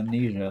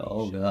 Amnesia,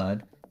 oh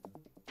god.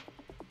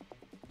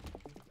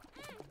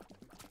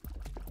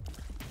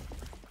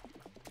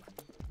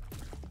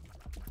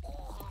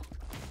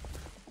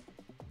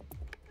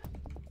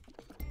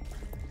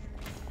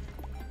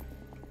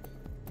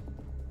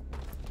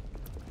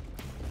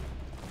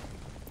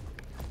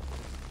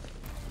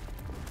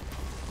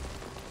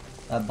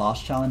 That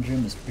boss challenge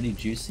room is pretty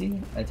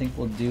juicy. I think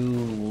we'll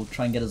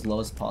try and get as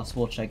low as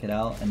possible, check it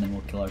out, and then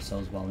we'll kill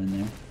ourselves while in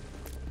there.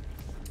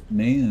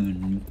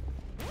 Moon.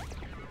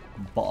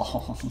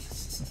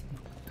 Balls.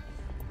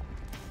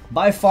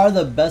 By far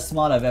the best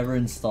mod I've ever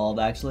installed,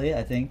 actually,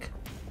 I think.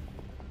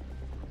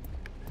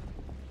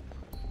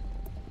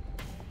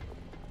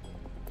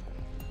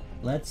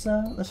 Let's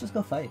just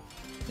go fight.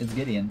 It's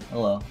Gideon.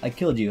 Hello. I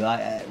killed you.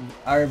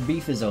 Our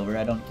beef is over.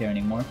 I don't care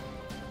anymore.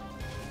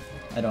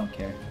 I don't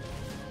care.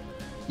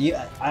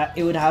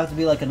 It would have to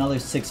be like another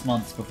 6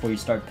 months before you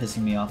start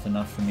pissing me off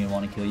enough for me to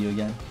want to kill you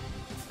again.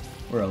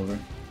 We're over.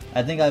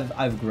 I think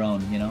I've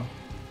grown, you know?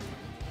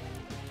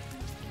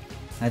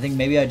 I think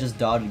maybe I just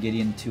dodged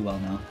Gideon too well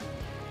now.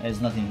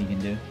 There's nothing he can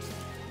do.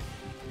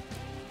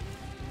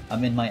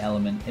 I'm in my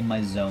element, in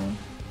my zone.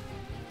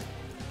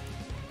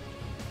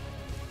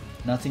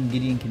 Nothing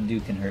Gideon can do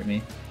can hurt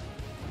me.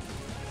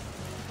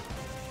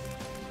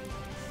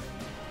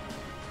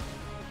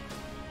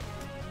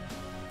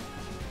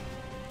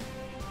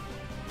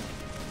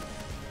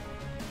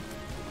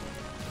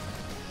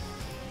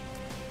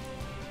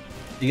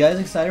 You guys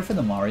excited for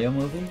the Mario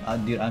movie?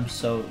 Dude, I'm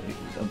so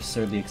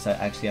absurdly excited.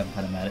 Actually, I'm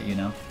kind of mad at you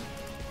now.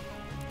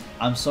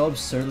 I'm so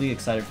absurdly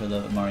excited for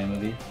the Mario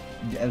movie.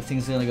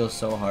 Everything's gonna go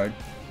so hard.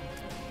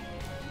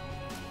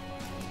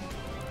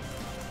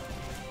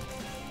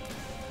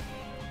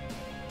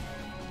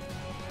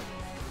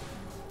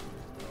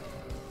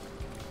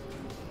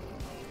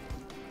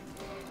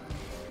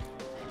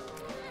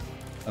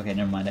 Okay,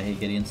 never mind. I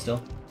hate Gideon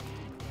still.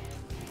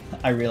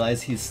 I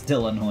realize he's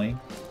still annoying.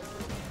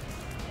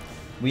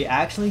 We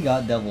actually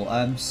got Devil.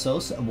 I'm so...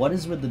 What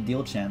is with the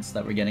deal chance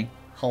that we're getting?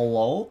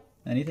 Hello?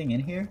 Anything in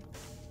here?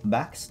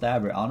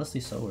 Backstabber. Honestly,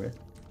 so worth.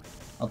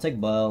 I'll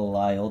take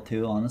Belial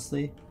too,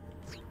 honestly.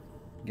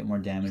 Get more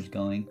damage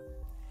going.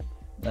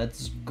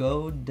 Let's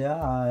go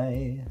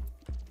die.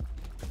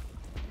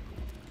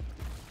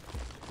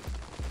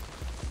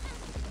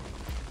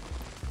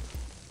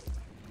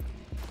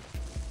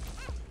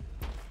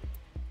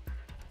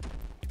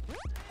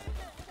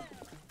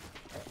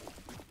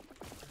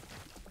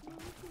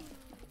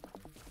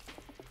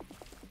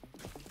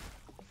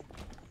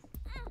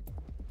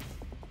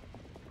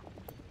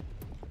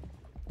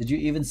 Did you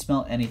even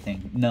smell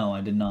anything? No, I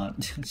did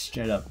not.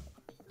 Straight up.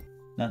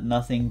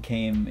 Nothing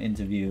came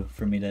into view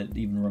for me to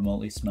even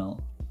remotely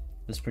smell.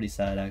 It was pretty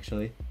sad,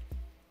 actually.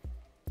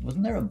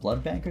 Wasn't there a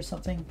blood bank or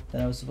something that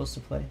I was supposed to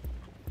play?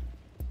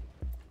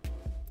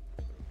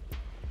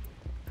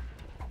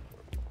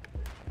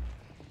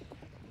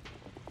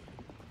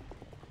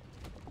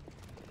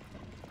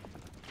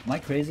 Am I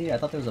crazy? I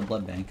thought there was a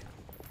blood bank.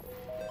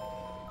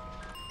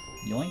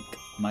 Yoink.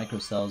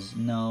 Microcells.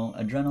 No.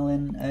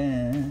 Adrenaline.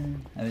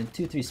 I mean,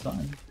 2-3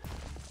 spawn.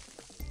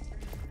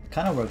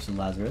 Kind of works with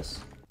Lazarus.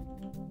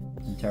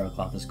 And Tarot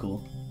Cloth is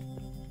cool.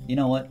 You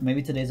know what?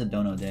 Maybe today's a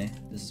dono day.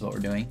 This is what we're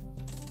doing.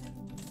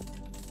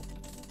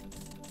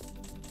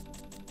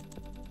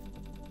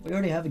 We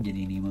already have a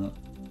Gideon emote.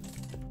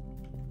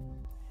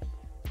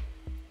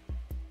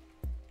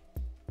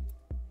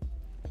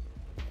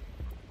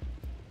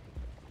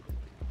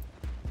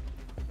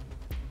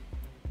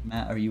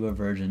 Matt, are you a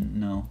virgin?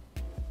 No.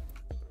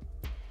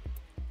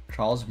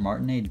 Charles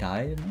Martinet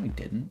died? No, he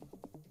didn't.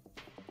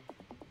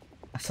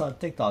 I saw a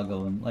TikTok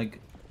of him, like,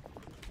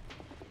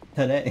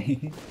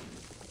 today.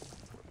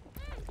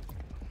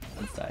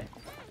 Let's die.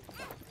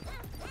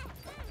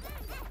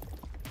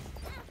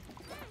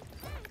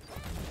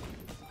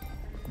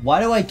 Why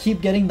do I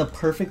keep getting the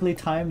perfectly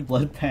timed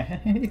blood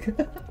bag?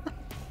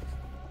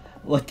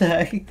 What the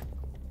heck?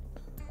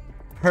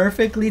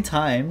 Perfectly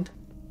timed.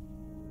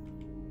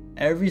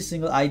 Every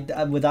single I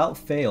without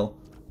fail.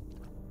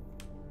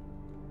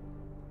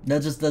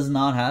 That just does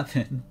not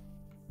happen.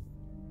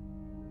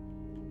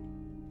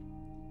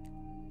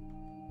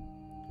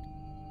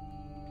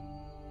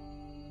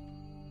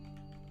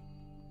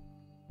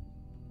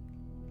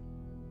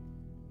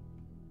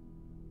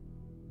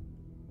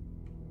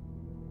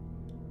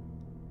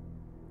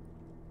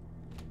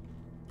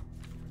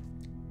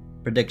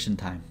 Prediction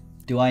time.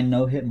 Do I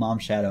no-hit Mom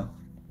Shadow?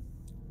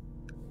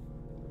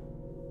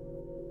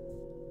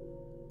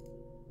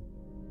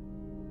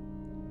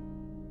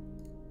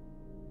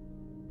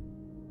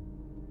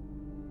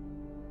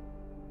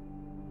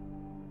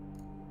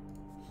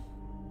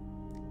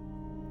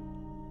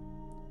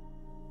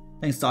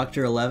 Thanks,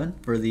 Dr. 11,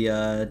 for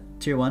the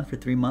tier 1 for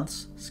 3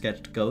 months.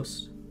 Sketched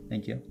Ghost.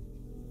 Thank you.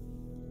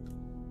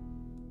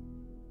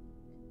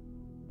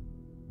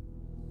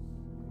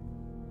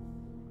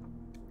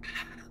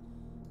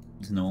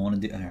 Does no one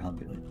want to do? I'll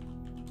do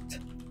it.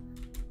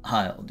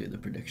 I'll do the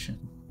prediction.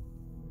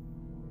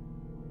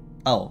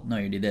 Oh, no,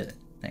 you already did it.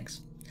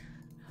 Thanks.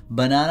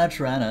 Banana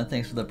Tirana,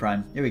 thanks for the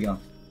prime. Here we go.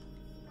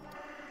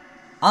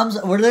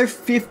 Were there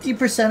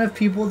 50% of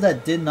people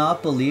that did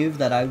not believe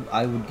that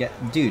I would get...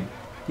 Dude,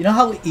 you know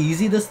how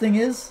easy this thing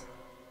is?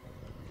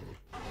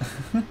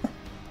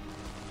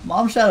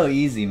 Mom Shadow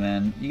easy,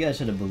 man. You guys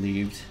should have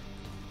believed.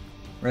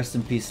 Rest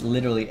in peace,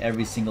 literally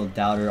every single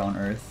doubter on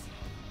Earth.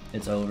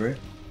 It's over.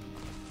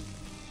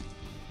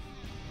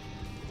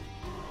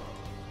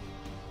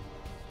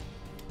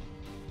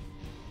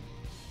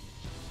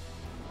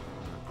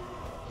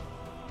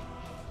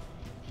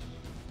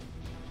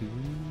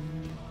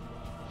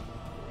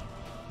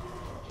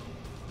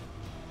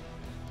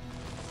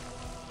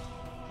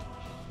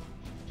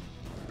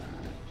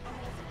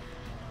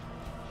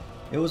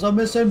 It was a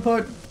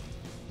misinput!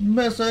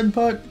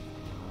 Misinput!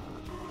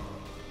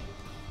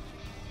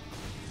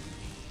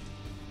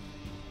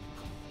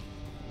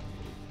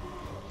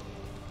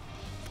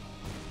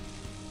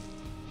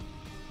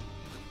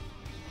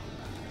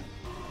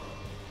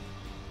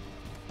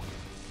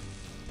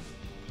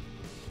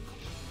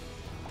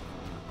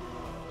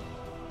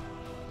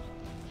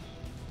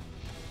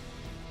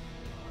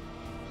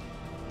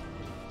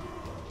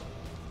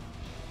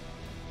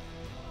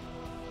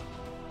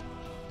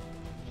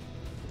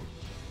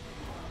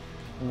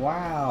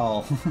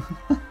 Wow.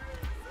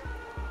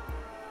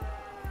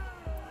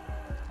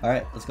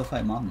 Alright, let's go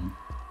fight Mom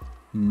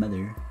then.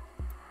 Mother.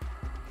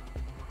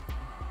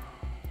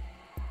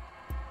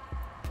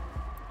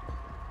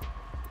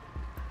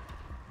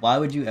 Why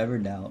would you ever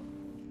doubt?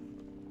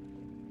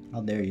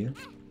 How dare you?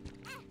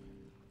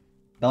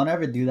 Don't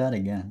ever do that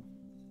again.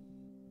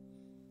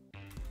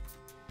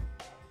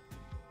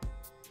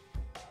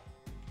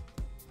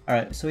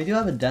 Alright, so we do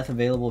have a death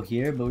available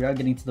here, but we are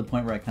getting to the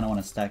point where I kind of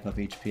want to stack up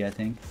HP, I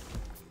think.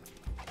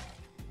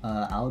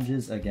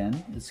 Algiz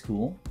again is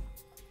cool.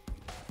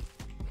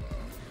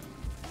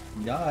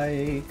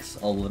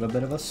 Yikes, a little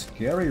bit of a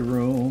scary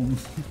room.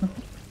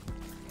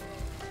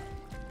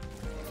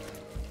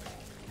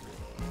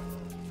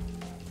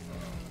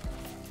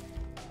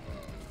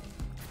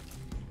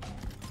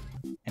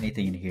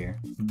 Anything in here.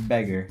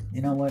 Beggar.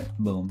 You know what?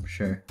 Boom,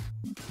 sure.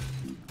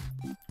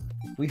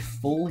 We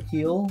full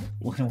heal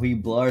when we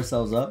blow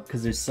ourselves up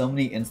because there's so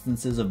many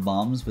instances of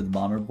bombs with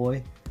Bomber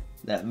Boy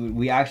that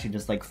we actually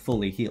just like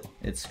fully heal.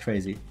 It's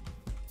crazy.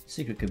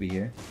 Secret could be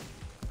here.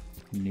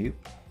 Nope.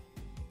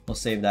 We'll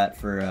save that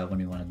for when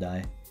we want to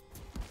die.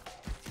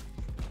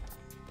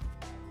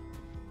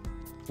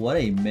 What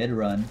a mid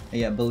run.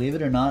 Yeah, believe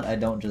it or not, I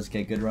don't just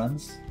get good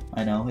runs.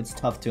 I know, it's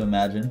tough to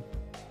imagine.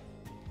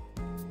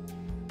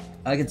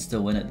 I can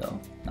still win it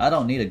though. I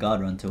don't need a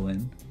god run to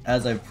win.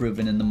 as I've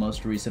proven in the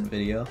most recent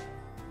video.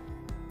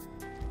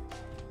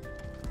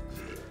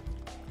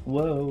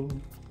 Whoa.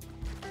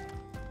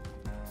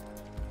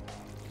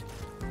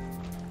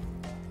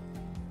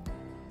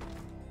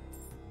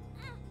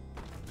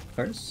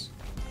 Curse?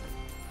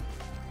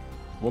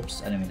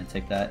 Whoops, I didn't mean to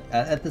take that.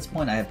 At this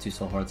point I have 2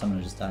 soul hearts, I'm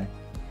gonna just die.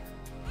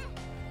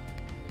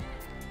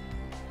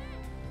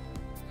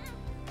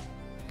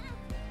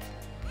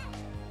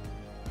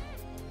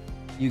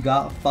 You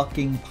got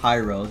fucking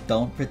pyro.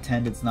 Don't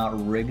pretend it's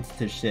not rigged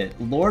to shit.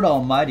 Lord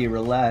almighty,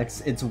 relax.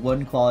 It's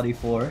 1 quality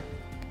 4.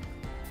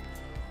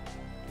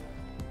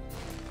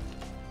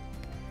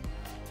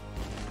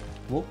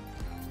 Whoop.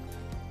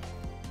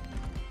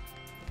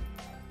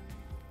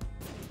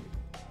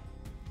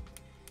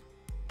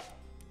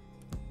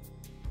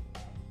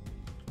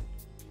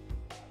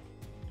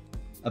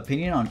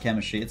 Opinion on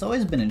chemistry. It's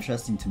always been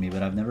interesting to me,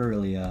 but I've never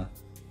really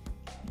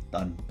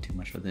done too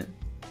much with it.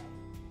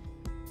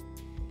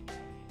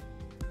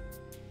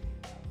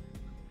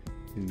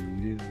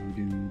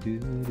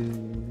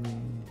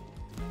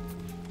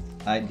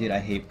 Dude, I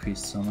hate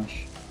priests so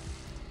much.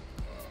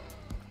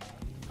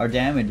 Our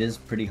damage is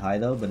pretty high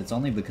though, but it's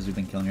only because we've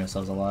been killing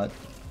ourselves a lot.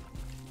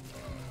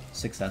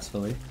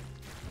 Successfully.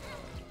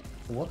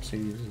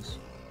 Whoopsies.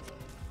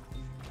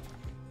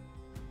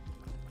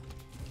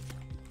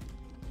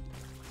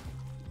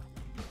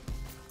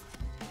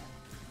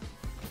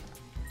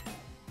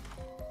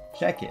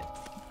 Check it.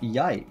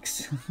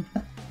 Yikes.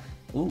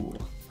 Ooh,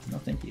 no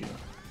thank you.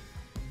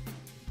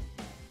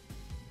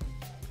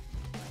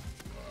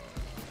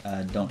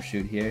 Don't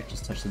shoot here,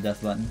 just touch the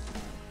death button.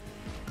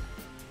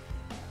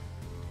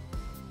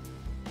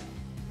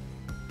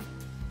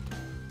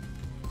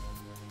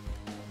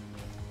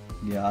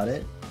 Got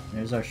it.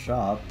 There's our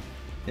shop.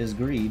 Is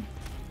greed.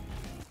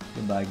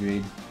 Goodbye,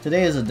 greed.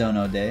 Today is a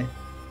dono day.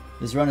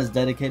 This run is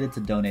dedicated to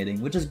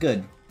donating, which is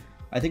good.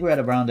 I think we're at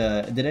around,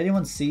 did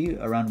anyone see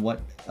around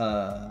what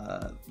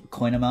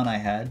coin amount I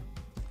had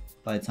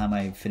by the time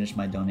I finished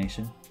my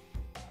donation?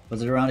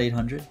 Was it around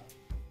 800?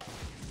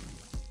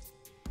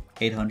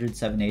 800,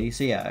 780?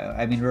 So yeah,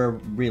 I mean, we're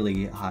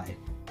really high.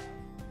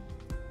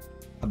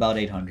 About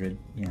 800,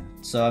 yeah.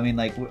 So I mean,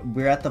 like,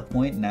 we're at the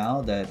point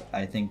now that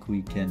I think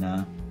we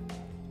can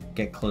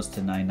get close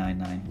to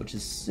 999, which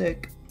is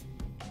sick.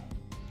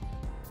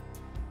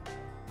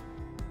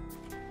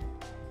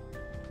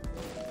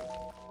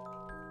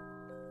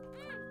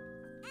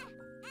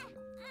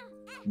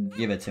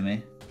 Give it to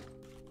me.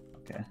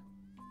 Okay.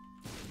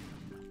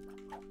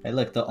 Hey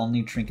look, the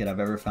only trinket I've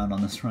ever found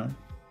on this run.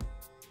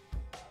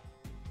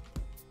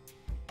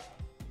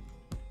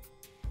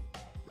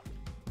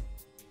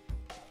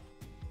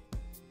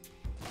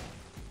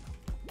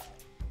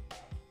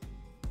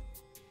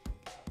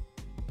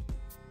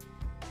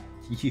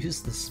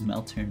 Use the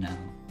smelter now.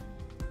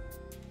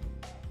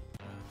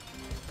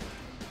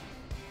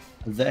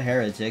 The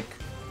heretic.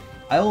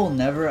 I will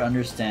never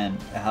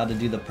understand how to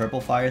do the purple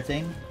fire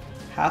thing.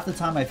 Half the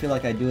time I feel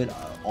like I do it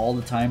all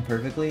the time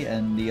perfectly,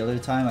 and the other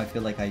time I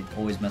feel like I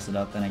always mess it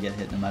up and I get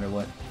hit no matter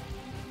what.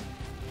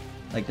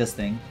 Like this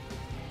thing.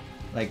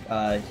 Like,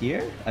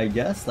 here, I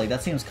guess? Like,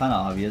 that seems kind of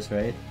obvious,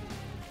 right?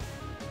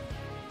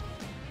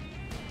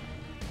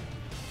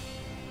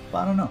 But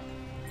I don't know.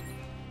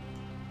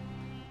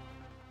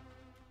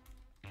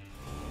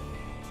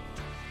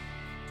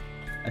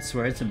 I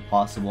swear it's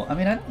impossible. I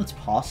mean, I know it's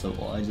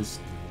possible,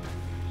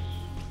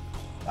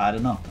 I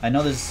don't know. I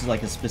know there's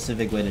like a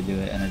specific way to do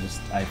it, and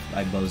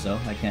I bozo.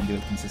 I can't do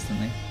it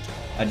consistently.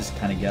 I just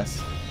kind of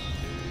guess.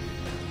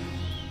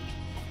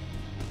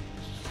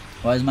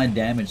 Why is my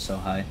damage so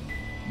high?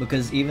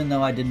 Because even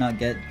though I did not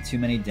get too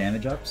many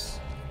damage ups,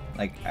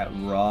 like at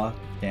raw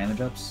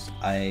damage ups,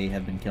 I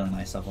have been killing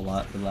myself a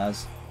lot with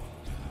Laz.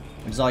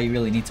 Which is all you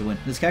really need to win.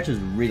 This character is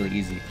really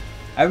easy.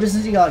 Ever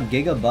since he got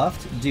Giga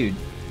buffed, dude,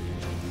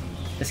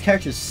 this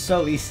character is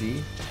so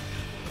easy.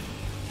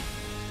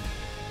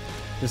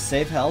 Just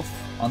save health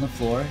on the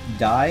floor,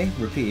 die,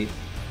 repeat.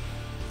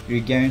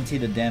 You're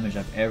guaranteed a damage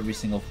up every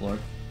single floor.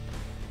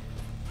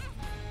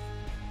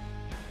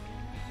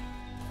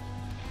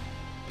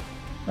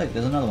 Look,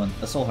 there's another one,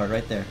 a soul heart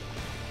right there.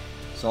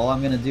 So all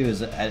I'm gonna do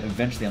is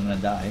eventually I'm gonna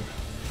die,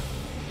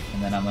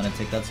 and then I'm gonna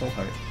take that soul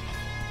heart.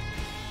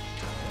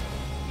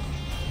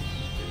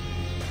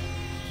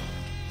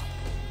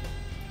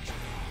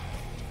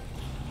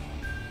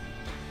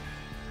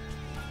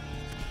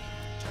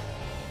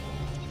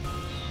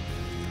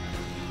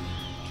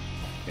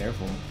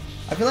 Careful.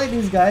 I feel like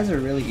these guys are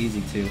really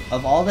easy too.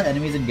 Of all the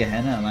enemies in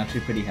Gehenna, I'm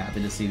actually pretty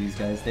happy to see these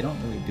guys. They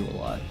don't really do a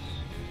lot.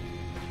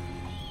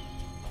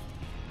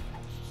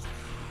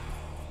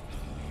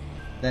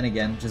 Then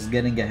again, just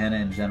getting Gehenna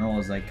in general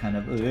is like kind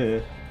of,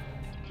 you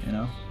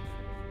know?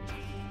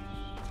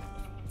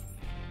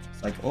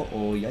 It's like,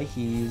 uh-oh,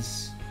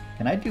 yikes.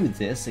 Can I do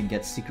this and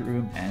get Secret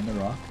Room and the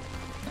Rock?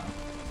 No.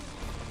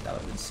 That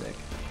would've been sick.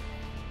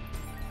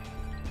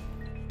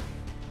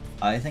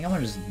 I think I'm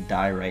gonna just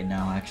die right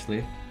now,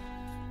 actually.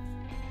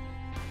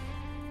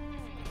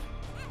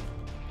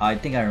 I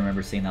think I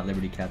remember seeing that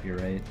Liberty Cap, you're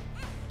right.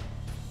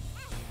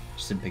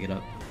 Just didn't pick it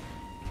up.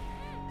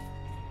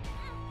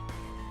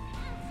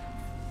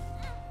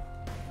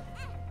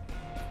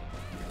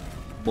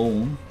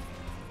 Boom.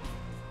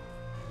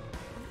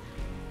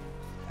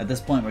 At this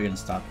point, we're gonna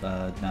stop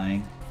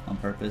dying on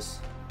purpose.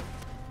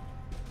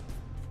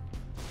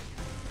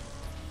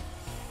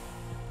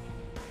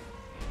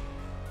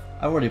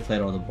 I've already played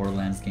all the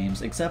Borderlands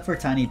games, except for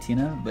Tiny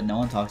Tina, but no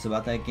one talks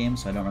about that game,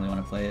 so I don't really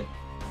want to play it.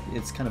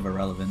 It's kind of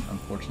irrelevant,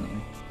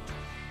 unfortunately.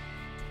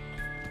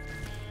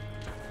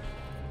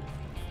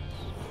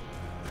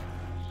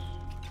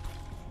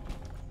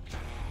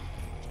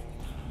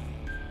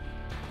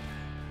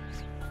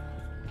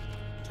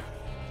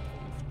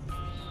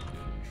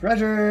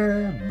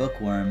 Treasure!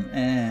 Bookworm.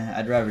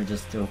 I'd rather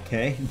just do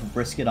okay.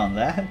 Brisket on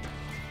that.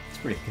 It's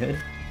pretty good.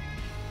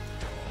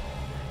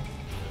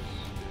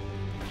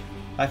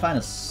 If I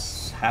find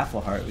half a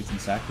heart, we can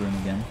sack room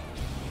again.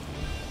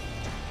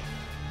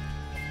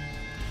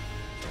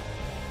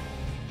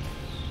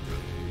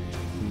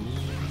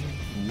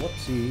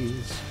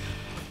 Whoopsies.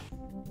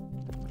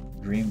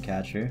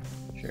 Dreamcatcher.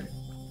 Sure.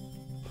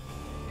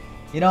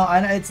 You know,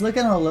 it's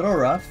looking a little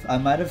rough. I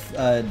might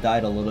have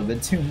died a little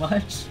bit too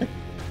much.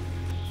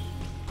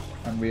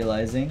 I'm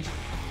realizing.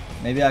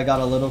 Maybe I got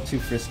a little too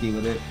frisky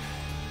with it.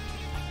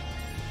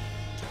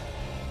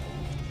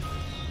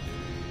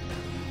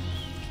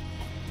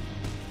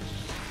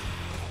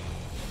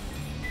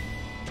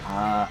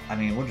 I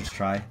mean, we'll just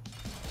try.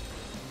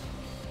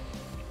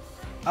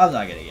 I'm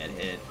not gonna get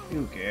hit.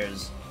 Who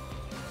cares?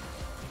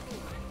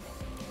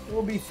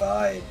 We'll be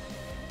fine.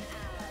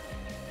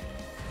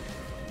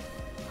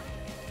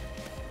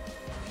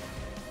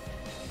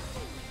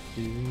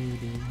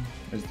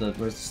 Where's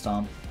the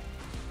stomp?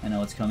 I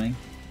know it's coming.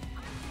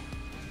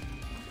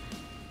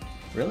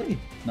 Really?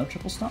 No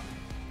triple stomp?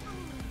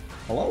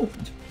 Hello?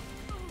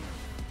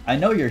 I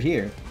know you're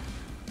here.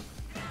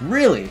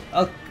 Really?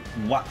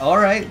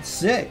 Alright,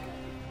 sick.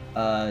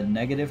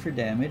 Negative for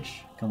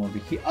damage. Come over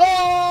here.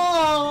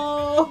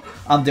 Oh!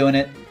 I'm doing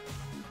it.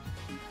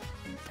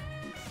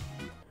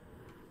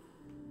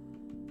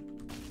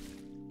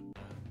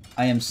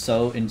 I am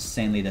so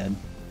insanely dead.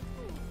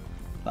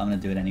 But I'm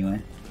gonna do it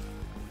anyway.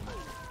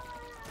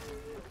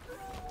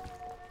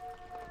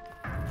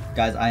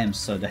 Guys, I am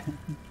so dead.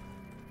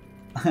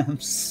 I am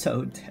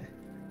so dead.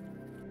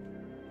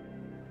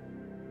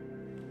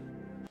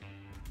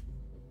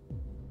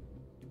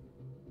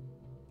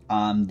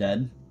 I'm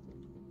dead.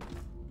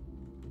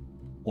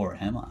 Or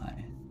am I?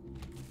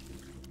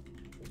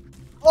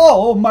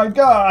 Oh my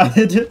god!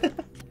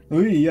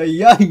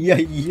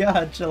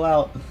 Yeah, chill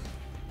out.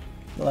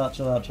 Chill out,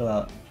 chill out, chill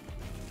out.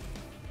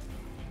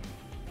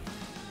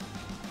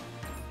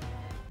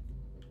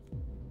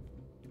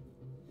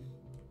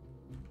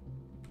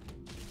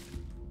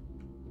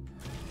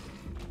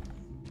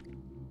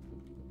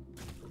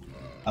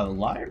 A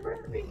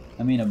library?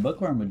 I mean, a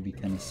bookworm would be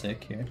kind of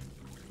sick here.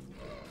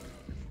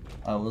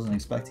 I wasn't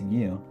expecting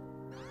you.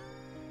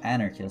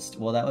 Anarchist.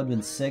 Well, that would have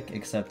been sick,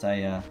 except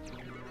I,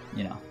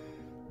 you know,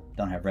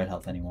 don't have red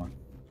health anymore.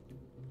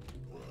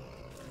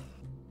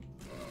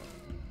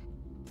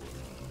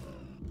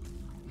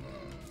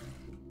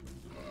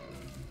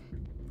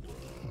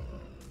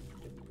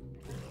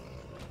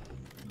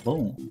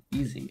 Boom.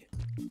 Easy.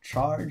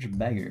 Charge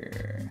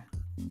beggar.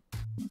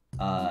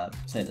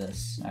 Say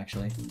this,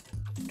 actually.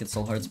 Get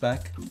soul hearts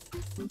back.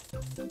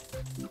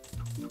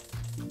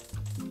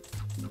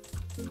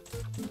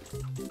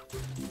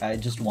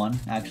 Just one,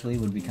 actually,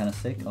 would be kind of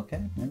sick.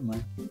 Okay, never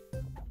mind.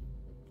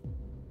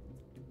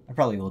 I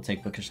probably will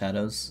take Book of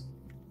Shadows.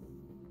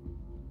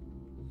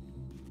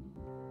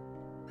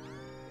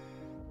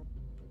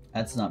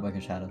 That's not Book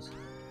of Shadows.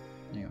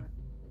 Anyway.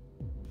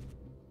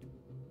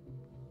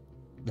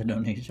 The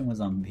donation was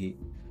on beat.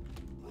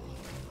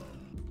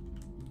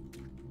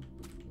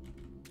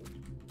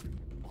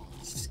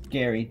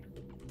 Scary.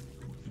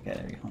 Okay,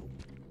 there you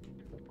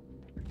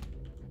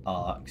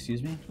go.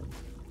 Excuse me?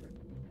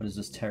 What is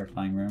this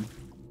terrifying room?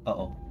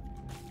 Uh-oh.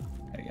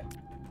 There you go.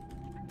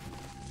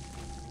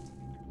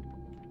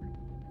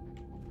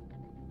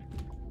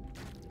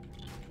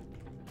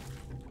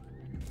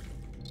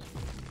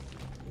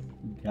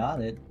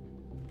 Got it.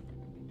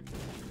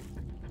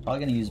 Probably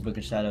gonna use Book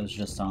of Shadows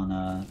just on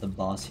the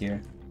boss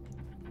here.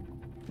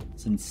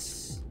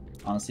 Since,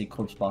 honestly,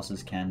 corpse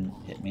bosses can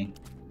hit me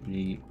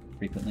pretty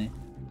frequently.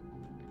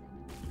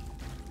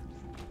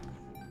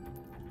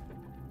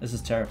 This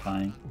is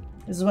terrifying.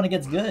 This is when it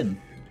gets good.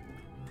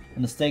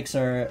 When the stakes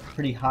are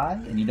pretty high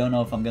and you don't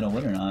know if I'm gonna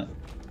win or not.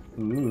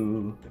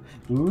 Ooh.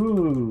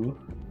 Ooh.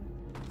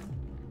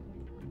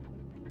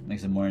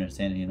 Makes it more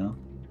entertaining, you know?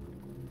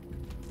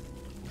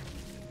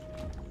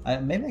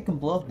 Maybe I can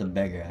blow up the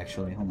beggar,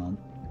 actually. Hold on.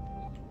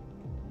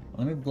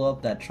 Let me blow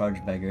up that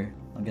charge beggar.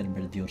 I'll get a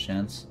bit of deal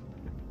chance.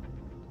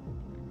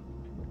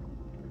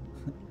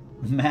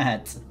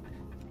 Matt!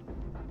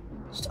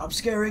 Stop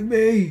scaring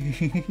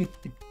me!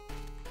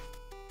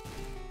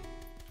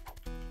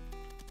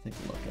 Take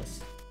a look at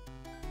this.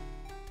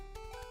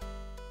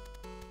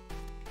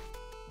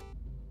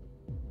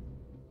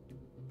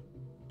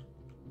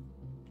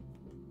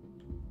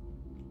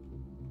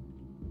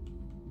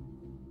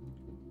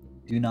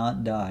 Do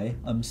not die.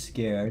 I'm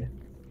scared.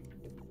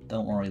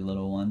 Don't worry,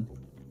 little one.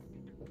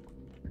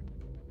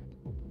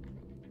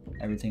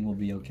 Everything will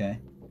be okay.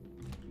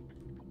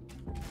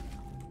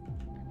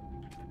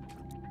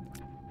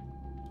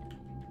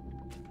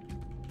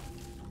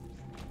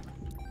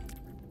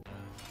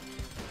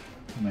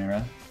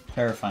 Chimera.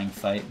 Terrifying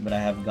fight, but I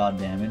have god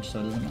damage,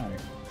 so it doesn't matter.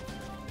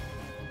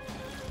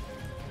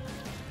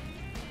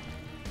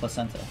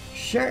 Placenta.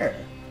 Sure!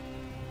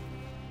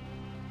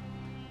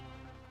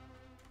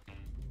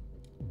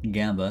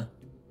 Gamba.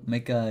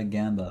 Make a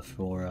Gamba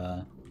for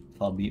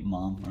if I'll beat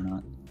mom or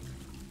not,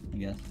 I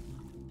guess.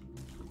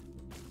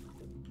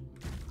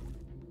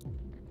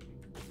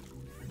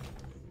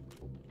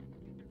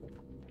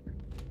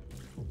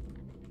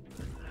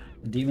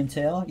 Demon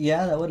Tail?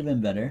 Yeah, that would have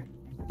been better,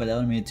 but that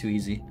would have made it too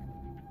easy.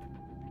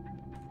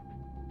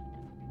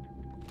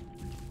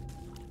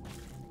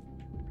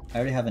 I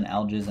already have an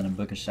Algiz and a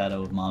Book of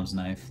Shadow with Mom's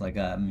Knife. Like,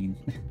 I mean...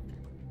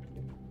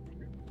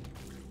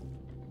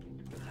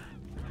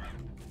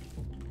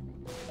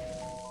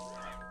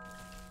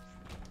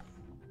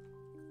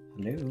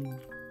 Hello?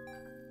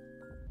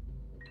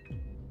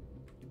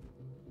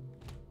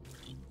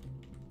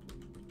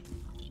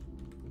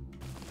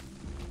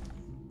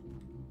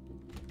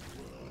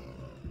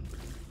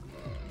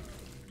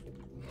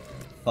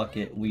 Fuck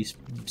it, we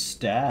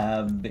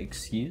stab.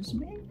 Excuse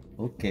me?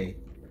 Okay.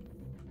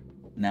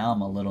 Now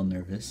I'm a little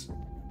nervous.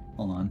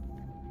 Hold on.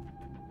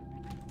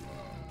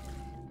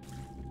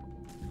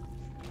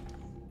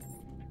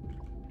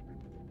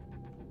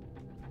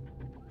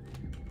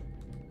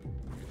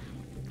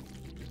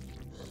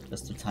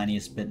 Just the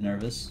tiniest bit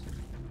nervous.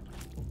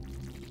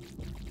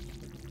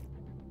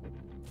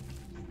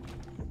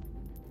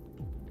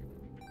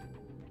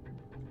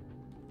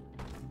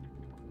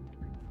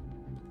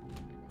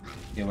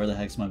 Yeah, where the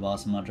heck's my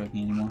boss? I'm not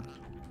joking anymore.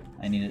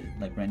 I need it,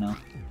 like, right now.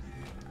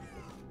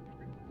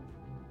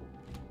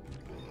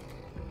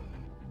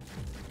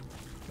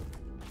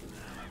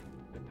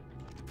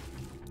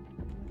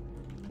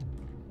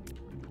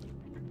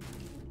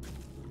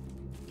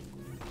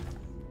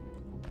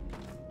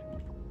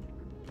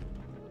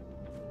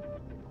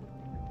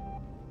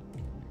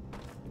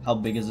 How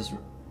big is this?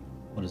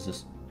 What is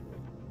this?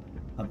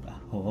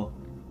 Oh.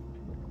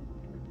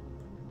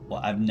 Well,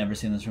 I've never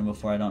seen this room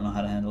before. I don't know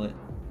how to handle it.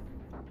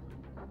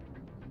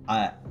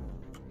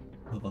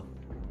 Oh.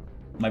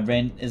 My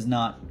brain is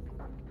not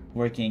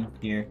working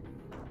here.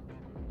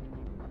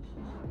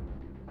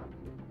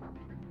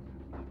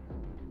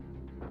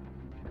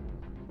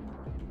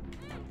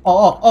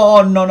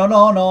 Oh, no, no,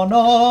 no, no,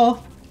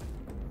 no.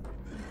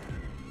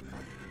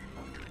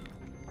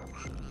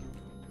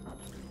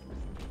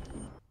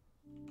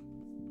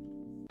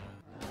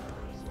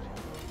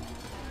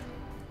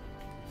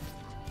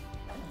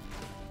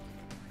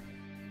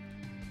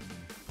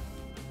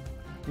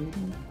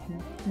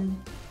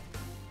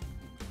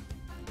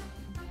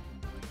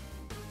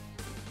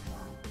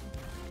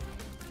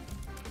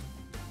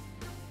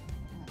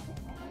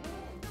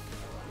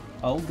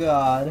 Oh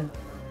god.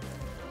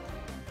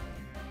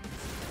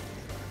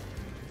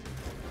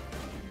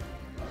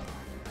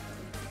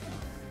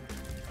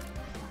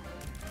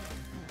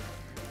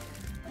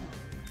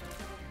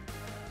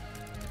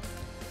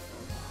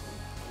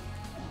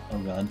 Oh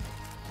god.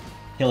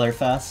 Kill her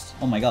fast.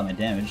 Oh my god, my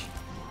damage.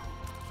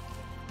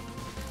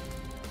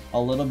 A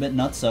little bit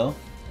nutso.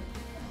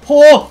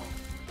 Oh!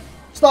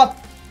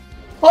 Stop!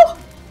 Oh!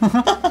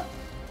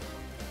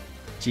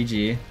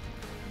 GG.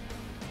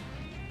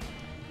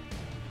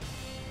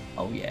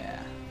 Oh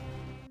yeah.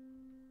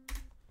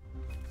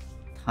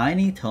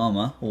 Tiny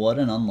Toma, what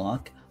an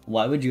unlock.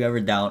 Why would you ever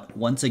doubt?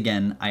 Once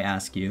again, I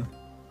ask you.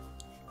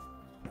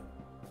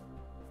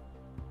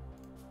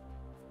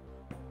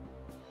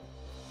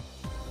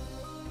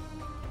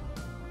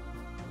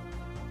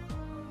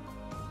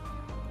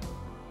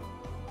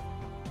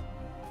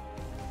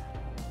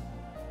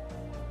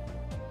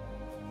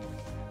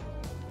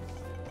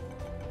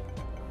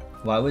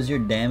 Why was your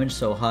damage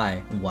so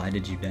high? Why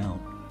did you doubt?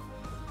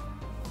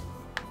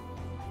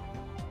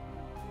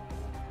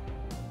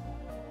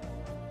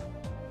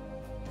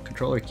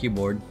 Controller,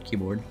 keyboard,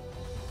 keyboard.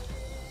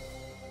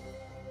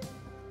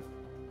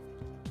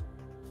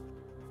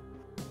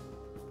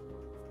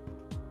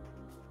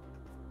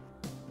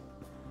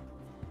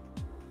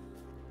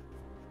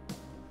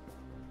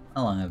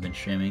 How long have I been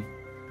streaming?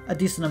 A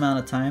decent amount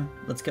of time.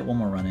 Let's get one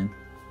more run in.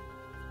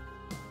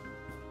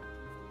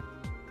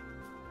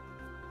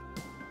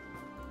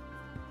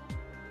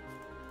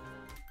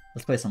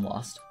 Let's play some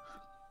Lost.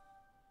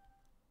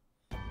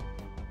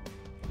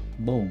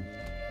 Boom.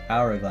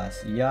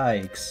 Hourglass.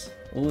 Yikes.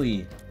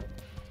 Ooh.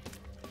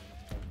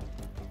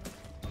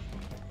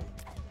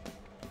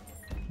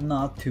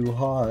 Not too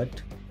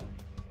hot.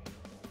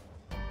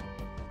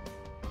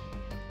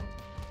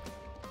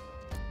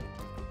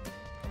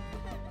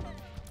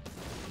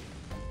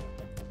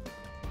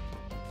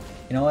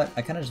 You know what?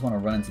 I kind of just want to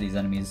run into these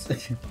enemies.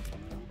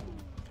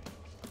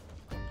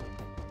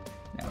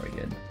 Now we're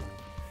good.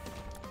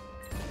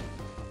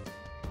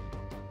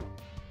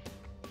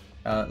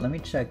 Let me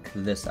check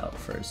this out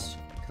first.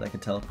 Because I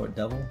could teleport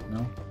devil?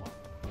 No?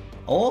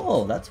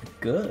 Oh, that's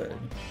good.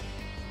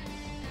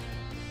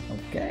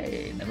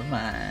 Okay, never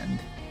mind.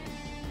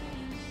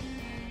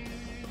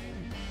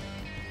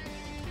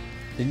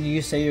 Didn't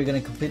you say you're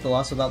gonna complete the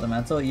loss without the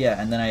mantle?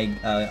 Yeah, and then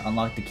I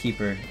unlocked the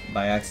keeper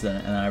by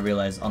accident, and then I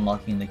realized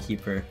unlocking the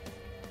keeper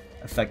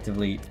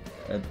effectively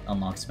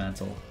unlocks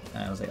mantle.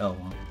 And I was like, oh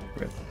well,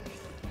 rip.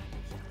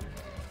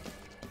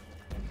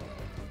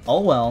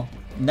 Oh well,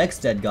 next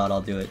dead god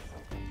I'll do it.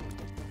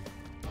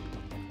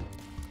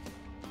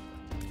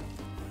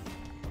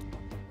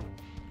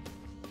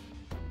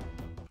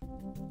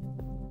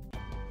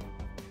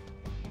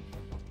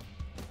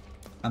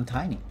 I'm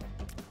tiny.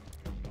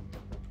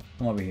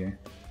 Come over here.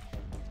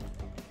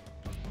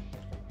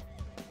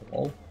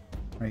 Oh,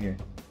 right here.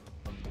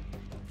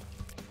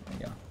 There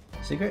you go.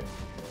 Secret?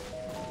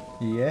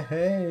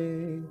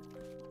 Yay!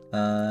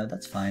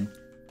 That's fine.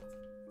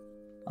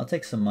 I'll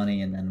take some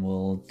money and then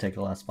we'll take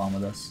the last bomb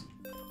with us.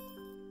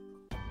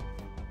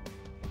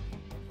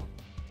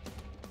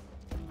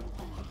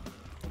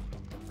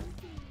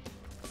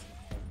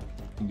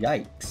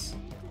 Yikes.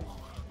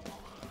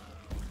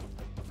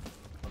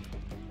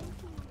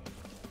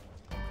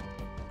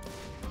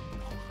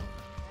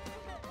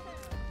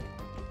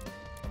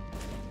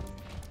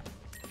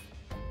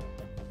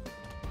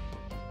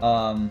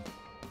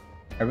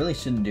 I really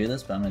shouldn't do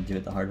this, but I'm gonna do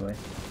it the hard way.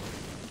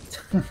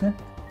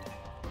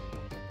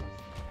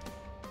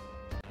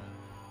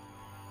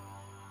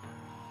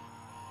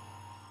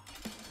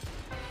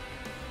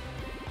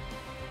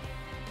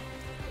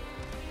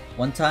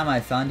 One time I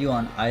found you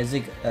on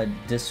Isaac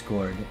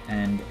Discord,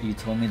 and you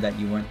told me that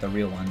you weren't the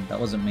real one. That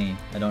wasn't me.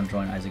 I don't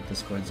join Isaac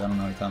Discords. I don't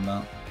know what you're talking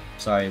about.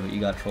 Sorry, but you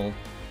got trolled.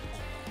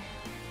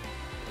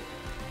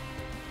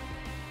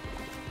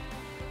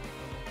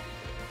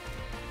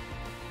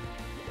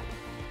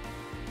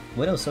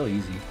 Widow's so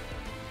easy.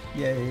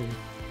 Yay.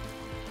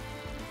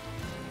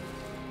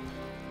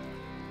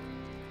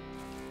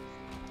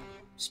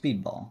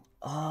 Speedball.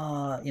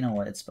 You know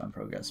what? It's fun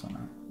progress. Why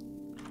not?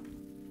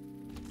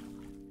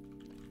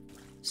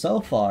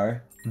 So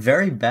far,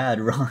 very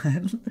bad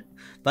run.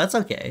 But that's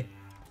okay.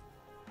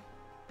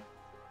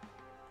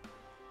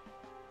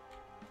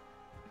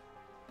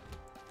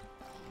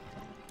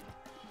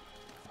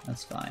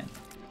 That's fine.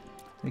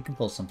 We can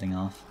pull something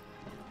off.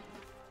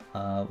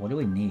 What do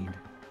we need?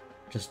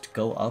 Just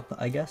go up,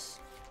 I guess?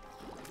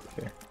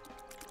 Sure.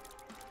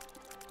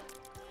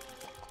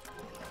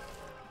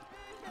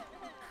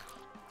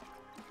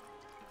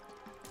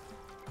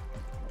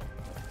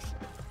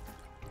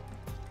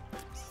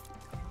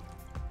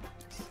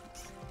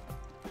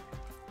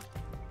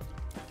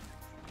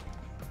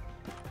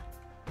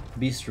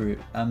 Beast route.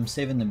 I'm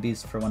saving the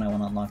beast for when I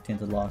want to unlock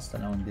Tainted Lost. I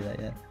don't want to do that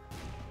yet.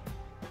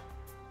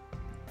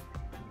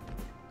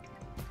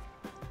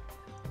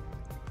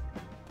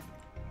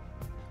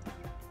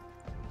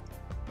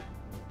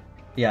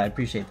 Yeah, I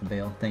appreciate the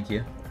bail. Thank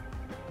you.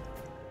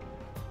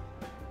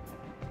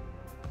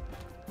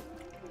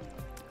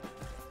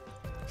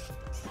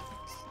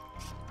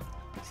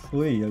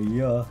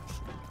 Yeah.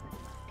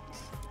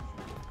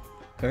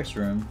 Curse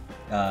room.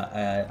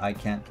 I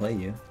can't play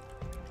you.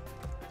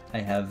 I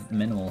have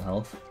minimal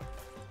health.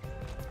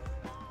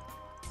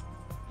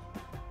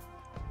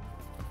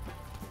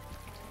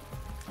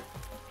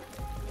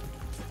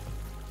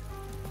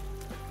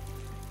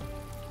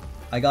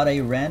 I got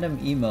a random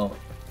emote.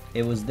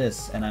 It was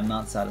this, and I'm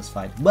not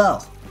satisfied.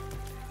 Well,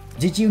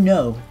 did you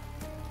know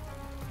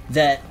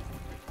that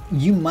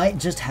you might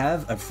just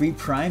have a free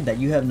Prime that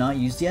you have not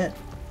used yet?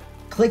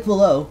 Click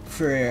below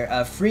for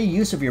a free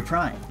use of your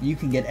Prime. You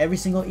can get every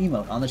single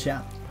emote on the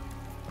channel.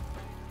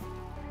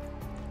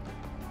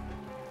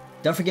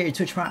 Don't forget your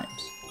Twitch Primes.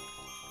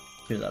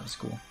 Here's that was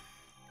cool.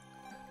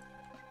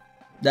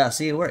 Yeah,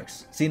 see, it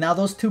works. See, now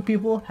those two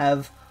people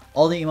have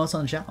all the emotes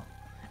on the channel.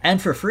 And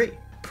for free.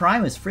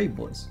 Prime is free,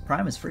 boys.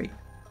 Prime is free.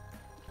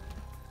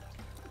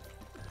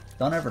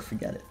 Don't ever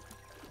forget it.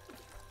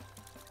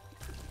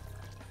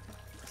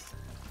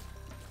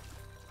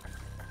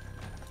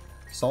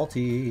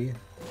 Salty.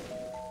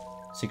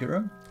 Secret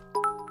room?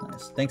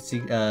 Nice. Thanks,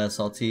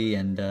 Salty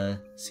and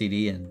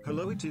CD and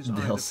Hello, it is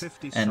Dils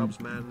 50 and subs,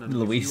 man, and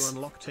Luis. if you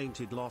unlock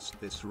Tainted Lost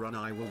this run,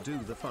 I will do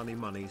the funny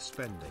money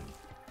spending.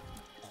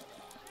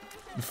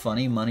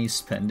 Funny money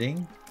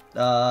spending?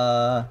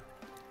 No.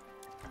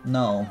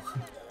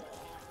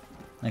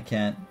 I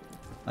can't.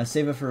 I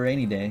save it for a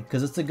rainy day,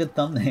 because it's a good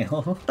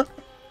thumbnail.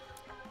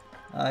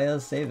 I'll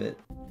save it.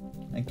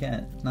 I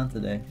can't. Not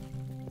today.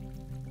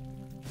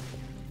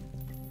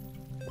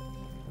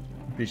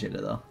 Appreciate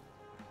it though.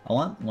 I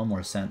want one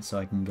more cent so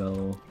I can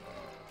go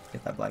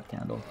get that black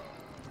candle.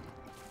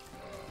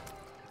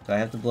 Do I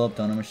have to blow up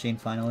donut machine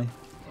finally?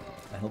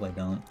 I hope I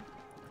don't.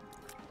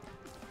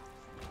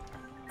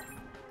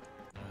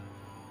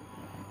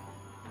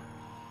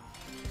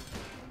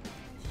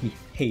 He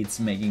hates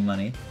making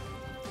money.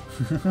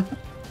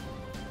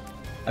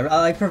 I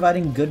like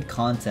providing good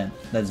content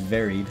that's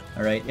varied,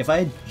 alright? If I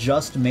had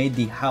just made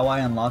the How I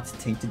Unlocked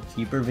Tainted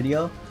Keeper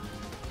video,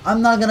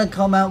 I'm not gonna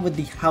come out with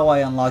the How I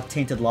Unlocked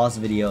Tainted Lost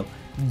video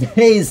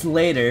days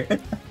later.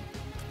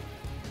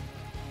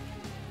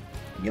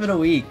 Give it a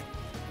week.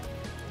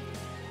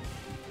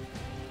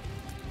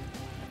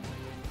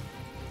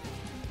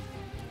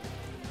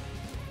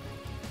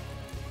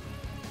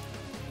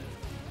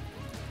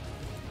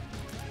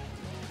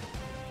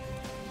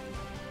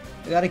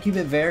 gotta keep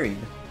it varied.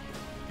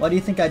 Why do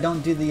you think I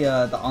don't do the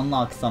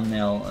unlock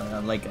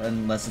thumbnail like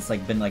unless it's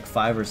like been like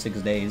 5 or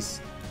 6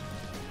 days?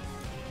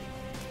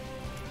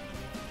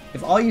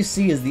 If all you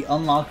see is the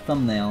unlock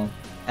thumbnail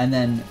and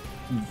then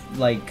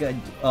like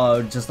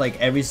just like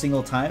every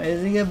single time,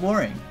 it's gonna get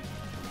boring.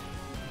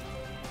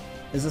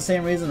 It's the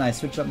same reason I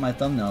switch up my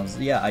thumbnails.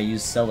 Yeah, I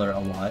use Seller a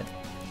lot,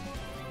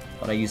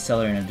 but I use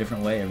Seller in a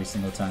different way every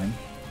single time.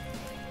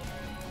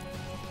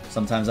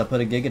 Sometimes I put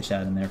a Giga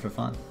Chat in there for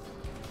fun.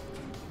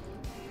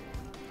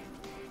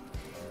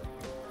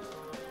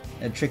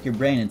 It'll trick your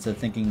brain into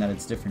thinking that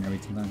it's different every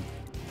time.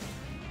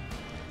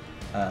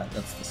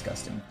 That's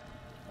disgusting.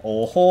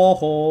 Oh ho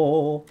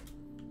ho!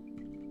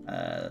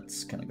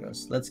 That's kind of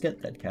gross. Let's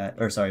get that cat.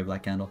 Or sorry,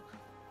 Black Candle.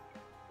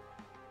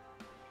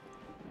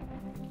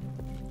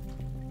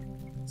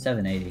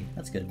 780.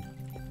 That's good.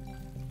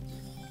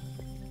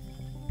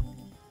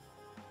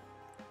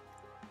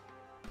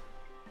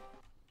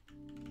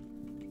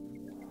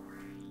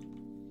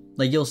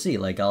 Like you'll see,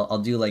 like I'll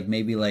do like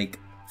maybe like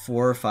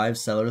 4 or 5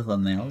 Seller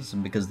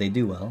thumbnails because they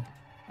do well,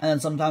 and then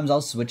sometimes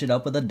I'll switch it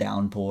up with a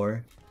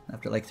downpour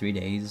after like 3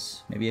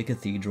 days, maybe a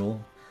cathedral.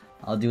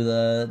 I'll do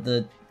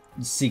the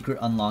secret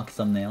unlock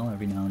thumbnail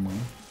every now and then.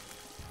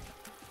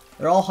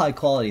 They're all high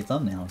quality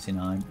thumbnails, you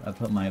know. I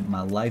put my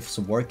life's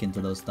work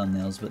into those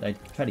thumbnails, but I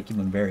try to keep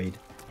them varied.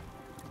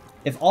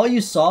 If all you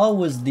saw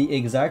was the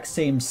exact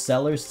same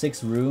Seller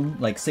 6 room,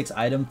 like 6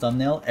 item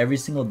thumbnail every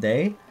single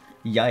day,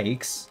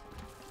 yikes.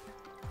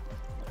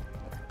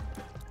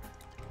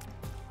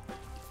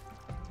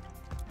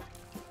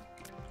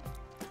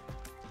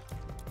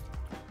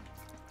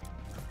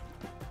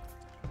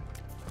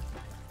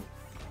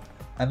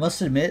 I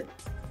must admit,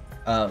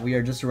 we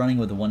are just running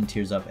with 1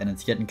 tiers up and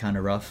it's getting kind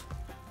of rough.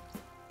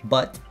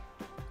 But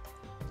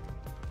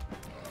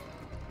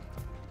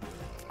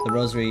the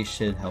rosary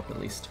should help at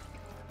least.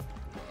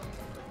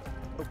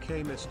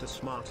 Okay, Mr.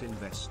 Smart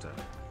Investor.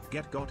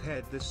 Get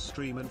Godhead this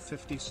stream and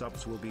 50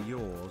 subs will be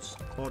yours,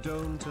 or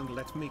don't and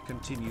let me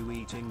continue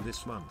eating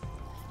this month.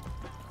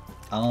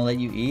 I'm gonna let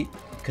you eat,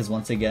 because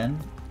once again,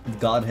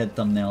 Godhead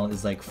thumbnail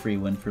is like free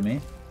win for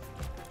me.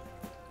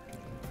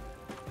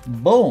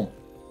 Boom!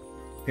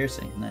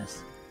 Piercing,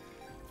 nice.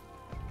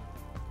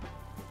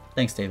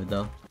 Thanks, David,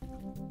 though.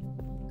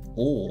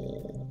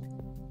 Oh,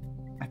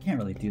 I can't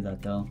really do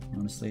that though,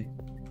 honestly.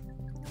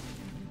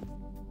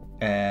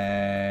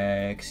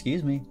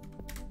 Excuse me.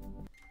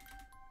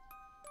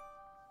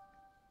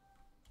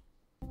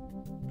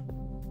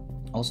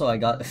 Also, I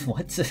got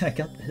what? I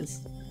got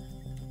this.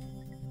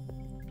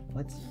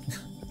 What?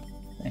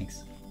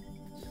 Thanks.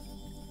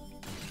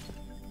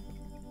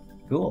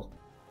 Cool.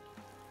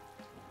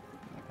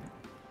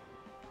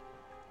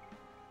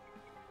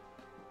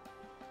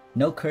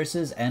 No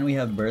curses, and we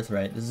have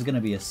birthright. This is gonna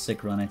be a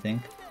sick run, I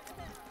think.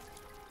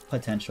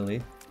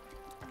 Potentially.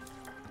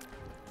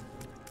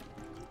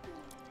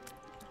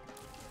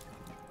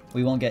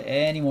 We won't get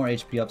any more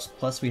HP ups,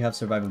 plus we have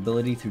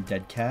survivability through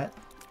Dead Cat.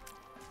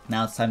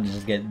 Now it's time to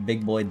just get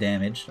big boy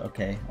damage.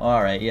 Okay,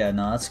 alright, yeah,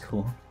 no, that's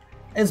cool.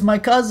 It's my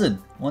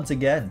cousin! Once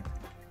again.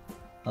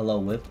 Hello,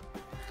 Whip.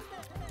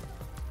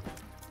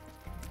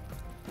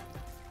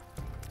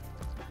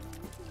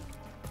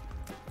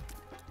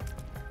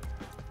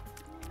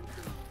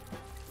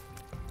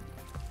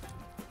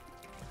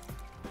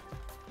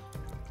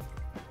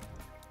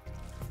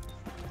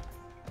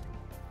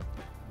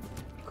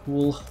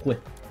 Cool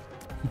whip.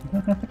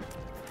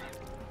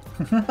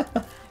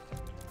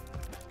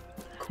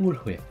 Cool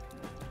whip.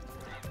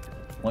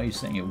 Why are you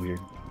saying it weird?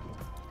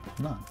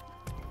 No.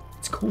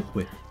 It's cool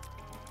whip.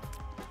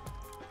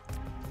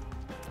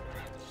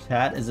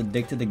 Chat is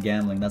addicted to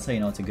gambling. That's how you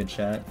know it's a good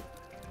chat.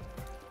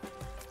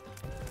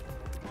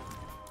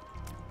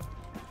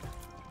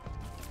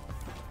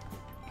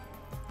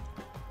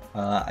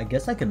 I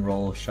guess I can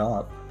roll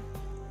shop.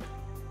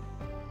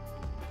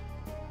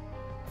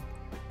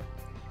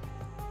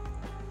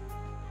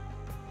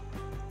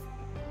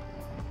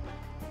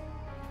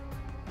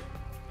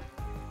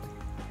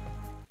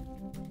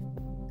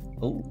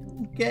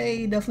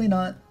 Okay, definitely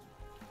not.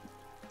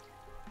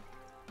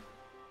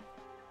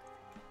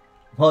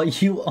 Well,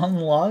 you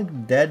unlock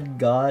Dead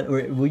God,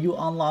 or will you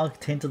unlock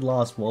Tainted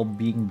Lost while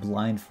being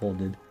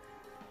blindfolded?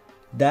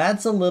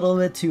 That's a little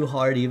bit too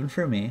hard even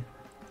for me.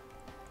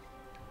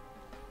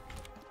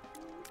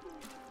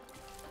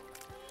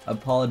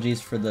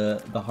 Apologies for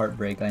the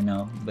heartbreak, I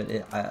know, but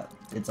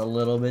it's a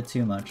little bit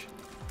too much.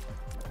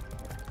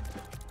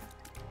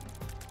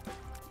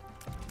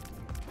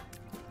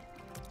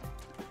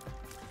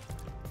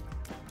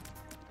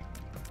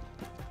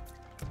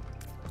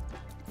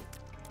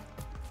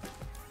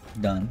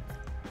 Done.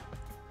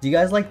 Do you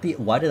guys like the...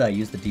 Why did I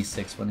use the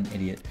D6? What an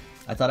idiot.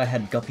 I thought I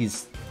had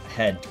Guppy's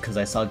head because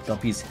I saw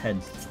Guppy's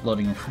head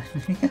floating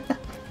around me.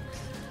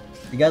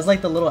 You guys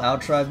like the little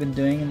outro I've been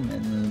doing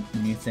in the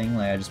new thing?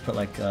 Like I just put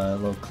like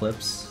little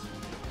clips.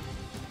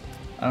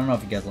 I don't know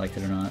if you guys liked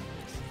it or not.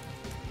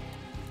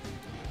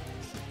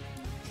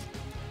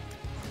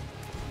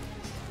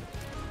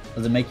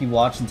 Does it make you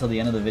watch until the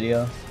end of the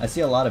video? I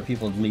see a lot of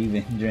people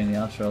leaving during the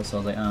outro, so I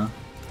was like,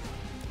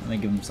 let me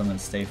give them something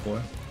to stay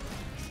for.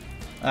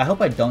 I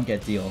hope I don't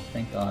get deal,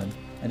 thank god.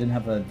 I didn't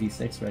have a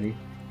D6 ready.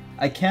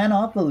 I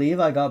cannot believe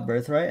I got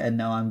Birthright and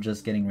now I'm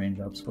just getting range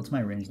ups. What's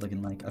my range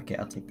looking like? Okay,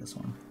 I'll take this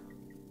one.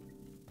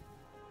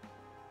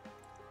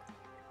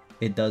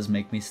 It does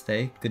make me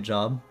stay. Good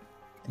job.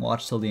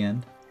 Watch till the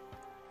end.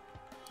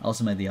 I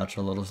also made the outro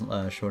a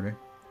little shorter.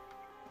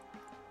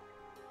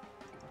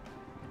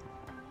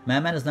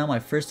 Madman is now my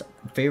first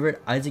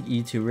favorite Isaac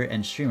YouTuber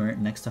and streamer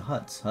next to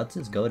Huts. Huts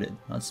is goated.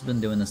 Huts has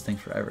been doing this thing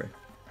forever.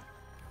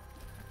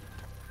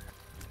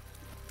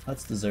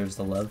 Huts deserves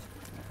the love.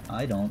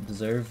 I don't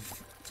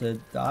deserve to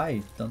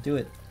die. Don't do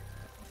it.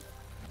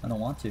 I don't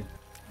want to.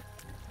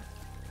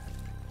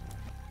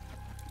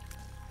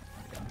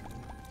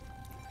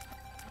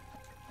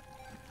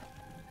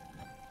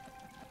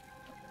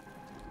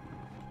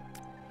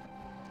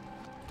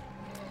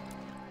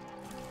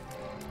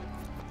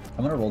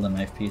 I'm gonna roll the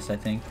knife piece, I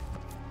think.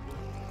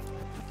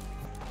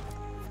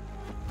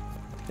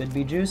 Could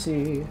be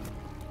juicy.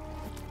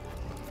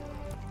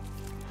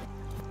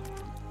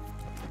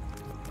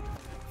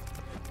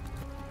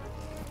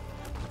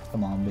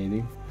 Come on,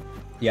 baby.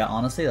 Yeah,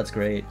 honestly, that's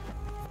great.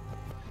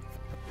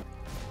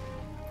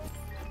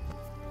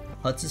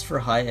 Huts is for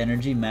high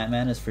energy,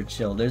 Matman is for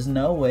chill. There's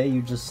no way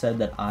you just said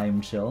that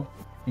I'm chill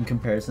in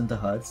comparison to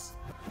Huts.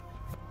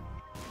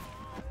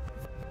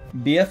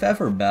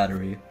 BFF or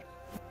battery?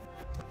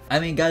 I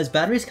mean, guys,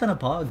 battery's kind of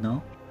pog,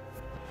 no?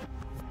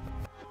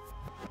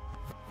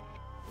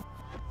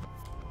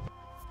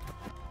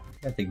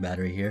 I think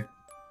battery here.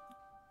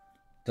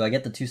 Do I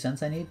get the 2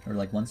 cents I need? Or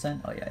like 1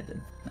 cent? Oh yeah, I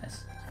did.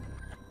 Nice.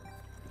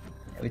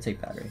 Yeah, we take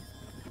battery.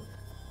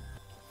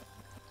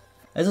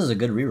 This is a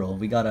good reroll.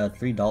 We got a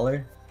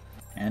 $3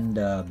 and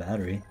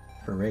battery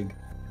for rig.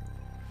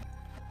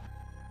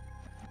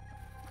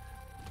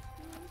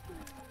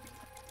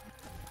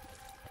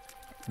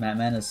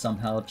 Matman is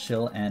somehow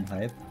chill and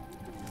hype.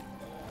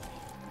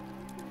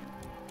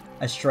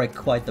 I strike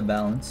quite the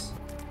balance.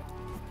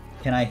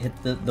 Can I hit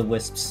the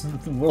wisps?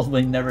 The world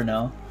will never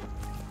know.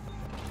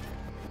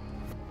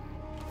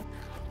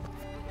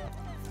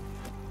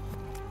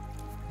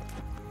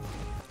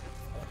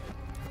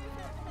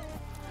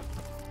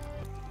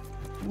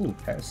 Ooh,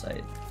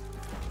 Parasite.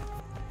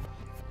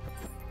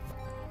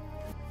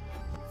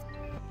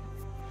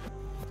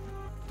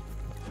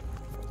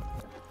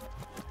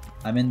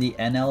 I'm in the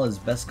NL as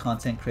best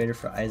content creator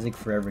for Isaac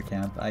Forever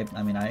camp.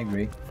 I mean, I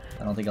agree.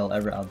 I don't think I'll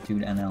ever outdo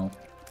NL.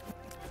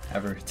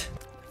 Ever.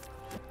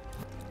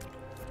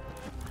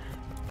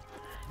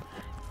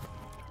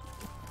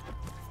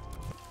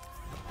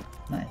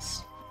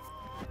 Nice.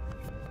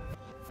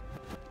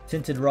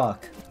 Tinted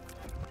Rock.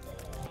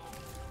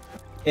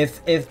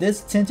 If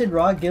this Tinted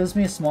Rock gives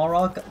me a small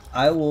rock,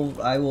 I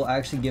will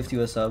actually gift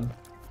you a sub.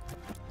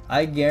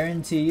 I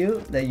guarantee you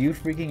that you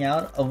freaking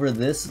out over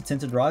this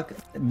Tinted Rock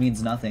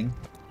means nothing.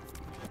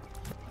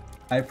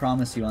 I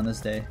promise you on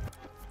this day.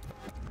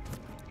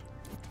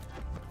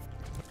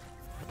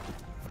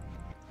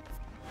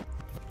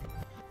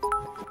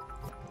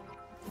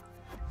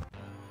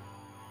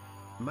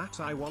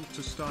 Matt, I want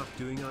to start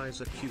doing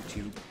Isaac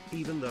YouTube,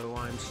 even though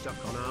I'm stuck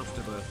on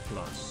Afterbirth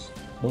Plus.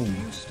 Boom. Do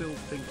you still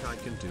think I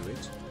can do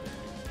it?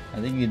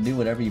 I think you can do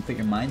whatever you put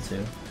your mind to.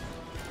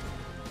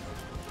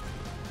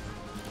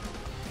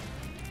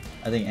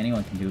 I think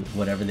anyone can do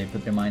whatever they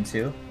put their mind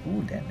to.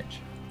 Ooh, damage.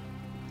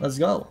 Let's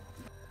go.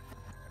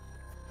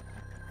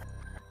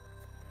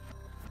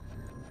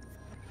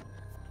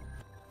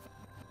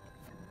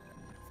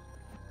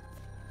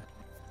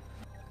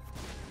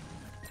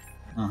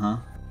 Uh-huh.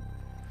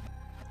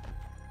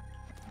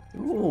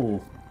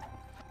 Ooh.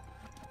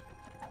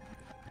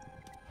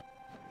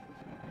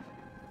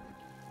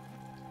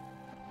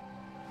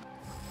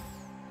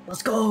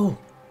 Let's go!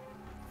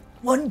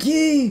 1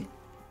 key!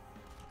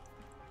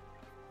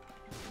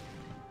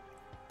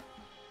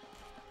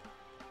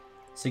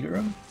 Secret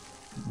room?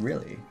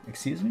 Really?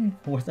 Excuse me?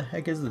 What the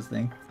heck is this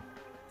thing?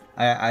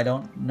 I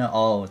don't know.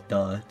 Oh,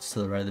 duh. It's to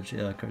the right of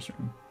the cursor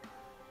room.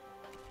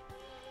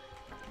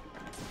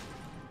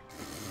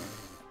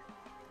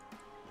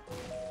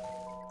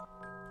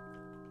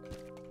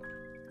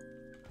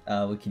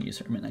 We can use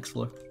her next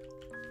floor.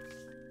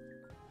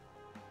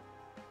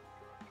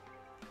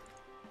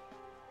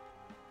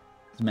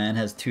 This man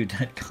has 2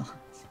 dead cons.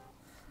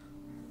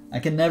 I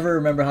can never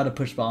remember how to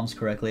push bombs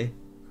correctly.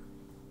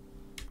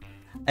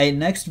 Hey,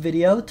 next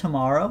video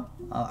tomorrow,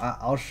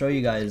 I'll show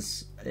you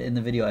guys. In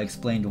the video I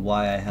explained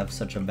why I have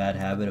such a bad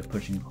habit of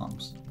pushing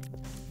bombs.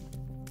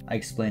 I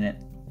explain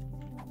it.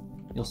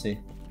 You'll see.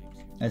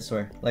 I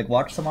swear. Like,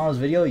 watch tomorrow's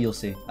video, you'll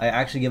see. I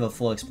actually give a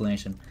full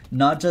explanation.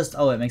 Not just,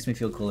 oh, it makes me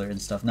feel cooler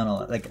and stuff. No,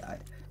 no, like,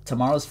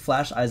 tomorrow's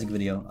Flash Isaac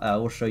video, I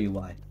will show you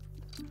why.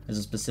 There's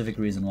a specific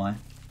reason why.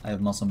 I have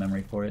muscle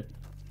memory for it.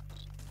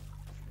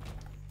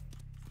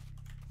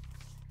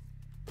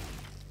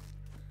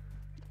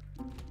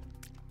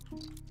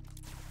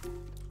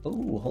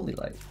 Ooh, holy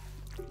light.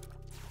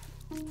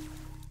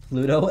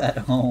 Pluto at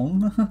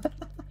home.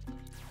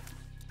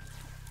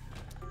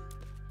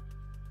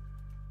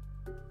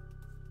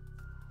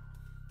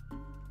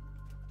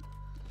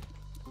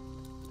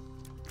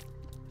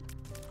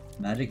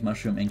 Magic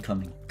mushroom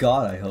incoming.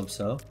 God, I hope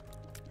so.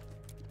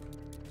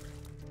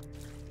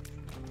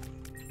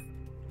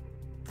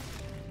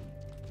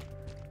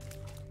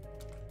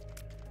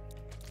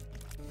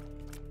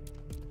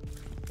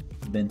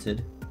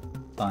 Vented.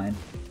 Fine.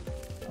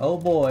 Oh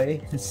boy,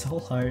 it's so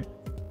hard.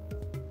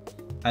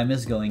 I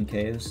miss going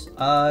caves.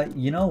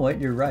 You know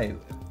what? You're right.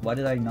 Why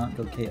did I not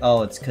go cave?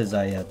 Oh, it's because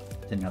I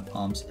didn't have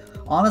palms.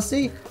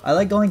 Honestly, I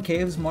like going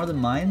caves more than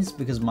mines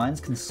because mines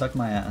can suck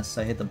my ass.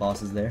 I hate the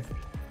bosses there.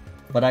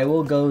 But I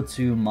will go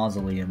to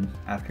Mausoleum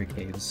after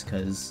caves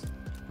because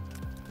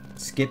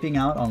skipping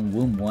out on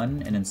Womb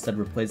 1 and instead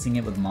replacing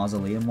it with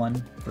Mausoleum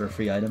 1 for a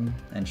free item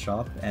and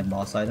shop and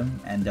boss item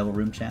and Devil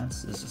Room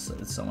chance is just,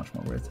 it's so much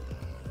more worth it.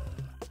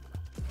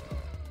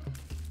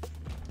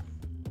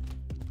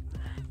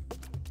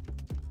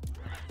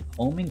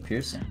 Homing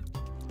Piercing.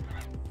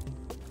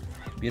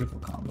 Beautiful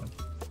combo.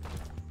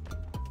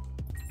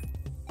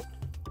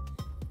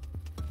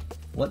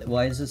 What?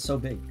 Why is it so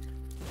big?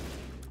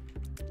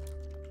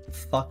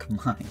 Fuck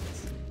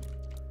mines.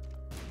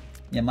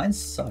 Yeah,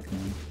 mines suck,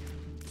 man.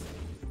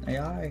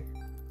 AI.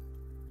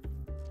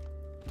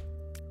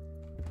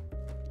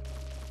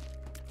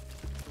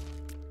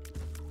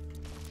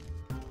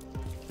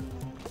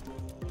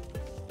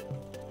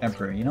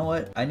 Emperor, you know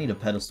what? I need a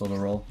pedestal to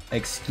roll.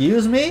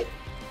 Excuse me?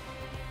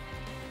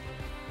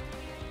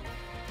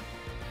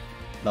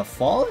 The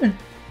Fallen?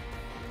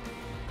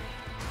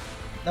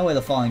 No way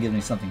the Fallen gives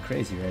me something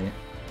crazy, right?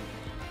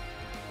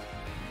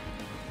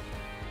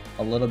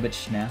 A little bit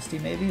schnasty,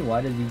 maybe?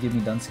 Why did you give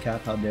me Dunce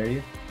Cap? How dare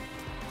you?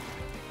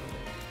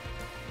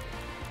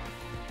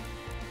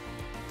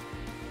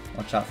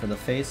 Watch out for the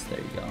face. There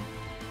you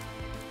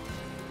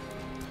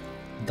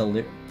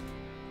go.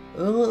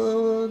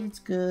 Oh, that's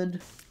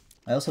good.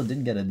 I also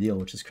didn't get a deal,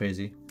 which is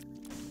crazy.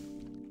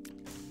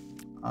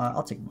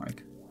 I'll take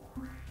Mark.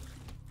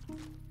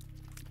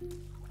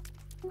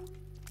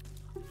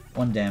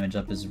 1 damage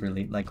up is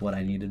really like what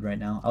I needed right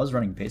now. I was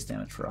running base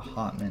damage for a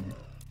hot minute.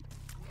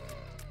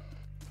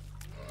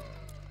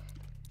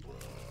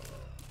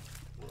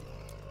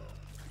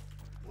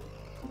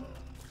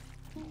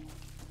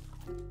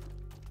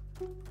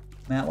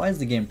 Matt, why is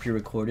the game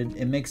pre-recorded?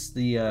 It makes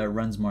the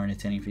runs more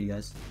entertaining for you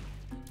guys.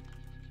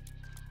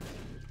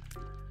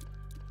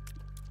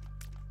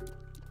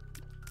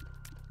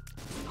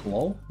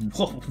 Hello?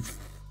 Whoa.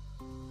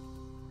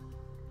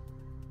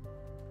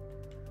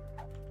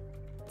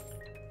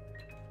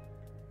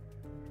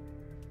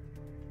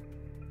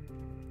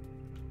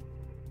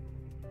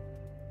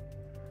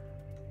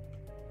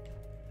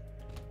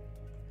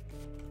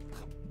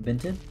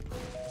 Vented?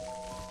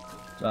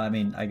 So I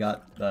mean, I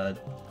got the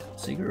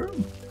secret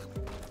room.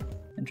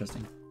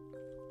 Interesting.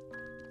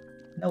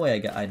 No way I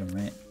get item,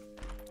 right?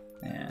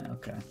 Yeah,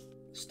 okay.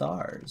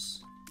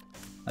 Stars.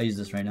 I'll use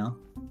this right now.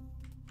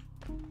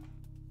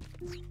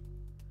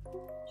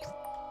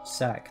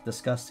 Sack.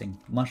 Disgusting.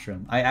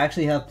 Mushroom. I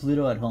actually have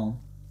Pluto at home.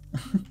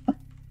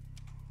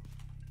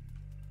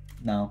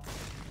 No.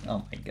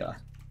 Oh my god.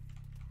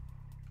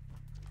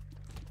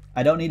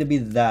 I don't need to be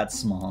that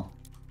small.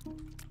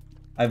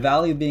 I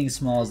value being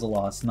small as a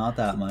loss, not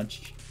that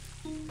much.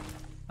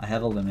 I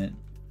have a limit.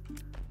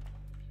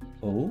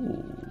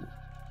 Oh.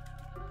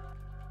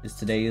 Is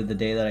today the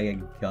day that I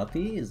get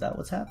guppy? Is that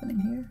what's happening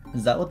here?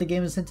 Is that what the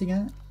game is hinting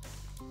at?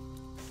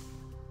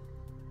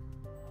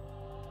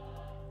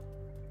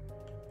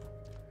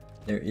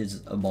 There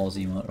is a balls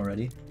emote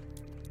already.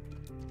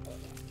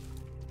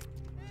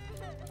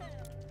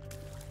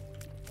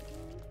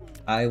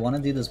 I want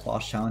to do this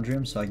boss challenge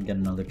room so I can get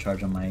another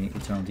charge on my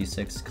Eternal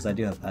D6 because I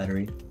do have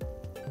battery.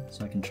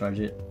 So I can charge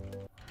it.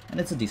 And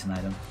it's a decent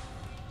item.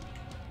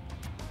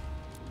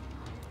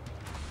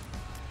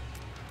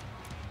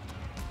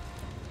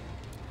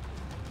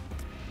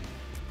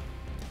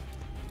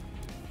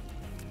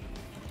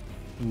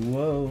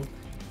 Whoa.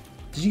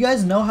 Did you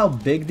guys know how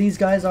big these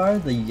guys are?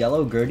 The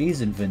yellow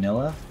Gerties in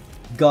vanilla?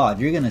 God,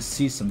 you're gonna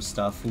see some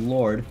stuff.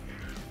 Lord.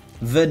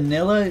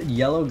 Vanilla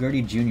yellow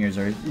Gertie Juniors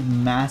are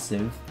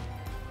massive.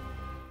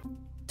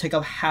 Take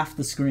up half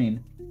the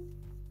screen.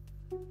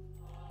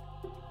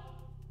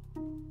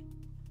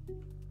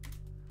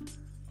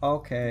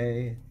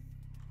 Okay.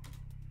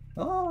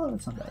 Oh,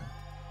 that's not bad.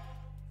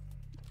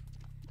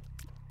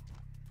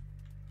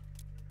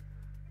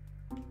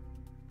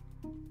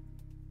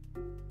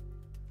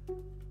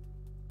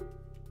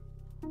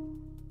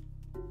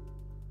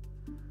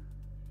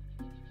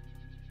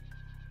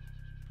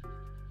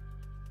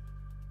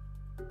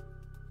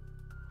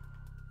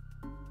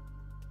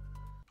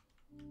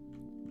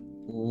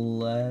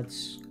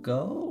 Let's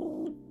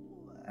go.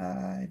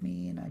 I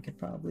mean, I could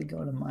probably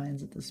go to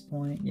mines at this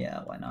point.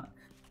 Yeah, why not?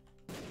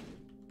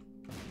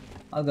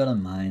 I'll go to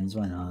mines,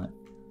 why not?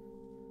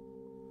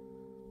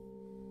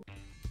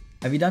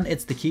 Have you done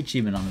It's the Key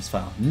achievement on this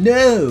file?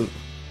 No!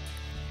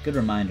 Good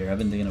reminder, I've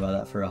been thinking about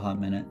that for a hot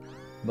minute.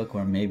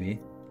 Bookworm, maybe.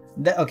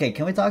 Okay,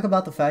 can we talk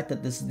about the fact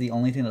that this is the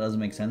only thing that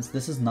doesn't make sense?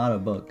 This is not a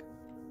book.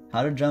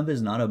 How to Jump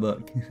is not a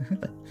book.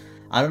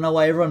 I don't know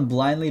why everyone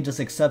blindly just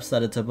accepts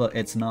that it's a book.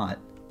 It's not.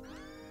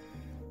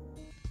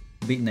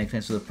 Beatnik,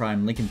 thanks for the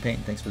Prime. Lincoln Paint,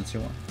 thanks for the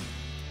tier 1.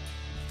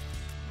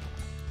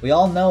 We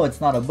all know it's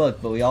not a book,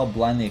 but we all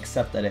blindly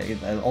accept that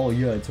oh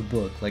yeah, it's a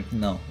book. Like,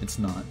 no, it's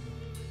not.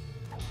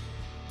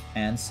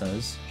 And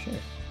says, sure.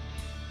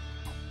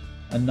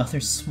 Another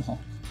small.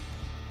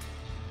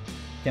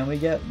 Can we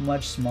get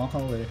much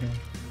smaller here?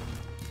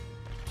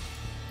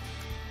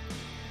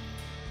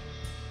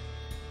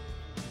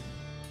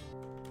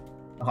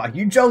 Are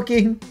you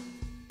joking?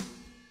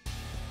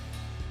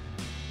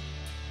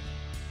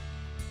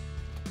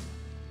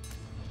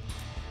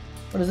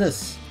 What is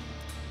this?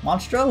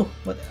 Monstro?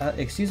 What?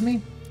 Excuse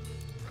me?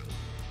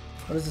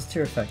 What is this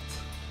tier effect?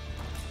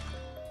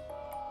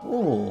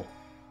 Ooh.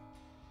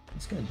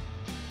 That's good.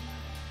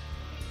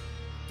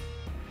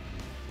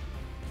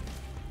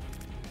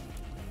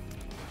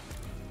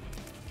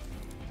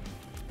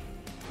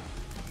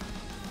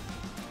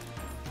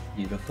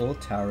 Beautiful.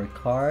 Tower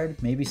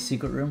card. Maybe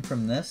secret room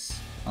from this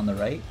on the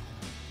right?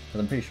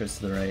 Because I'm pretty sure it's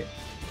to the right.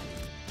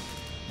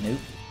 Nope.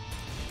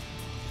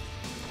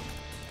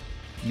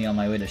 Me on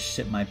my way to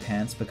shit my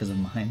pants because of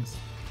mines.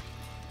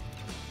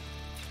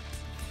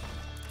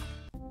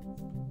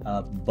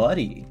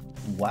 Buddy.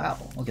 Wow.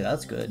 Okay,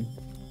 that's good.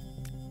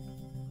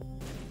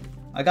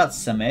 I got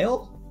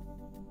Samael?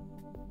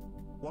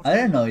 I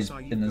didn't know he's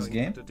in this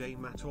game. Today,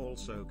 Matt,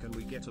 also, can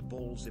we get a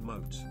balls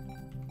emote?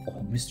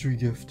 Oh, mystery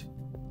gift.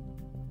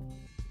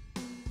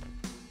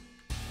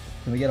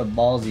 Can we get a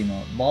balls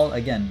emote?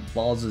 Again,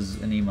 balls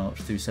is an emote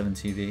through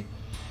 7TV.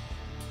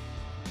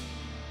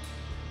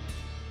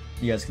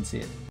 You guys can see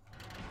it.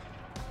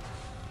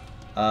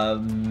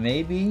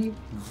 Maybe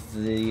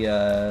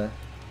the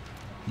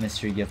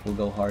mystery gift will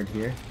go hard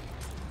here.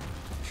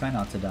 Try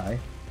not to die.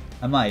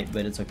 I might,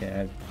 but it's okay. I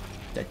have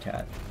dead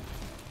cat.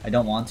 I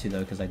don't want to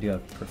though, because I do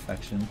have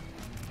perfection,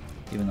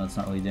 even though it's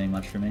not really doing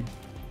much for me.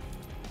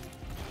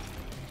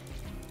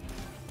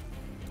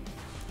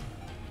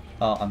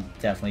 Oh, I'm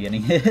definitely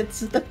getting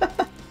hit.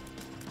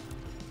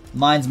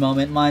 Mines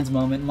moment, mines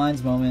moment,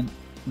 mines moment.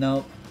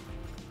 Nope.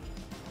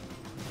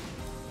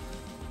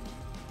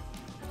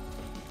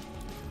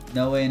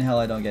 No way in hell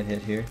I don't get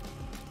hit here.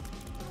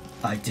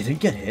 I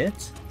didn't get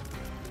hit?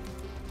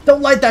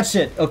 Don't light that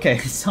shit! Okay,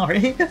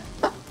 sorry.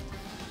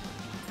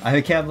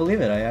 I can't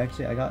believe it. I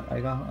got,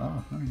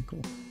 oh, alright,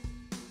 cool.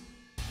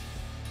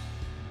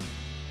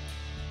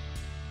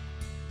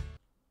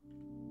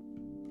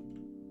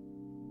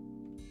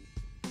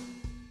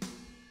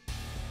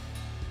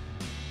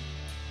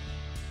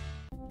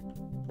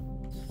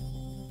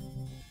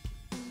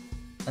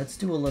 Let's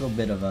do a little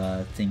bit of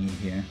a thingy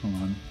here. Hold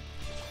on.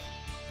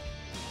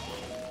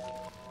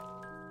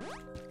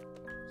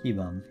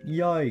 Keybum.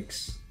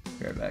 Yikes.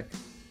 Be right back.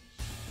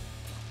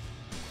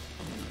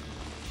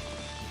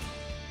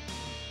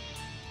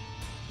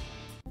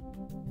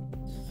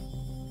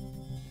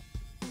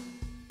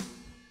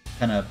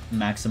 Kind of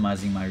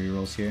maximizing my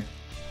rerolls here.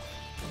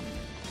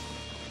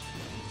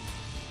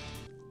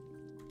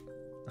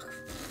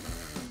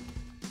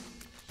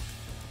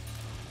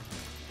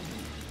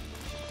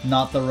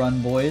 Not the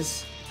run,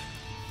 boys.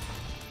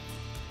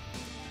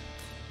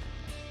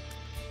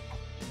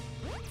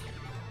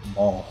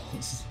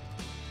 Balls.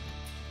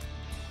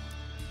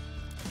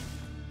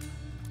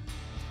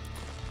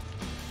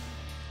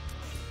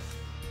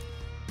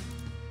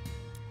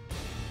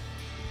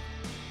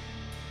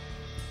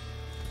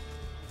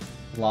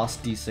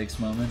 Lost D6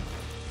 moment.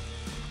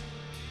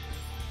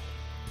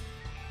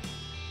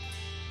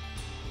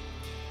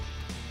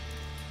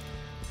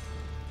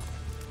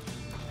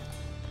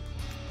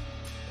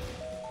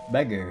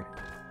 Beggar.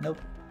 Nope.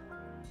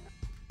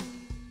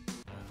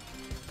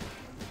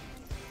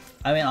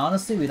 I mean,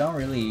 honestly, we don't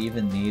really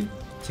even need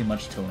too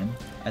much to win.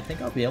 I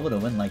think I'll be able to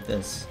win like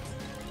this.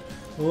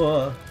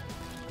 Whoa.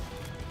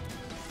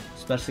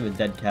 Especially with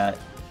Dead Cat.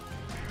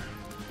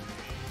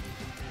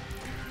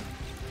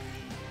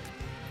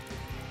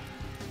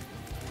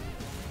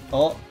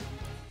 Oh.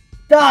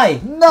 Die!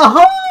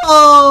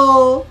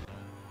 No!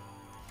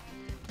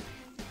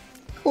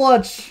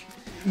 Clutch!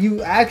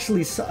 You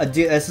actually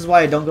dude, this is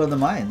why I don't go to the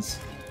mines.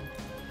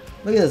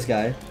 Look at this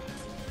guy.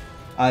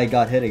 I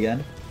got hit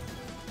again.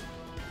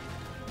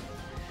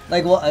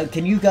 Like, well,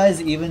 can you guys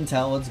even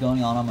tell what's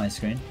going on my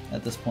screen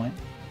at this point?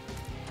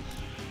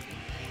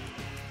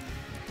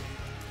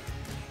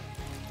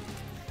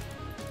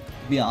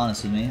 Be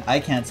honest with me, I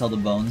can't tell the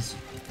bones.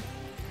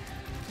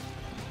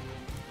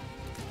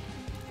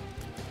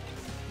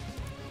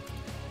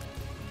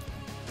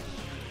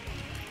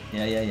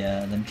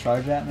 Yeah. Then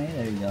charge at me.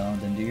 There you go.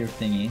 Then do your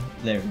thingy.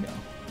 There we go.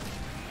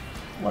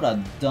 What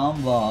a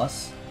dumb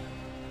boss.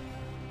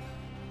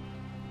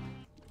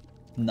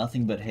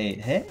 Nothing but hate.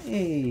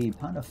 Hey,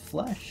 pound of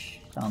flesh.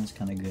 Sounds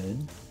kind of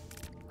good.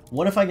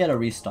 What if I get a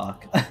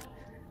restock?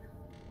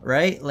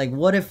 Right? Like,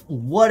 what if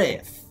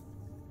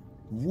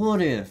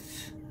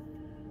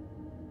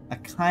I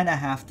kind of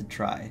have to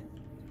try?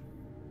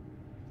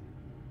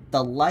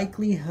 The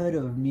likelihood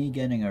of me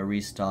getting a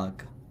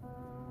restock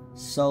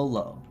so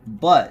low.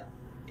 But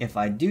if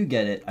I do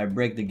get it, I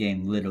break the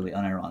game literally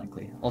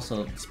unironically.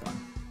 Also, it's fun.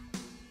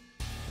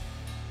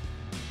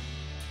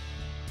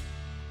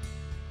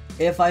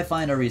 If I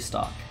find a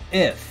restock.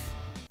 If.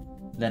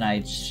 Then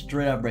I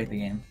straight up break the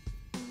game.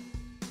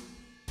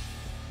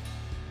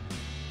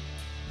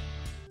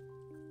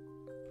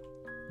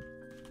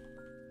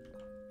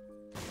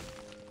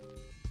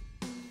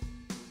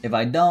 If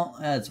I don't,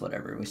 that's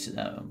whatever. We should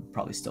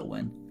probably still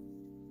win.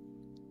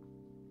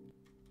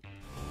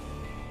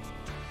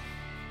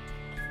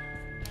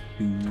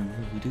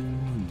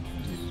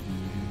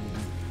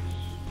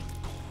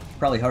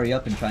 Probably hurry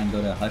up and try and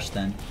go to Hush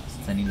then,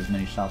 since I need as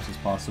many shops as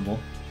possible.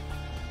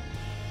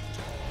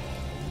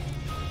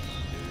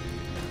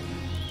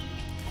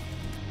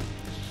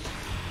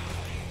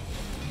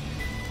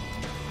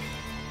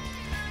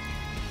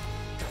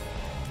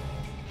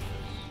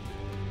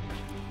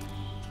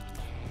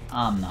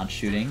 I'm not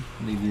shooting.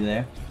 Leave you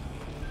there.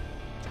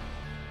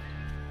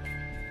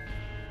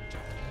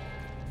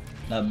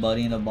 That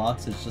buddy in the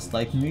box is just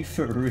like me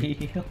for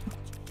real.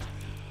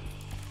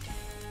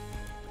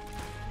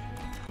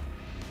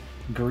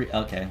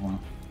 Okay, well.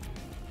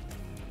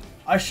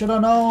 I should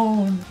have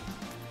known!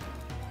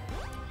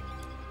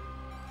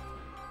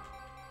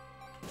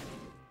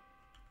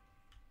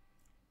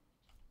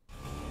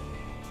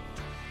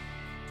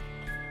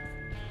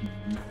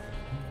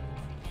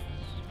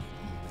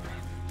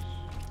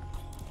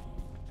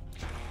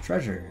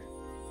 Treasure.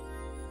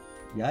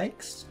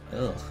 Yikes.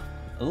 Ugh.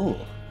 Ooh.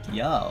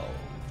 Yo.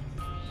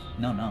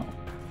 No, no.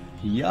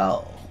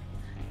 Yo.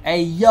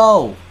 Hey,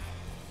 yo!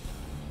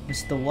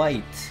 Mr.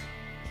 White.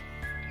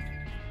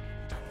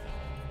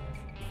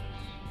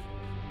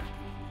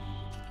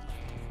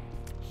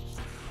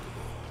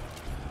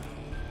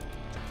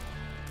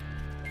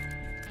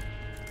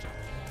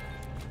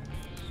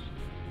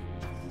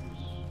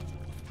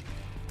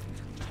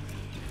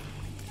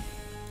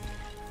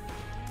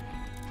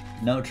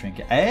 No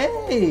trinket.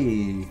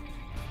 Hey!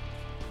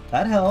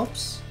 That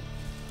helps.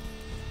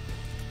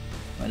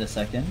 Wait a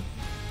second.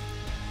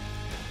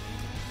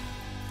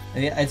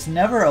 Yeah, it's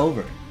never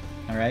over.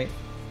 Alright?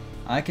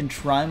 I can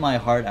try my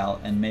heart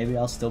out and maybe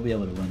I'll still be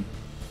able to win.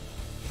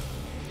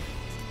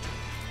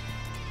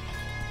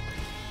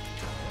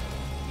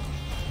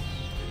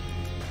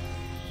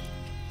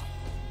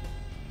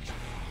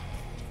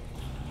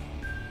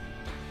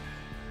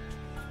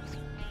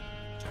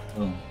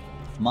 Boom.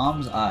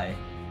 Mom's eye.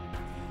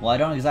 Well, I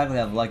don't exactly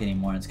have luck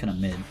anymore, it's kind of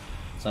mid,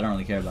 so I don't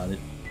really care about it.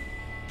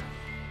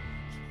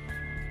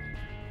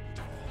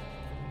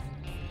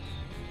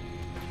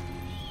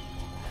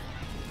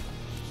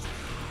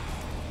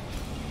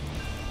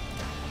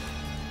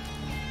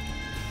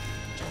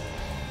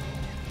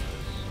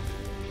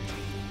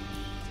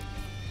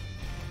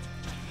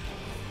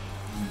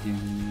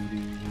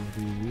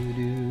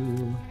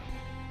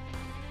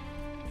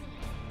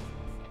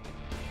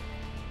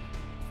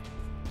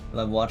 I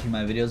love watching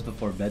my videos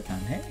before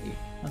bedtime. Hey,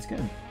 that's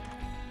good.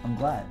 I'm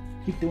glad.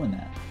 Keep doing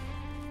that.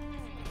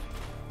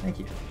 Thank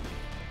you.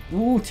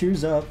 Ooh,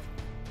 tears up.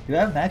 Do I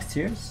have max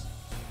tears?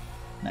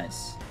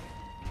 Nice.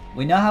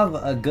 We now have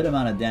a good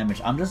amount of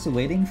damage. I'm just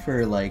waiting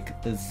for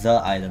like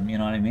the item, you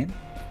know what I mean?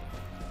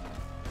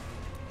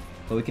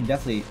 But we can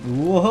definitely,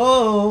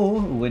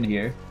 whoa, win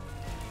here.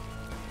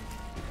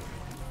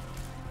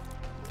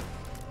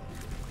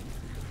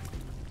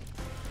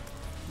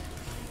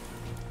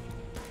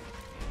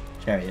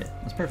 Chariot.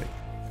 That's perfect.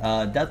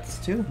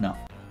 Depths too? No.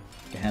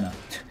 Gehenna.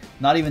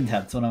 Not even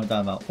depths, what I'm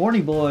talking about.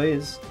 Horny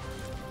boys!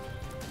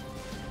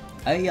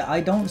 I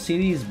don't see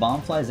these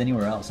bomb flies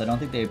anywhere else. I don't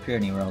think they appear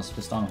anywhere else,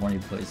 just on horny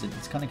boys.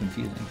 It's kind of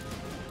confusing.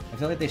 I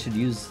feel like they should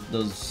use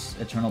those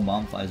eternal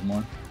bomb flies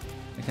more.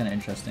 They're kind of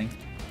interesting.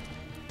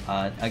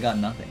 I got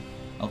nothing.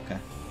 Okay.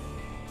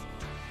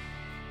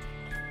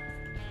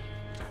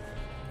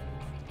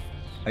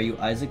 Are you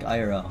Isaac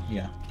IRL?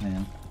 Yeah, I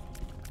am.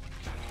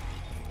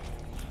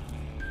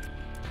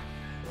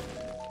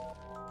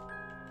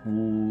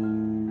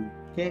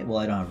 Okay, well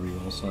I don't have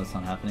reroll, so that's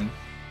not happening.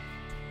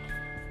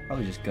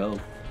 Probably just go.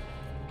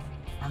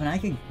 I mean, I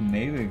could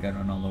maybe get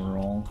another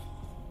roll.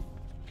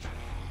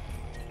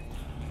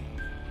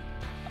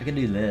 I could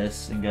do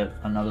this and get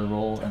another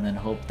roll and then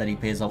hope that he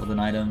pays up with an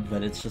item,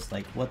 but it's just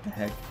like, what the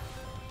heck?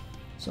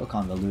 So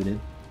convoluted.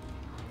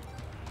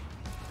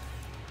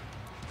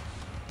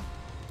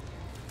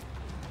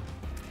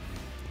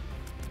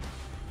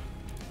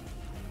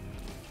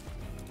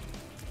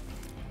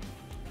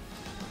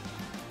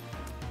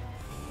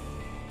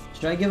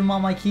 Should I give him all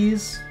my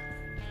keys?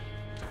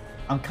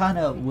 I'm kind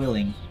of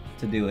willing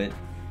to do it.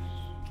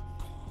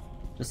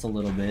 Just a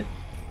little bit.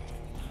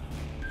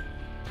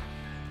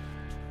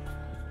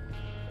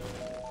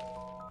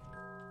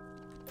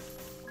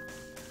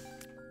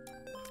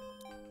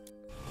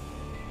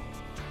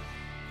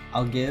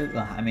 I'll give,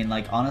 I mean,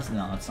 like, honestly,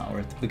 no, it's not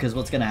worth it. Because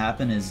what's gonna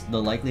happen is the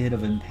likelihood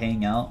of him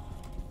paying out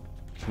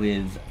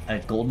with a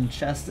golden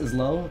chest is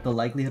low. The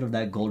likelihood of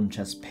that golden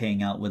chest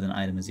paying out with an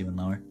item is even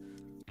lower.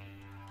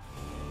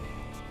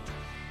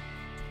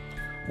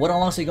 What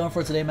unlocks are you going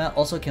for today, Matt?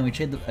 Also, can we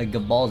trade a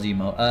Gabal's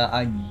emote?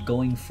 I'm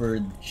going for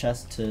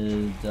chest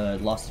to the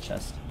lost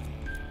chest.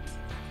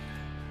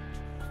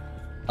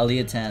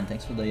 Aliyah 10,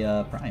 thanks for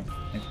the prime.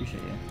 I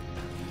appreciate you.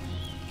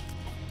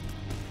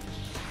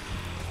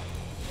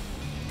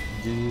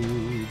 Do,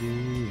 do,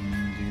 do.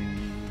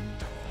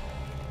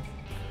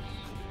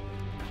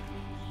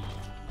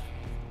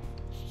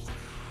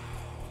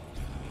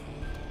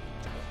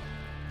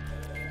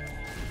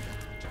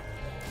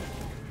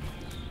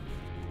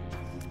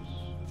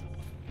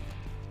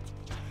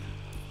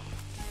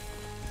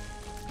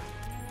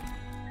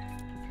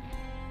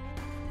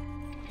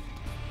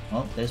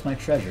 Well, there's my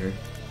treasure.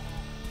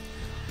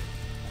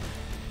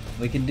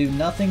 We can do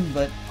nothing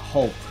but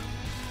hope.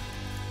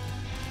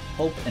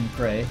 Hope and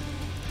pray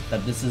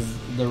that this is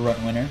the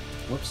run winner.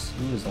 Whoops,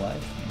 who is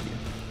alive? Maybe.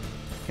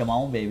 Come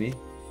on, baby.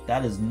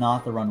 That is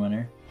not the run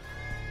winner.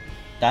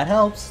 That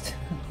helps.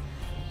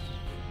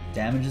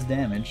 Damage is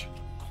damage.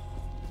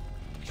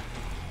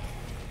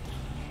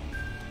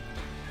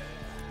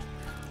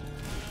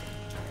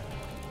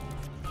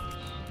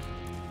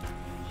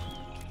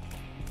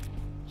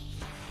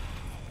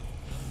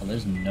 Oh,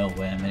 there's no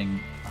way I'm hitting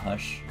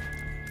Hush.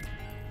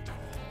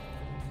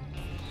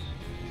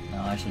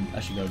 No, I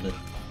should go to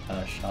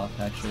the shop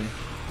actually.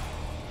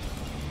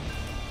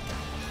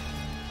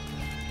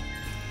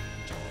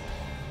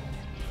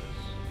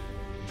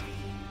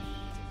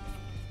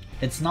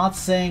 It's not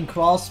saying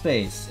crawl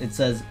space. It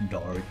says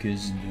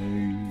darkest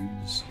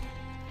days.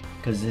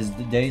 Because his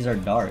days are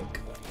dark.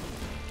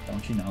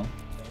 Don't you know?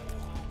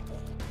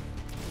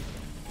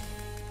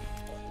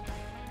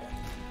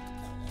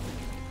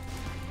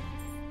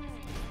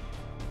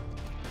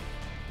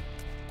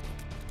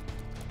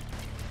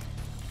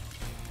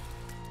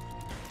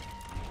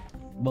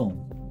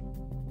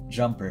 Boom.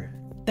 Jumper.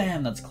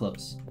 Damn, that's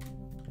close.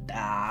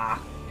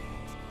 Ah.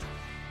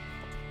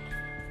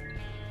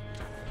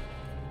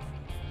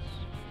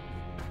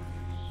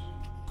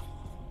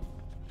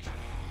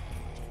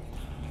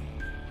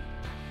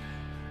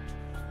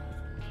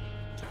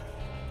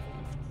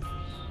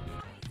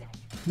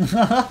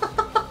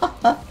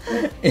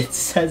 It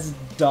says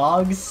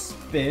dog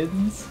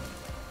spins.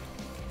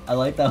 I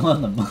like that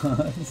one the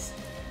most.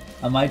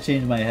 I might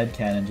change my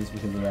headcanon just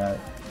because of that.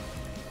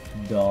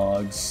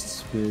 Dog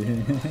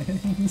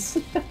spins.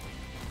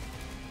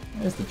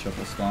 There's the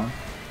triple spawn.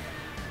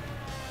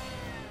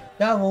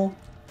 Devil.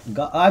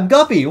 I'm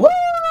Guppy!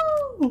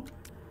 Woo!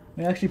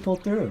 We actually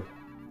pulled through.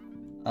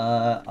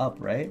 Up,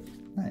 right?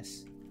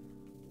 Nice.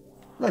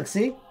 Look,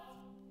 see?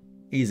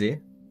 Easy.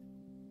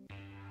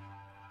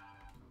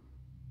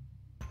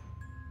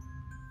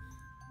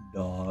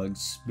 Dog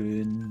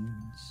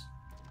spins.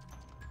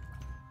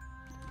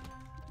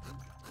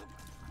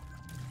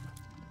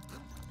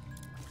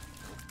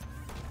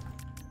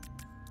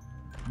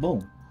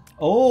 Boom.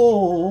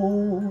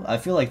 Oh, I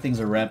feel like things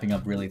are ramping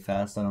up really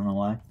fast. I don't know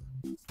why.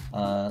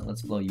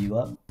 Let's blow you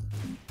up.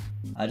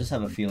 I just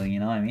have a feeling, you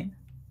know what I mean?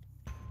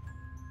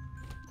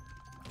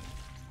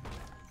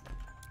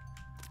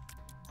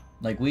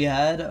 Like, we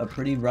had a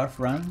pretty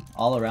rough run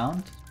all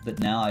around, but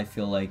now I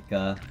feel like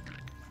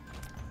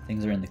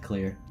things are in the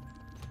clear.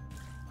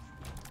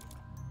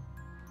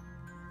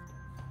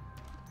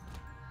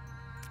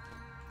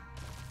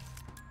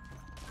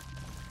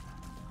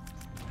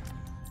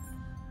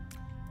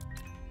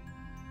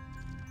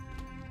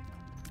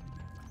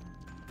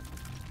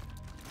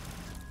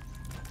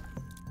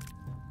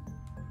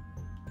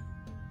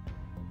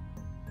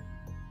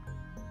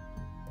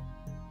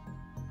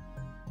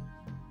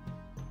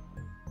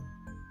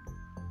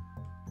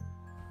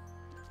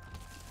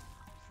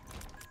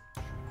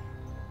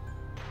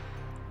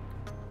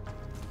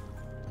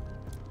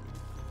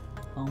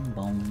 Boom,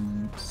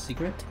 boom.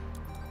 Secret.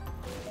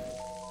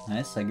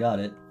 Nice, I got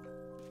it.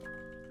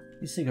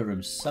 These secret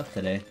rooms suck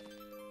today.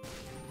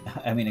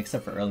 I mean,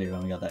 except for earlier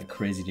when we got that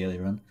crazy daily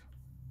run.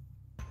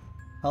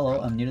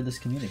 Hello, I'm new to this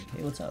community.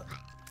 Hey, what's up?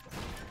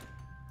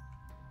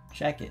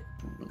 Check it.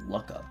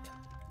 Look up.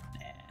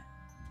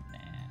 Nah.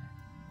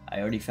 I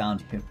already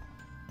found you.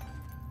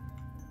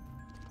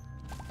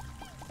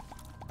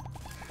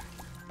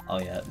 Oh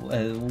yeah,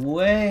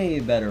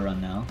 way better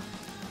run now.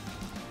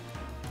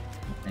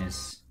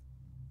 Nice.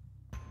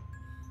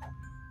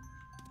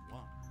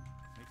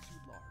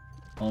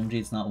 OMG,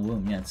 it's not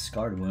womb. Yeah, it's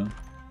scarred womb.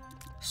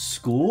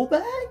 School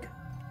bag?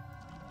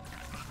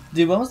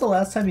 Dude, when was the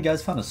last time you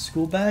guys found a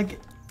school bag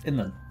in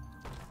the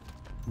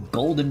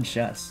golden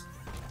chest?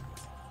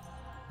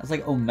 That's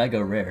like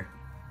omega rare.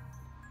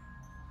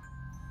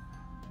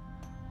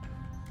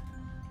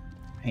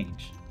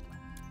 Range.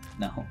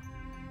 No.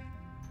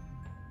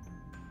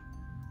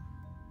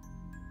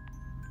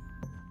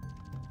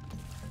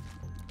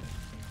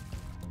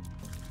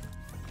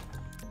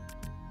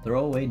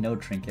 Throw away no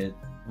trinket.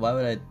 Why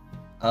would I...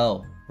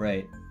 Oh,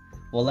 right.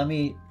 Well, let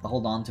me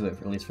hold on to it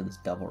for at least for this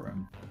double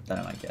room that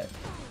I might get.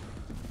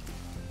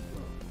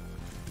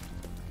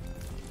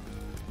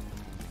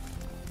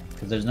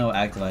 Because there's no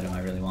active item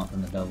I really want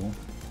from the double.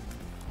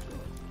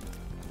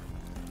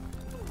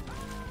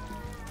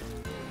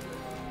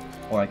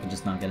 Or I could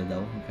just not get a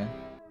double, okay.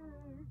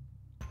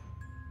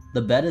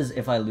 The bet is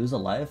if I lose a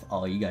life,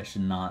 oh, you guys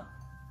should not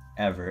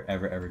ever,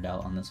 ever, ever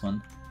doubt on this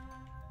one.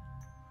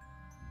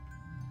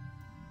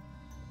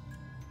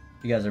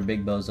 You guys are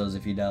big bozos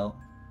if you doubt.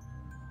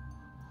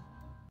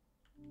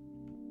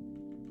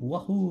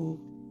 Wahoo!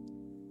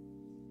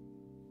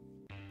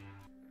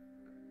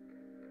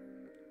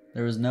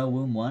 There was no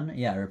Womb 1?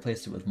 Yeah, I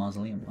replaced it with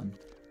Mausoleum 1.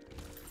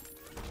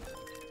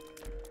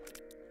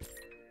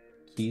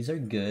 Keys are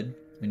good.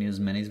 We need as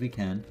many as we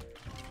can.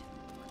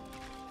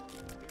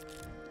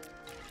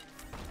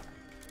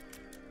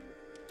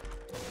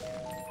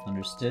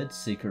 Understood.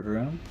 Secret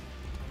room.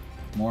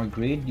 More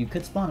greed. You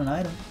could spawn an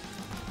item.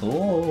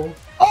 Oh!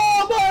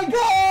 Oh my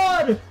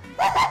god!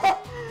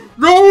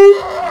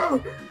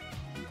 No!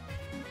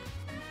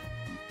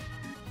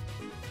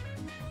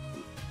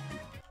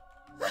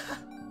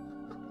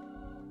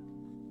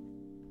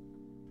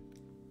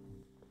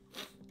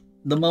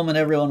 The moment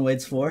everyone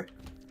waits for.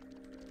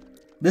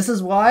 This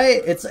is why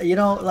it's, you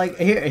know, like,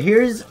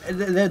 here's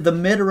the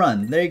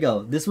mid-run. There you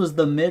go. This was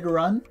the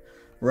mid-run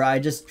where I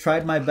just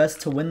tried my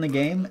best to win the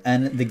game,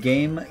 and the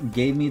game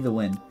gave me the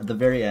win at the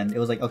very end. It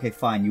was like, okay,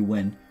 fine, you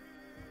win.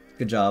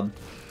 Good job.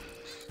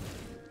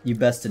 You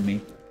bested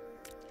me.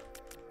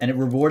 And it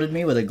rewarded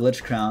me with a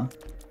glitch crown.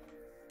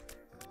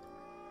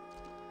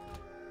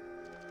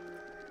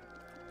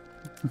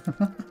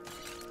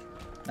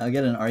 I'll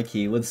get an R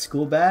key. With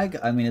school bag,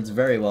 I mean, it's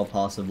very well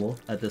possible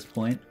at this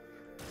point.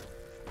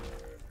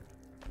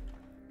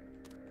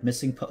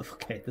 Missing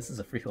okay, this is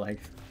a free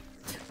life.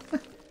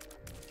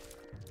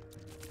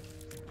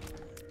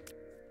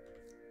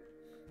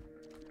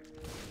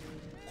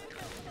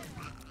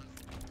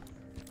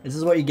 This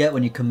is what you get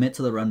when you commit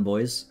to the run,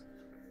 boys.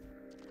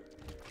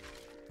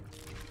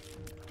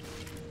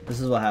 This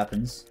is what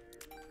happens.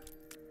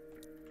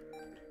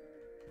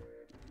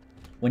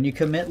 When you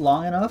commit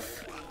long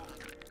enough,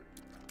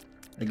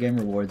 the game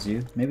rewards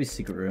you. Maybe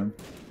secret room.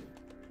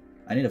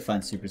 I need to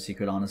find super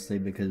secret, honestly,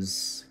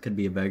 because it could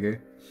be a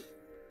beggar.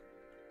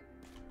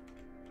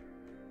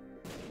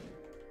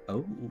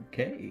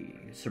 Okay,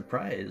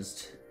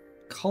 surprised.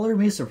 Color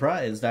me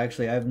surprised,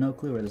 actually. I have no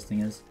clue where this thing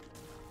is.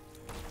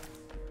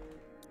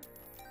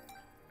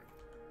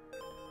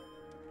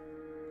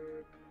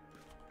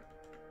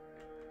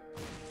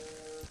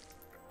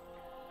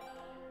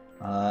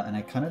 And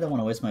I kind of don't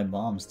want to waste my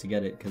bombs to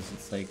get it because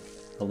it's like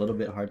a little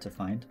bit hard to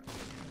find.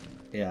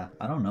 Yeah,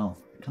 I don't know.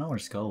 I kind of want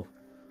to just go.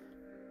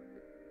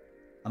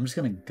 I'm just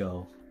gonna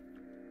go.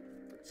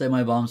 Save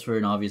my bombs for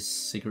an obvious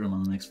secret room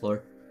on the next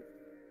floor.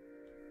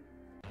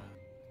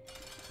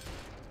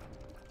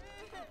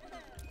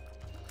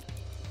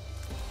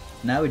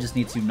 Now we just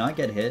need to not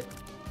get hit.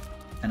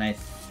 And I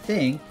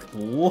think...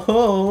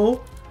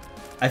 Whoa!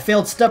 I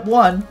failed step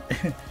 1!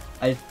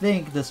 I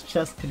think this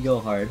chest could go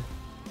hard.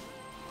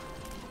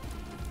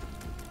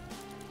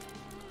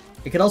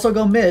 It could also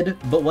go mid,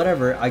 but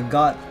whatever. I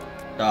got...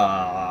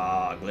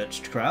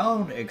 glitched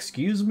crown?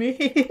 Excuse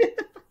me?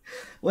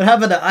 What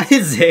happened to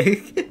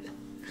Isaac?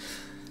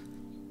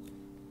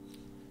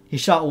 He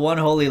shot one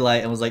holy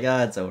light and was like,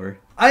 it's over.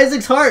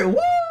 Isaac's heart! Woo!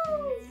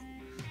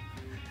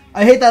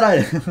 I hate that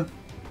item.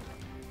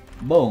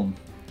 Boom.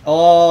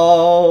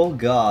 Oh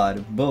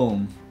god.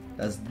 Boom.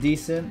 That's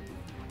decent.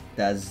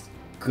 That's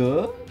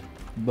good.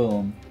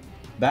 Boom.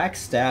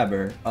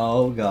 Backstabber.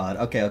 Oh god.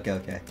 Okay, okay,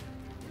 okay.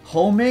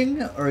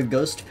 Homing or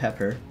Ghost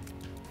Pepper?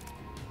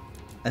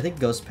 I think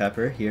Ghost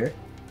Pepper here.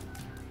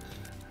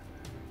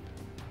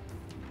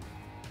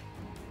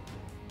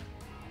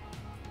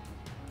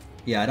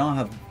 Yeah, I don't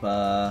have,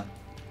 I'm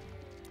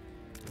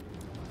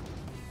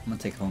gonna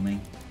take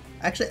Homing.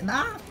 Actually,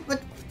 nah,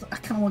 but I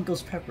kinda want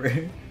Ghost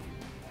Pepper.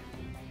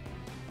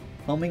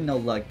 Homing, no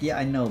luck. Yeah,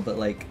 I know, but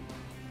like,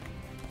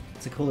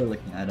 it's a cooler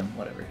looking item,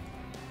 whatever.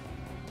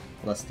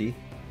 Lusty.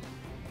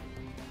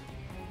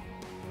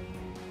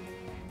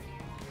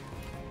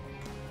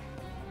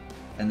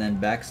 And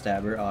then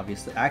Backstabber,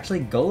 obviously.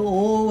 Actually, go.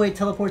 Oh, wait,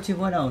 Teleport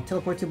 2.0.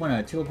 Teleport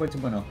 2.0. Teleport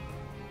 2.0.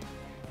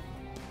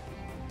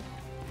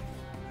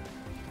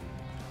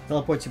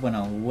 Teleport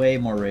 2.0. Way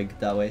more rigged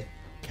that way.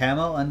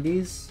 Camo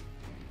undies?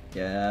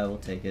 Yeah, we'll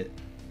take it.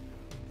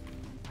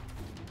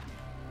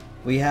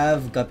 We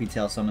have Guppy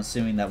Tail, so I'm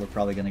assuming that we're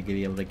probably going to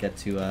be able to get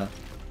to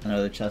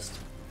another chest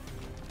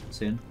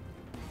soon.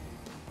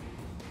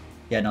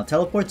 Yeah, no,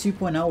 Teleport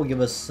 2.0 will give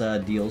us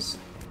deals.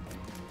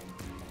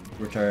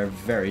 Which are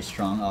very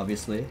strong,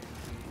 obviously.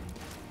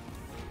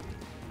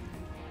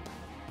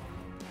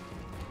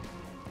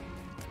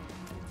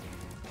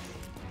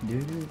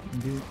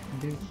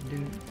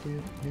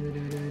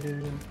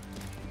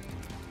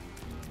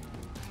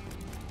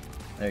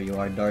 There you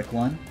are, Dark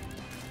One.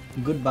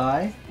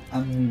 Goodbye.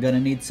 I'm gonna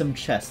need some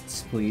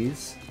chests,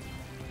 please.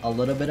 A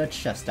little bit of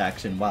chest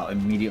action. Wow,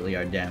 immediately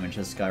our damage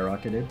has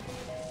skyrocketed.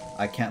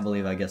 I can't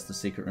believe I guessed the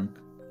secret room.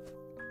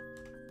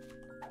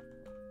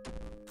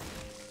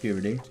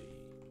 Puberty.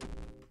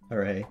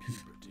 Hooray.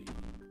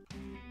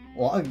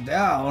 Lock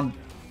down!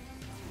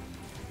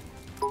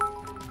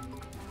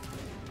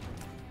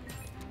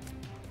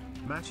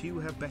 Matt, you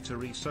have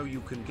battery so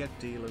you can get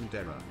Deal and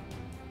Dera.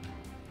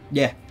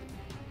 Yeah.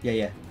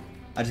 Yeah.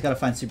 I just gotta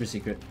find super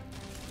secret.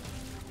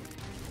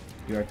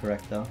 You are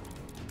correct though.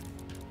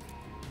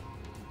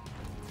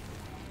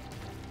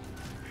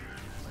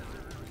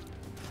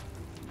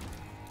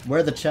 Where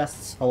are the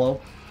chests?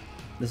 Hello?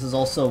 This is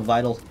also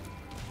vital.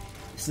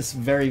 This is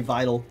very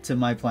vital to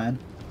my plan.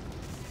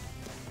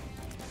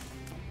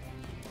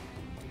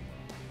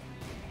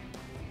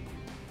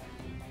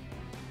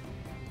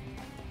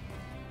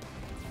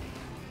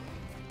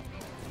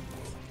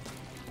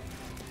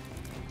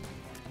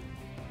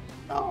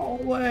 No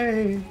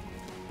way!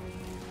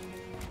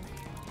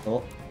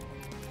 Oh.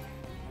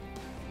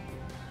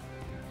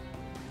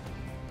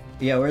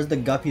 Yeah, where's the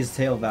Guppy's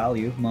tail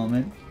value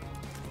moment?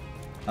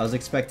 I was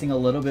expecting a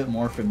little bit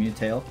more from you,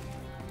 Tail.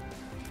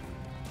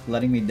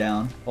 Letting me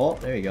down. Oh,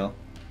 there you go.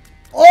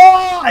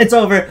 Oh, it's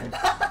over!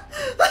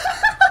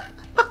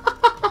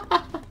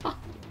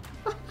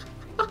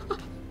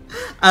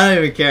 I don't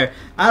even care.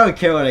 I don't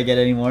care what I get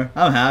anymore.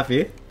 I'm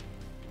happy.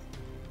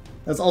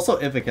 There's also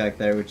Ipecac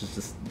there, which is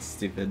just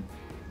stupid.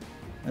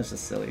 That's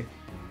just silly.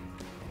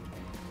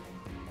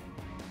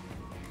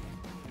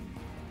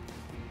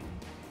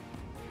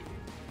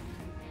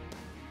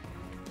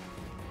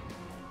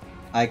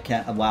 I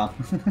can't. Wow.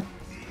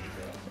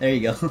 There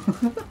you go.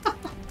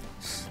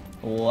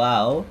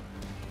 Wow.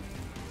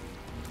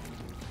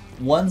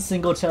 One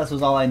single chest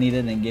was all I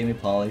needed and gave me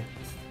Poly.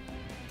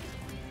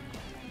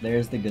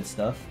 There's the good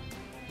stuff.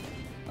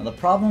 Now the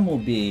problem will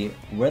be,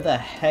 where the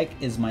heck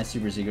is my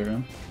super secret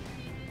room?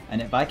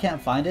 And if I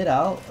can't find it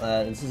out,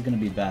 this is gonna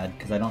be bad,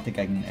 because I don't think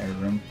I can error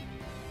room.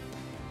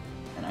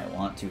 And I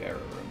want to error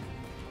room.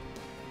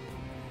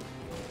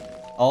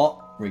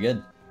 Oh, we're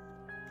good.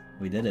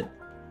 We did it.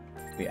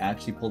 We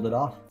actually pulled it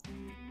off.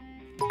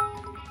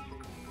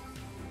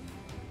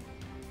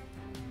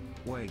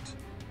 Wait,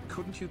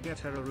 couldn't you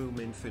get Error Room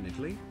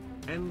infinitely?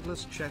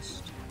 Endless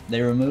chest?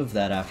 They removed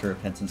that after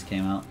Repentance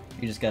came out.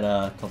 You just got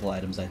a couple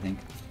items, I think.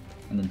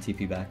 And then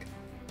TP back.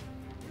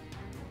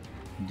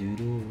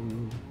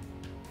 Doo-doo.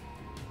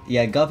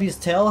 Yeah, Guppy's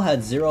tail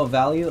had 0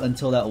 value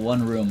until that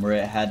one room where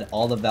it had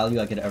all the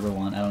value I could ever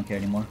want. I don't care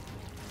anymore.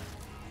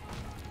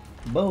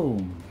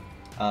 Boom.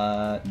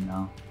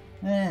 No.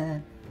 Eh.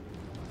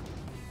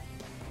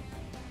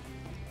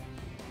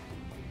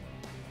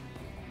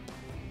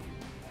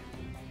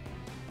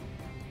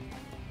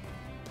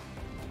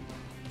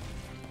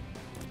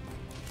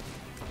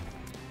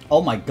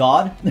 Oh my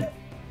god!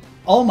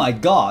 Oh my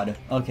god!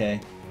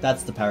 Okay,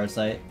 that's the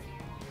parasite.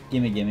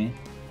 Gimme, gimme.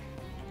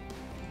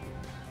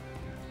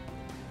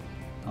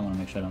 I wanna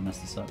make sure I don't mess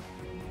this up.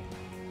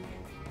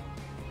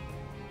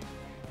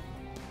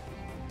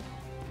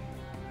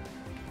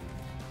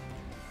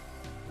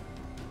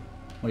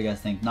 What do you guys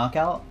think?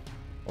 Knockout?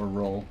 Or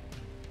roll?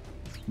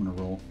 I'm gonna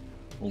roll.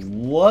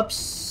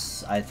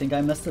 Whoops! I think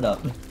I messed it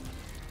up.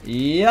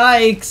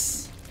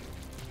 Yikes!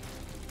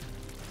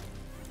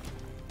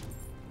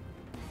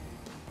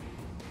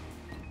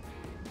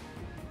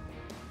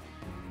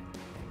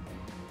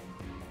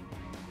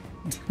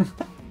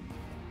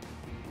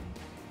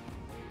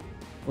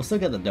 We'll still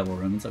get the double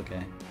room, it's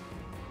okay.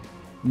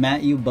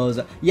 Matt, you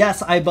bozo.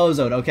 Yes, I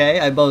bozoed, okay?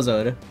 I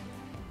bozoed.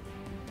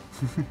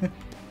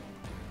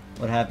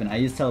 What happened? I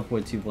used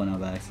Teleport 2.0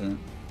 by accident.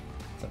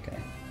 It's okay.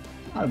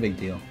 Not a big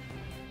deal.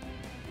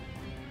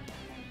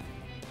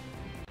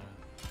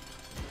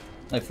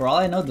 Like, for all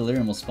I know,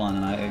 Delirium will spawn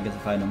and I get to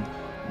fight him.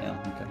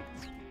 Yeah, okay.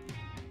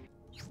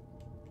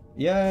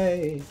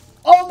 Yay!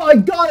 Oh my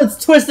god,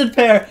 it's Twisted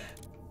Pair!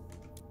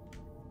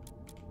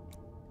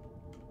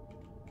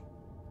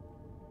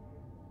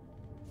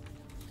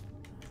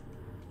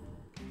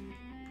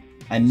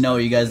 I know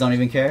you guys don't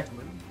even care.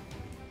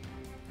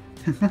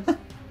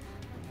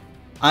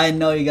 I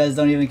know you guys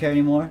don't even care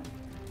anymore.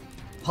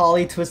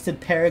 Poly,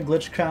 Twisted Pair,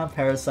 Glitch Crown,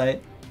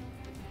 Parasite.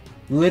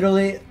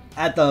 Literally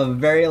at the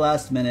very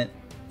last minute.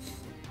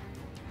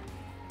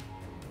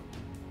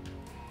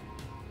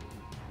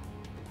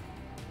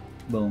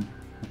 Boom.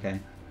 Okay.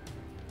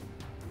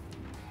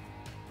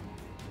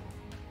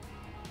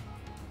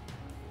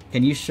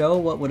 Can you show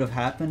what would have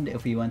happened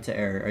if we went to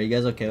error? Are you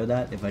guys okay with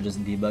that? If I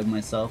just debug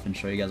myself and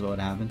show you guys what would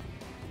happen?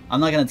 I'm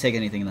not gonna take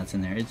anything that's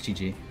in there. It's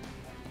GG.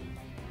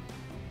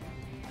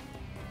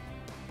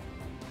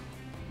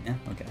 Yeah.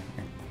 Okay.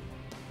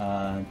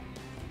 I'm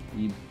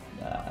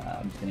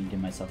just gonna give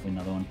myself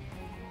another one.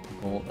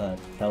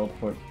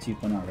 Teleport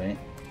 2.0, right?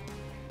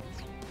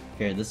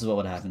 Here, this is what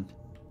would happen.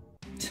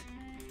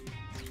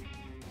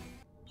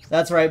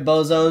 That's right,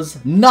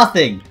 bozos.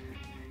 Nothing!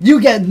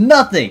 You get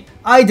nothing!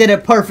 I did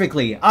it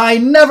perfectly! I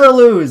never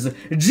lose!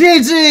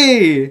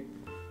 GG!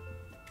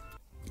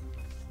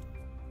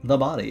 The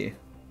body.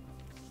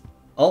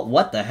 Oh,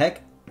 what the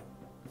heck?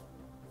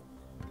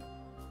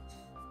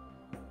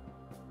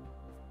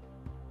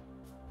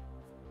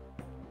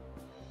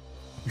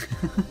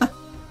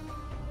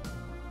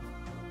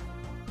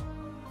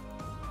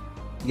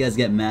 You guys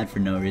get mad for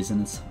no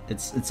reason.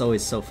 It's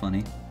always so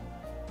funny.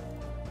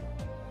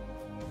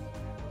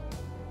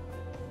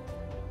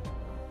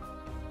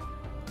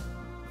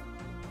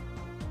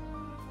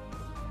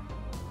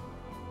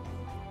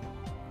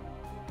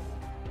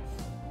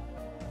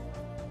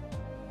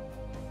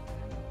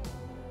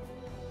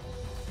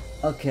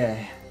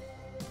 Okay.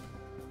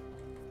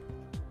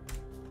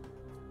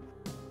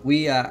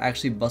 We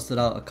actually busted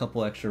out a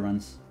couple extra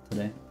runs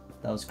today.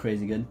 That was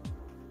crazy good.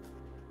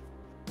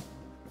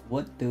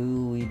 What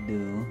do we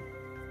do?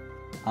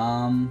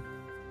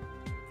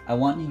 I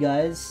want you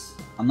guys,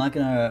 I'm not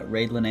gonna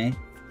raid Lene,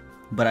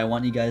 but I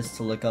want you guys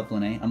to look up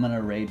Lene. I'm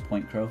gonna raid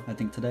Point Crow, I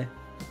think, today.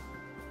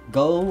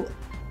 Go,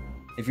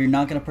 if you're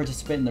not gonna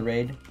participate in the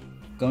raid,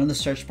 go in the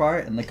search bar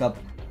and look up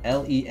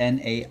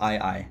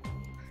Lenaii.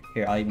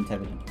 Here, I'll even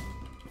type it in.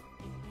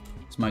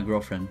 It's my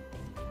girlfriend.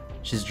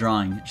 She's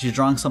drawing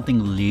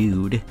something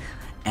lewd.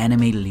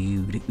 Anime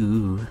lewd,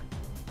 ooh.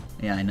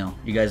 Yeah, I know.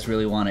 You guys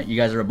really want it. You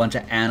guys are a bunch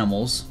of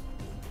animals.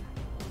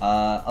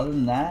 Other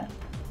than that,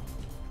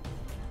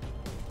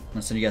 I'm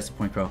gonna send you guys to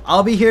Point Crow.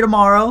 I'll be here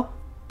tomorrow.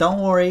 Don't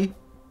worry.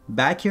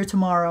 Back here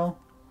tomorrow.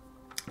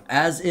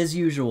 As is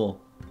usual.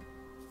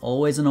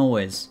 Always and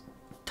always.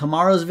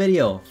 Tomorrow's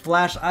video.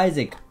 Flash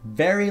Isaac.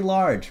 Very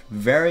large.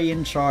 Very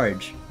in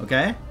charge.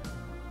 Okay?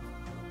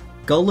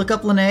 Go look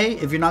up Lene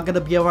if you're not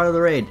gonna be a part of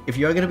the raid. If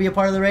you're gonna be a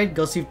part of the raid,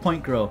 go see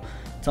Point Crow.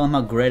 Tell him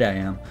how great I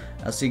am.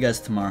 I'll see you guys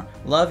tomorrow.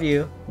 Love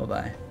you.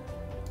 Bye-bye.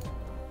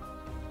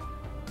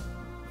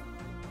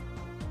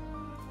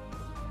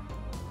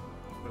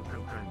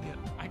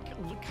 I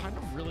kind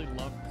of really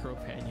love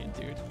Cropanion,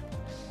 dude.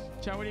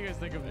 Chat, what do you guys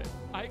think of it?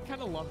 I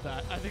kind of love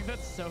that. I think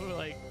that's so,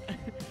 like,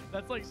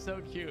 that's, like,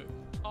 so cute.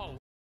 Oh,